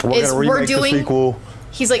 We're is going to remake the sequel.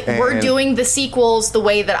 He's like, we're And- doing the sequels the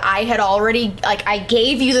way that I had already, like, I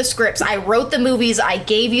gave you the scripts, I wrote the movies, I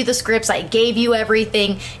gave you the scripts, I gave you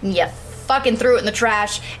everything, and you fucking threw it in the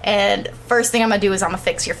trash, and first thing I'm gonna do is I'm gonna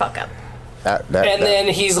fix your fuck up. Then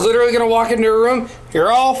he's literally going to walk into a room.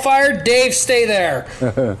 You're all fired. Dave, stay there.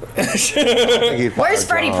 Where's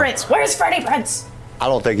Freddie Prinze? Where's Freddie Prinze? I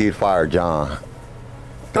don't think he'd fire John.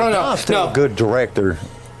 Oh, no. John's still No. a good director.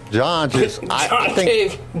 John just, I John, think,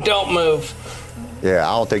 Dave, don't move. yeah,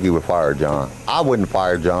 I don't think he would fire John. I wouldn't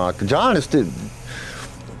fire John. John is still,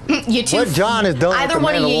 You two. what John has done with Either the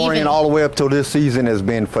one of you Mandalorian even. all the way up till this season has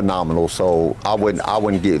been phenomenal. So I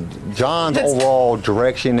wouldn't get John's overall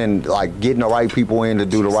direction and like getting the right people in to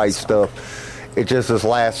do the right stuff. It's just this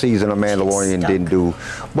last season of Mandalorian Stuck. didn't do.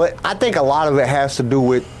 But I think a lot of it has to do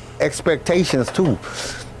with expectations too.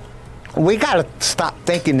 We gotta stop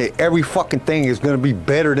thinking that every fucking thing is gonna be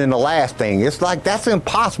better than the last thing. It's like that's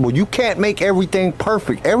impossible. You can't make everything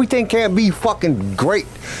perfect. Everything can't be fucking great.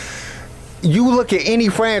 You look at any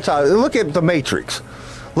franchise, look at The Matrix,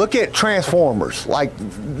 look at Transformers. Like,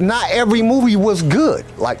 not every movie was good.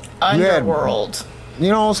 Like, Underworld. you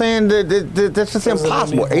know what I'm saying? That's just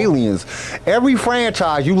impossible. Aliens. Every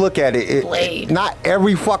franchise, you look at it, Blade. not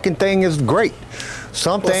every fucking thing is great.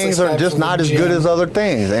 Some Plus things the are snipes just from not the as good gym. as other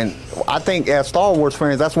things. And I think as Star Wars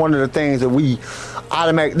fans, that's one of the things that we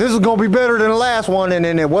automatically, this is going to be better than the last one, and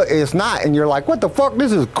then it's not. And you're like, what the fuck?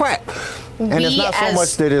 This is crap. And it's We not so as-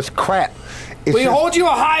 much that it's crap. It's We just- hold you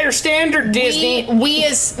a higher standard, Disney. We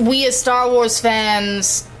as Star Wars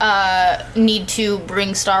fans need to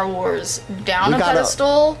bring Star Wars down We a gotta-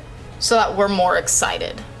 pedestal so that we're more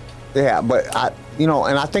excited. Yeah, but and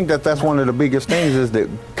I think that's one of the biggest things is that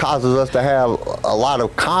causes us to have a lot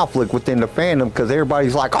of conflict within the fandom because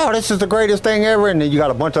everybody's like, oh, this is the greatest thing ever. And then you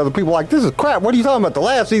got a bunch of other people like, this is crap. What are you talking about? The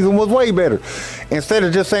last season was way better. Instead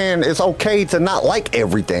of just saying it's okay to not like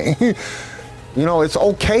everything. You know, it's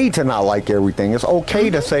okay to not like everything. It's okay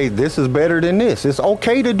to say this is better than this. It's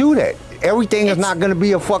okay to do that. Everything is not going to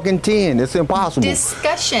be a fucking 10. It's impossible.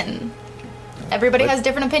 Discussion. Everybody has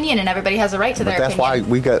different opinion, and everybody has a right to their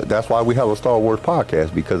opinion. That's why we have a Star Wars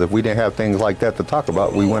podcast, because if we didn't have things like that to talk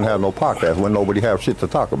about, we wouldn't have no podcast. Wouldn't nobody have shit to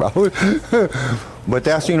talk about. But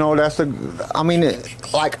that's, you know, that's the. I mean,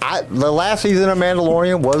 the last season of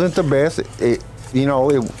Mandalorian wasn't the best. You know,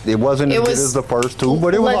 it wasn't as good as the first two,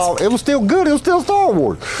 but it was still good. It was still Star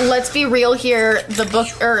Wars. Let's be real here. The book,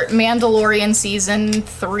 or Mandalorian season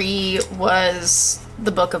 3 was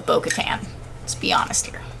the Book of Bo-Katan. Let's be honest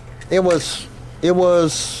here. It was.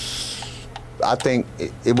 I think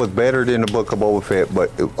it was better than the Book of Boba Fett,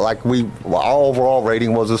 but our overall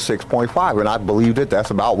rating was a 6.5, and I believe that's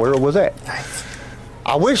about where it was at. Nice.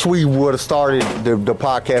 I wish we would have started the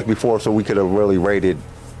podcast before, so we could have really rated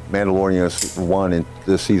Mandalorian season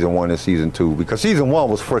 1 and season 2, because season 1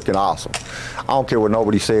 was freaking awesome. I don't care what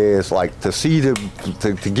nobody says. Like, to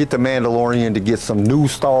get the Mandalorian, to get some new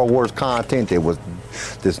Star Wars content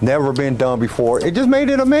that's never been done before, it just made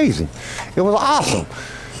it amazing. It was awesome.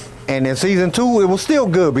 And in season 2, it was still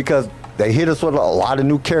good because they hit us with a lot of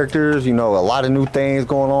new characters, you know, a lot of new things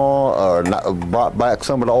going on, brought back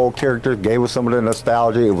some of the old characters, gave us some of the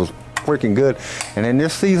nostalgia. It was freaking good. And then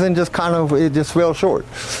this season just it just fell short.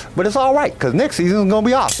 But it's all right, because next season is going to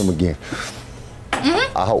be awesome again.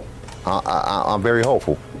 Mm-hmm. I hope. I'm very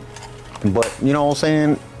hopeful. But, you know what I'm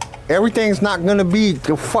saying? Everything's not going to be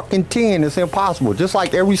the fucking 10. It's impossible. Just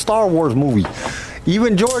like every Star Wars movie.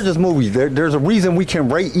 Even George's movies, there's a reason we can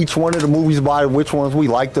rate each one of the movies by which ones we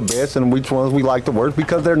like the best and which ones we like the worst,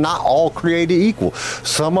 because they're not all created equal.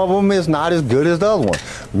 Some of them is not as good as the other one.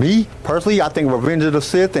 Me, personally, I think Revenge of the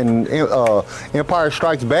Sith and Empire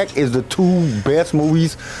Strikes Back is the 2 best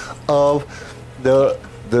movies of the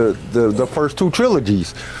first 2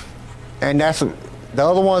 trilogies. And that's the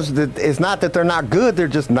other ones, that it's not that they're not good, they're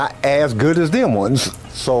just not as good as them ones.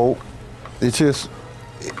 So that's just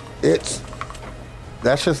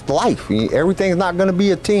life. Everything's not going to be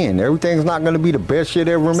a 10. Everything's not going to be the best shit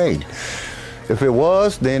ever made. If it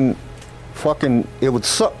was, then fucking it would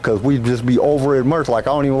suck, because we'd just be over it much. Like,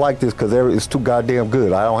 I don't even like this because it's too goddamn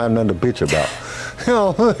good. I don't have nothing to bitch about.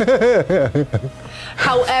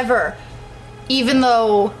 However, even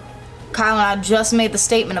though Kyle and I just made the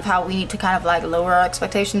statement of how we need to kind of like lower our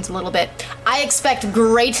expectations a little bit, I expect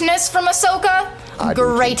greatness from Ahsoka.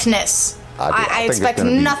 Greatness. I expect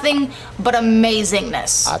nothing but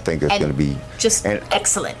amazingness. I think it's going to be just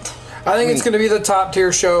excellent. I think it's going to be the top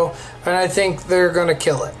tier show, and I think they're going to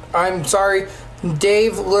kill it. I'm sorry,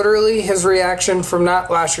 Dave, literally his reaction from not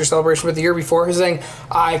last year's celebration but the year before, he's saying,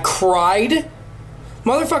 I cried.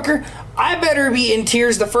 Motherfucker, I better be in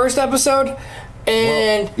tears the first episode,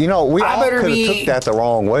 and well, you know, we all could have took that the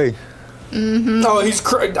wrong way. Mm-hmm. Oh,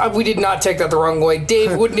 we did not take that the wrong way.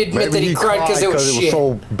 Dave wouldn't admit that he cried because it was shit.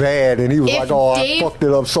 So bad, and he was I fucked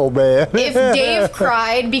it up so bad. If Dave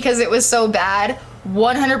cried because it was so bad,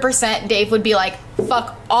 100% Dave would be like,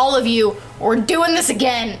 fuck all of you, we're doing this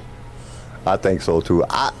again. I think so too.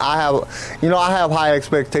 I have high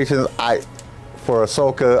expectations. For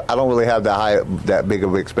Ahsoka, I don't really have that big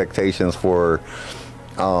of expectations for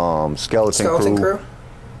Skeleton Crew.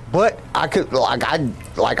 But I could I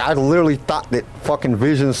literally thought that fucking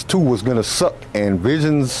Visions 2 was gonna suck, and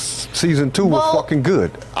Visions season 2 was fucking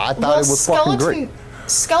good. I thought it was fucking great.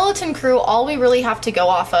 Skeleton Crew, all we really have to go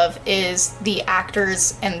off of is the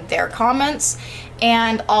actors and their comments,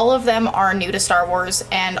 and all of them are new to Star Wars,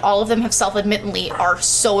 and all of them have self-admittedly are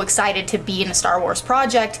so excited to be in a Star Wars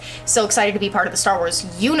project, so excited to be part of the Star Wars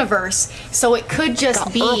universe. So it could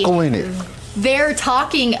just be they're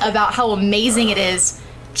talking about how amazing it is.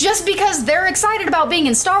 Just because they're excited about being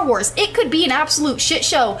in Star Wars. It could be an absolute shit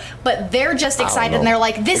show, but they're just excited and they're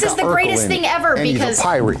like, this is the greatest thing ever, and because he's a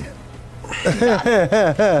pirate.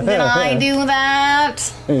 Did I do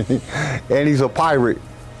that? And he's a pirate.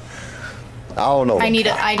 I don't know. I need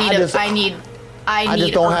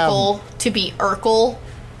Urkel to be Urkel,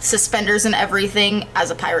 suspenders and everything as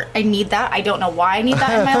a pirate. I need that. I don't know why I need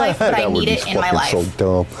that in my life, but I need it in my life. So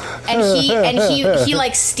dumb. And he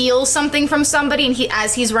like steals something from somebody, and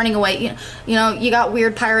as he's running away, you know, you got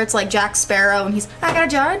weird pirates like Jack Sparrow, and I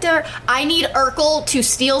got a jar. I need Urkel to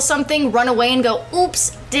steal something, run away, and go,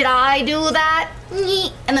 oops, did I do that?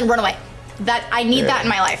 And then run away. I need that in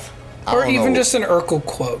my life. Or even just an Urkel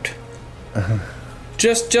quote.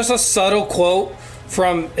 Just a subtle quote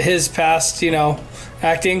from his past,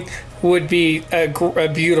 acting would be a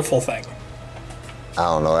beautiful thing. I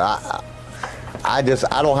don't know. I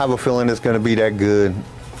don't have a feeling it's going to be that good.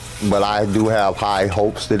 but I do have high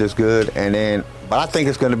hopes that it's good. And then, but I think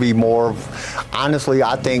it's going to be more of, honestly,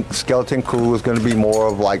 I think Skeleton Crew is going to be more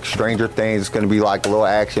of like Stranger Things. It's going to be like a little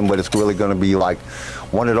action, but it's really going to be like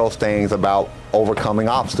one of those things about overcoming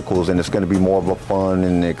obstacles, and it's going to be more of a fun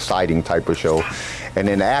and exciting type of show. And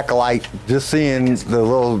then the Acolyte, just seeing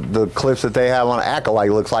the clips that they have on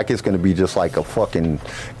Acolyte looks like it's going to be just like a fucking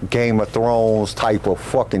Game of Thrones type of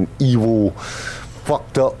fucking evil,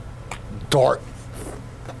 fucked up, dark,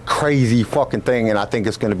 crazy fucking thing. And I think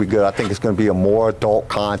it's going to be good. I think it's going to be a more adult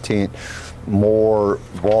content, more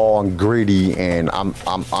raw and gritty, and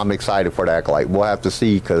I'm excited for the Acolyte. We'll have to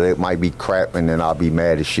see, because it might be crap, and then I'll be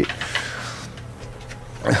mad as shit.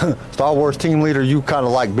 Star Wars team leader, you kind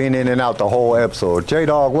of like been in and out the whole episode.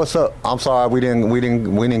 J-Dog, what's up? I'm sorry we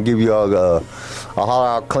didn't give you a holler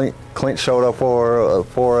out. Clint showed up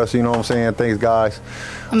for us. You know what I'm saying? Thanks, guys.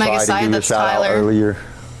 Omega Psi, that's Tyler. Earlier.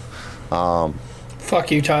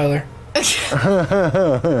 Fuck you, Tyler.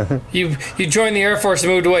 You joined the Air Force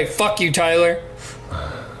and moved away. Fuck you, Tyler.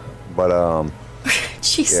 But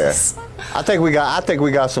Jesus. Yeah. I think we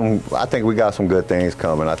got some good things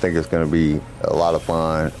coming. I think it's going to be a lot of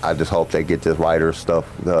fun. I just hope they get this writer stuff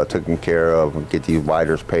taken care of and get these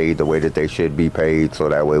writers paid the way that they should be paid, so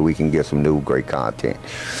that way we can get some new great content.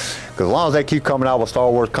 Because as long as they keep coming out with Star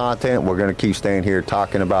Wars content, we're going to keep staying here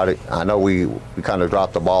talking about it. I know we kind of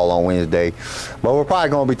dropped the ball on Wednesday, but we're probably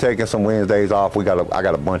going to be taking some Wednesdays off. I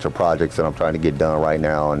got a bunch of projects that I'm trying to get done right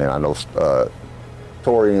now, and then I know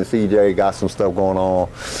Tori and CJ got some stuff going on.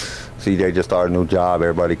 CJ just started a new job.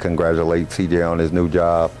 Everybody congratulate CJ on his new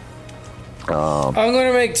job. I'm going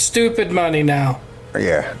to make stupid money now.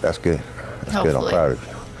 Yeah, that's good. That's Hopefully. good. I'm proud of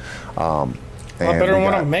you. A lot better than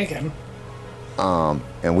what I'm making.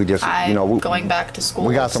 And we just, going back to school.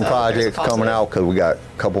 We got some projects coming out, because we got a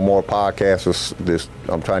couple more podcasts.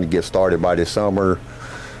 I'm trying to get started by this summer.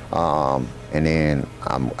 And then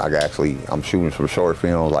I'm shooting some short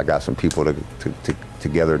films. I got some people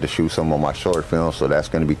together to shoot some of my short films, so that's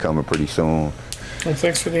going to be coming pretty soon. Well,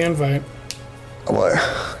 thanks for the invite.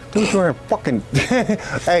 What? Dude, you're fucking.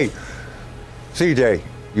 Hey, CJ,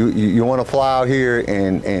 you want to fly out here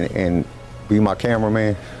and be my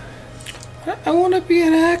cameraman? I want to be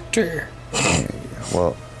an actor.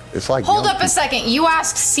 Well, it's like. Hold up a second. You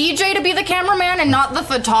asked CJ to be the cameraman and not the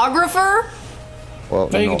photographer? Well,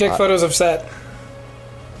 now you can take photos of set.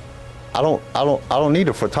 I don't need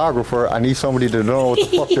a photographer. I need somebody to know what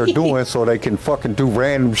the fuck they're doing, so they can fucking do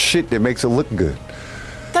random shit that makes it look good.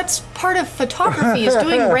 That's part of photography, is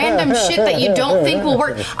doing random shit that you don't think will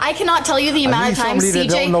work. I cannot tell you the amount of times CJ that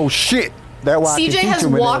don't know shit. That way CJ has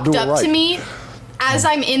walked up to me as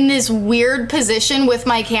I'm in this weird position with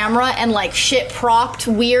my camera and like shit propped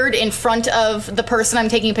weird in front of the person I'm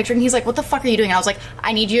taking a picture, and he's like, what the fuck are you doing? And I was like,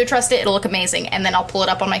 I need you to trust it, it'll look amazing, and then I'll pull it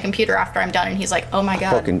up on my computer after I'm done, and he's like, oh my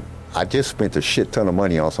god. I just spent a shit ton of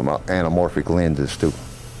money on some anamorphic lenses too.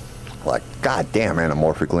 Like, goddamn,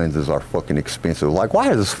 anamorphic lenses are fucking expensive. Like, why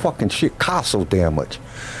does this fucking shit cost so damn much?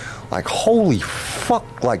 Like, holy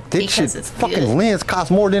fuck, like this shit fucking lens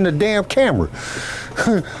costs more than a damn camera.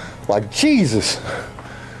 Like, Jesus.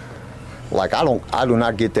 Like, I do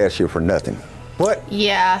not get that shit for nothing. But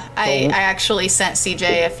yeah, I actually sent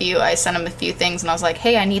CJ I sent him a few things, and I was like,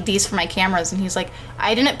 hey, I need these for my cameras, and he's like,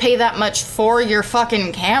 I didn't pay that much for your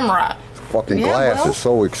fucking camera. Fucking glass is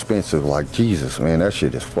so expensive. Like, Jesus, man, that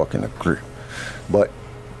shit is fucking a grip. But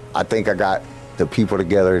I think I got the people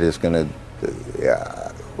together that's gonna,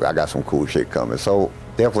 I got some cool shit coming. So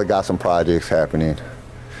definitely got some projects happening.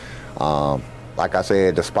 Like I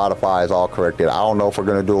said, the Spotify is all corrected. I don't know if we're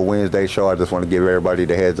gonna do a Wednesday show. I just want to give everybody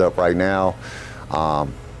the heads up right now.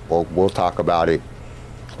 We'll talk about it.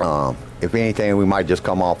 If anything, we might just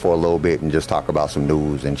come on for a little bit and just talk about some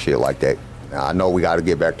news and shit like that. I know we got to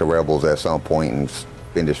get back to Rebels at some point and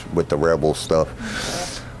finish with the Rebels stuff.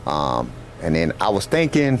 And then I was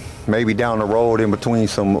thinking maybe down the road in between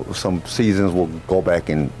some seasons, we'll go back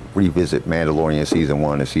and revisit Mandalorian Season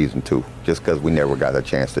 1 and Season 2, just because we never got a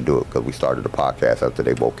chance to do it, because we started the podcast after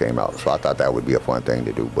they both came out. So I thought that would be a fun thing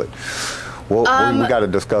to do. But we got to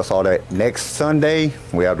discuss all that. Next Sunday,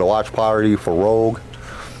 we have the watch party for Rogue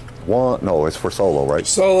One. No, it's for Solo, right?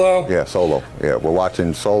 Solo. Yeah, Solo. Yeah, we're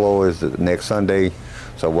watching Solo is the next Sunday.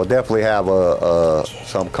 So we'll definitely have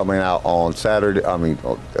some coming out on Saturday. I mean,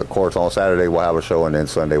 of course, on Saturday we'll have a show, and then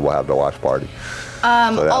Sunday we'll have the watch party.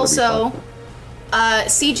 Also,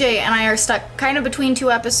 CJ and I are stuck kind of between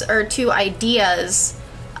two ideas.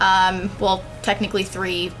 Well, technically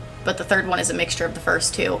three, but the third one is a mixture of the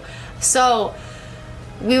first two. So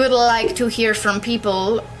we would like to hear from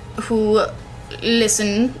people who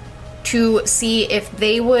listen to see if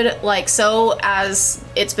they would like, so as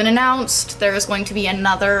it's been announced, there is going to be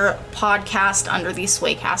another podcast under the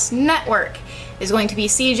Swaycast network. It's going to be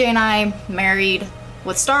CJ and I married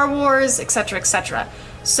with Star Wars, etc., etc.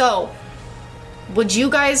 So would you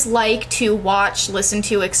guys like to watch, listen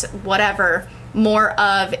to, whatever, more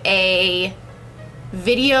of a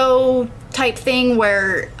video type thing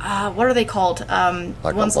where, what are they called?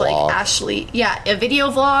 Like ones a vlog. like Ashley. Yeah, a video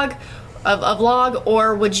vlog, a vlog,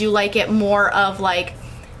 or would you like it more of like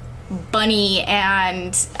Bunny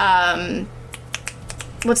and,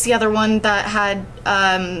 what's the other one that had,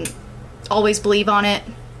 Always Believe on it?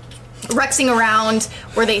 Rexing Around,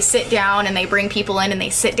 where they sit down and they bring people in and they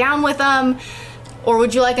sit down with them. Or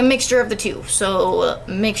would you like a mixture of the two? So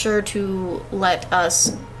make sure to let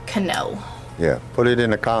us know. Yeah, put it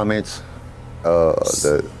in the comments,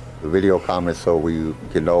 the video comments, so we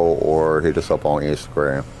can know, or hit us up on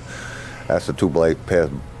Instagram. That's the two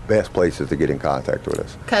best places to get in contact with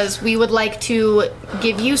us. Because we would like to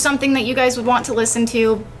give you something that you guys would want to listen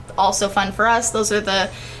to. Also fun for us. Those are the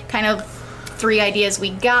kind of 3 ideas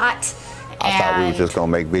we got. I thought we were just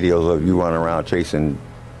going to make videos of you running around chasing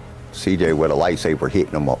CJ with a lightsaber,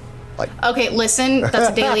 hitting him up. Like, okay, listen, that's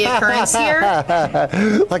a daily occurrence here.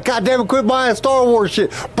 like, goddamn it, quit buying Star Wars shit.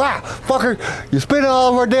 Bah, fucker, you're spending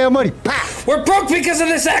all of our damn money. Bah. We're broke because of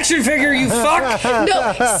this action figure, you fuck.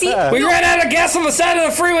 No, see, we ran out of gas on the side of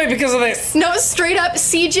the freeway because of this. No, straight up,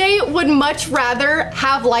 CJ would much rather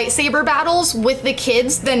have lightsaber battles with the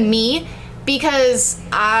kids than me, because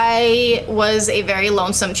I was a very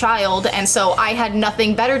lonesome child, and so I had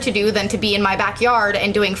nothing better to do than to be in my backyard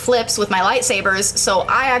and doing flips with my lightsabers. So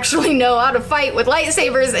I actually know how to fight with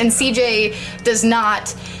lightsabers, and CJ does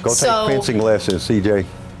not. Go take fencing lessons, CJ.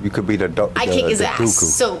 You could be the I kick his ass. Dooku.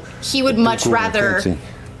 So he would much rather.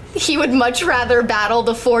 He would much rather battle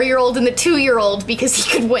the 4-year-old and the 2-year-old because he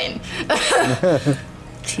could win.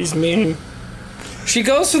 She's mean. She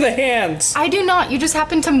goes for the hands. I do not. You just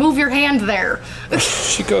happen to move your hand there.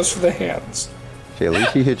 She goes for the hands. See, at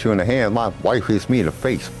least she hit you in the hand. My wife hits me in the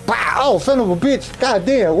face. Wow, oh, son of a bitch. God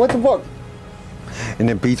damn, what the fuck? And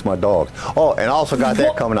then beats my dogs. Oh, and I also got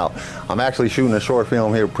that coming out. I'm actually shooting a short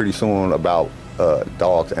film here pretty soon about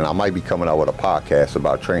dogs, and I might be coming out with a podcast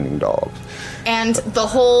about training dogs. And the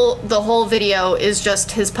whole video is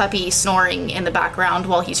just his puppy snoring in the background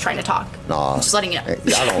while he's trying to talk. Nah, just letting you know.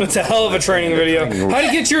 It's a hell of a training video. How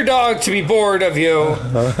to get your dog to be bored of you.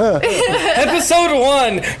 Episode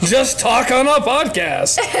 1, just talk on a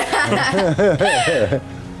podcast.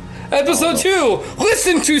 Episode 2,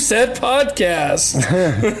 listen to said podcast.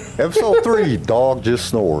 Episode 3, dog just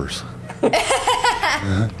snores.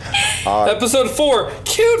 Episode 4,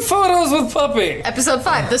 cute photos with puppy. Episode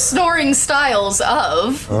 5, the snoring styles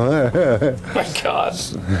of. My God.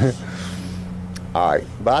 All right,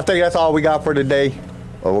 but I think that's all we got for today.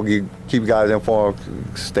 We'll keep you guys informed.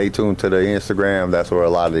 Stay tuned to the Instagram. That's where a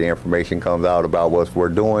lot of the information comes out about what we're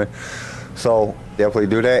doing. So definitely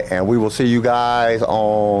do that, and we will see you guys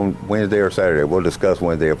on Wednesday or Saturday. We'll discuss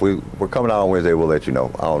Wednesday. If we're coming out on Wednesday, we'll let you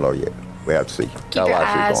know. I don't know yet. We have to see. Keep your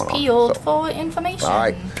eyes peeled for information. All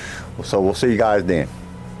right. So we'll see you guys then.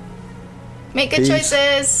 Make good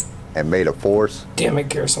choices. And may the force. Damn it,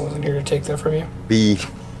 Garrison wasn't here to take that from you. Be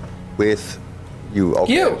with you.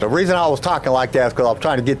 Okay. You. The reason I was talking like that is because I'm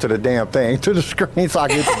trying to get to the damn thing, to the screen, so I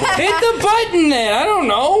get the button. Hit the button then. I don't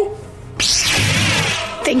know.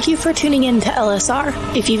 Thank you for tuning in to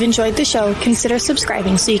LSR. If you've enjoyed the show, consider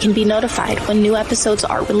subscribing so you can be notified when new episodes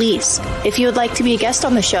are released. If you would like to be a guest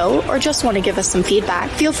on the show or just want to give us some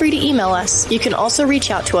feedback, feel free to email us. You can also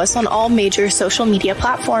reach out to us on all major social media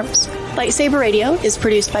platforms. Lightsaber Radio is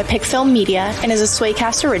produced by PicFilm Media and is a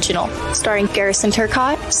Swaycast original, starring Garrison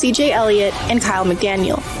Turcotte, CJ Elliott, and Kyle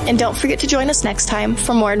McDaniel. And don't forget to join us next time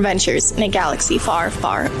for more adventures in a galaxy far,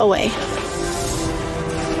 far away.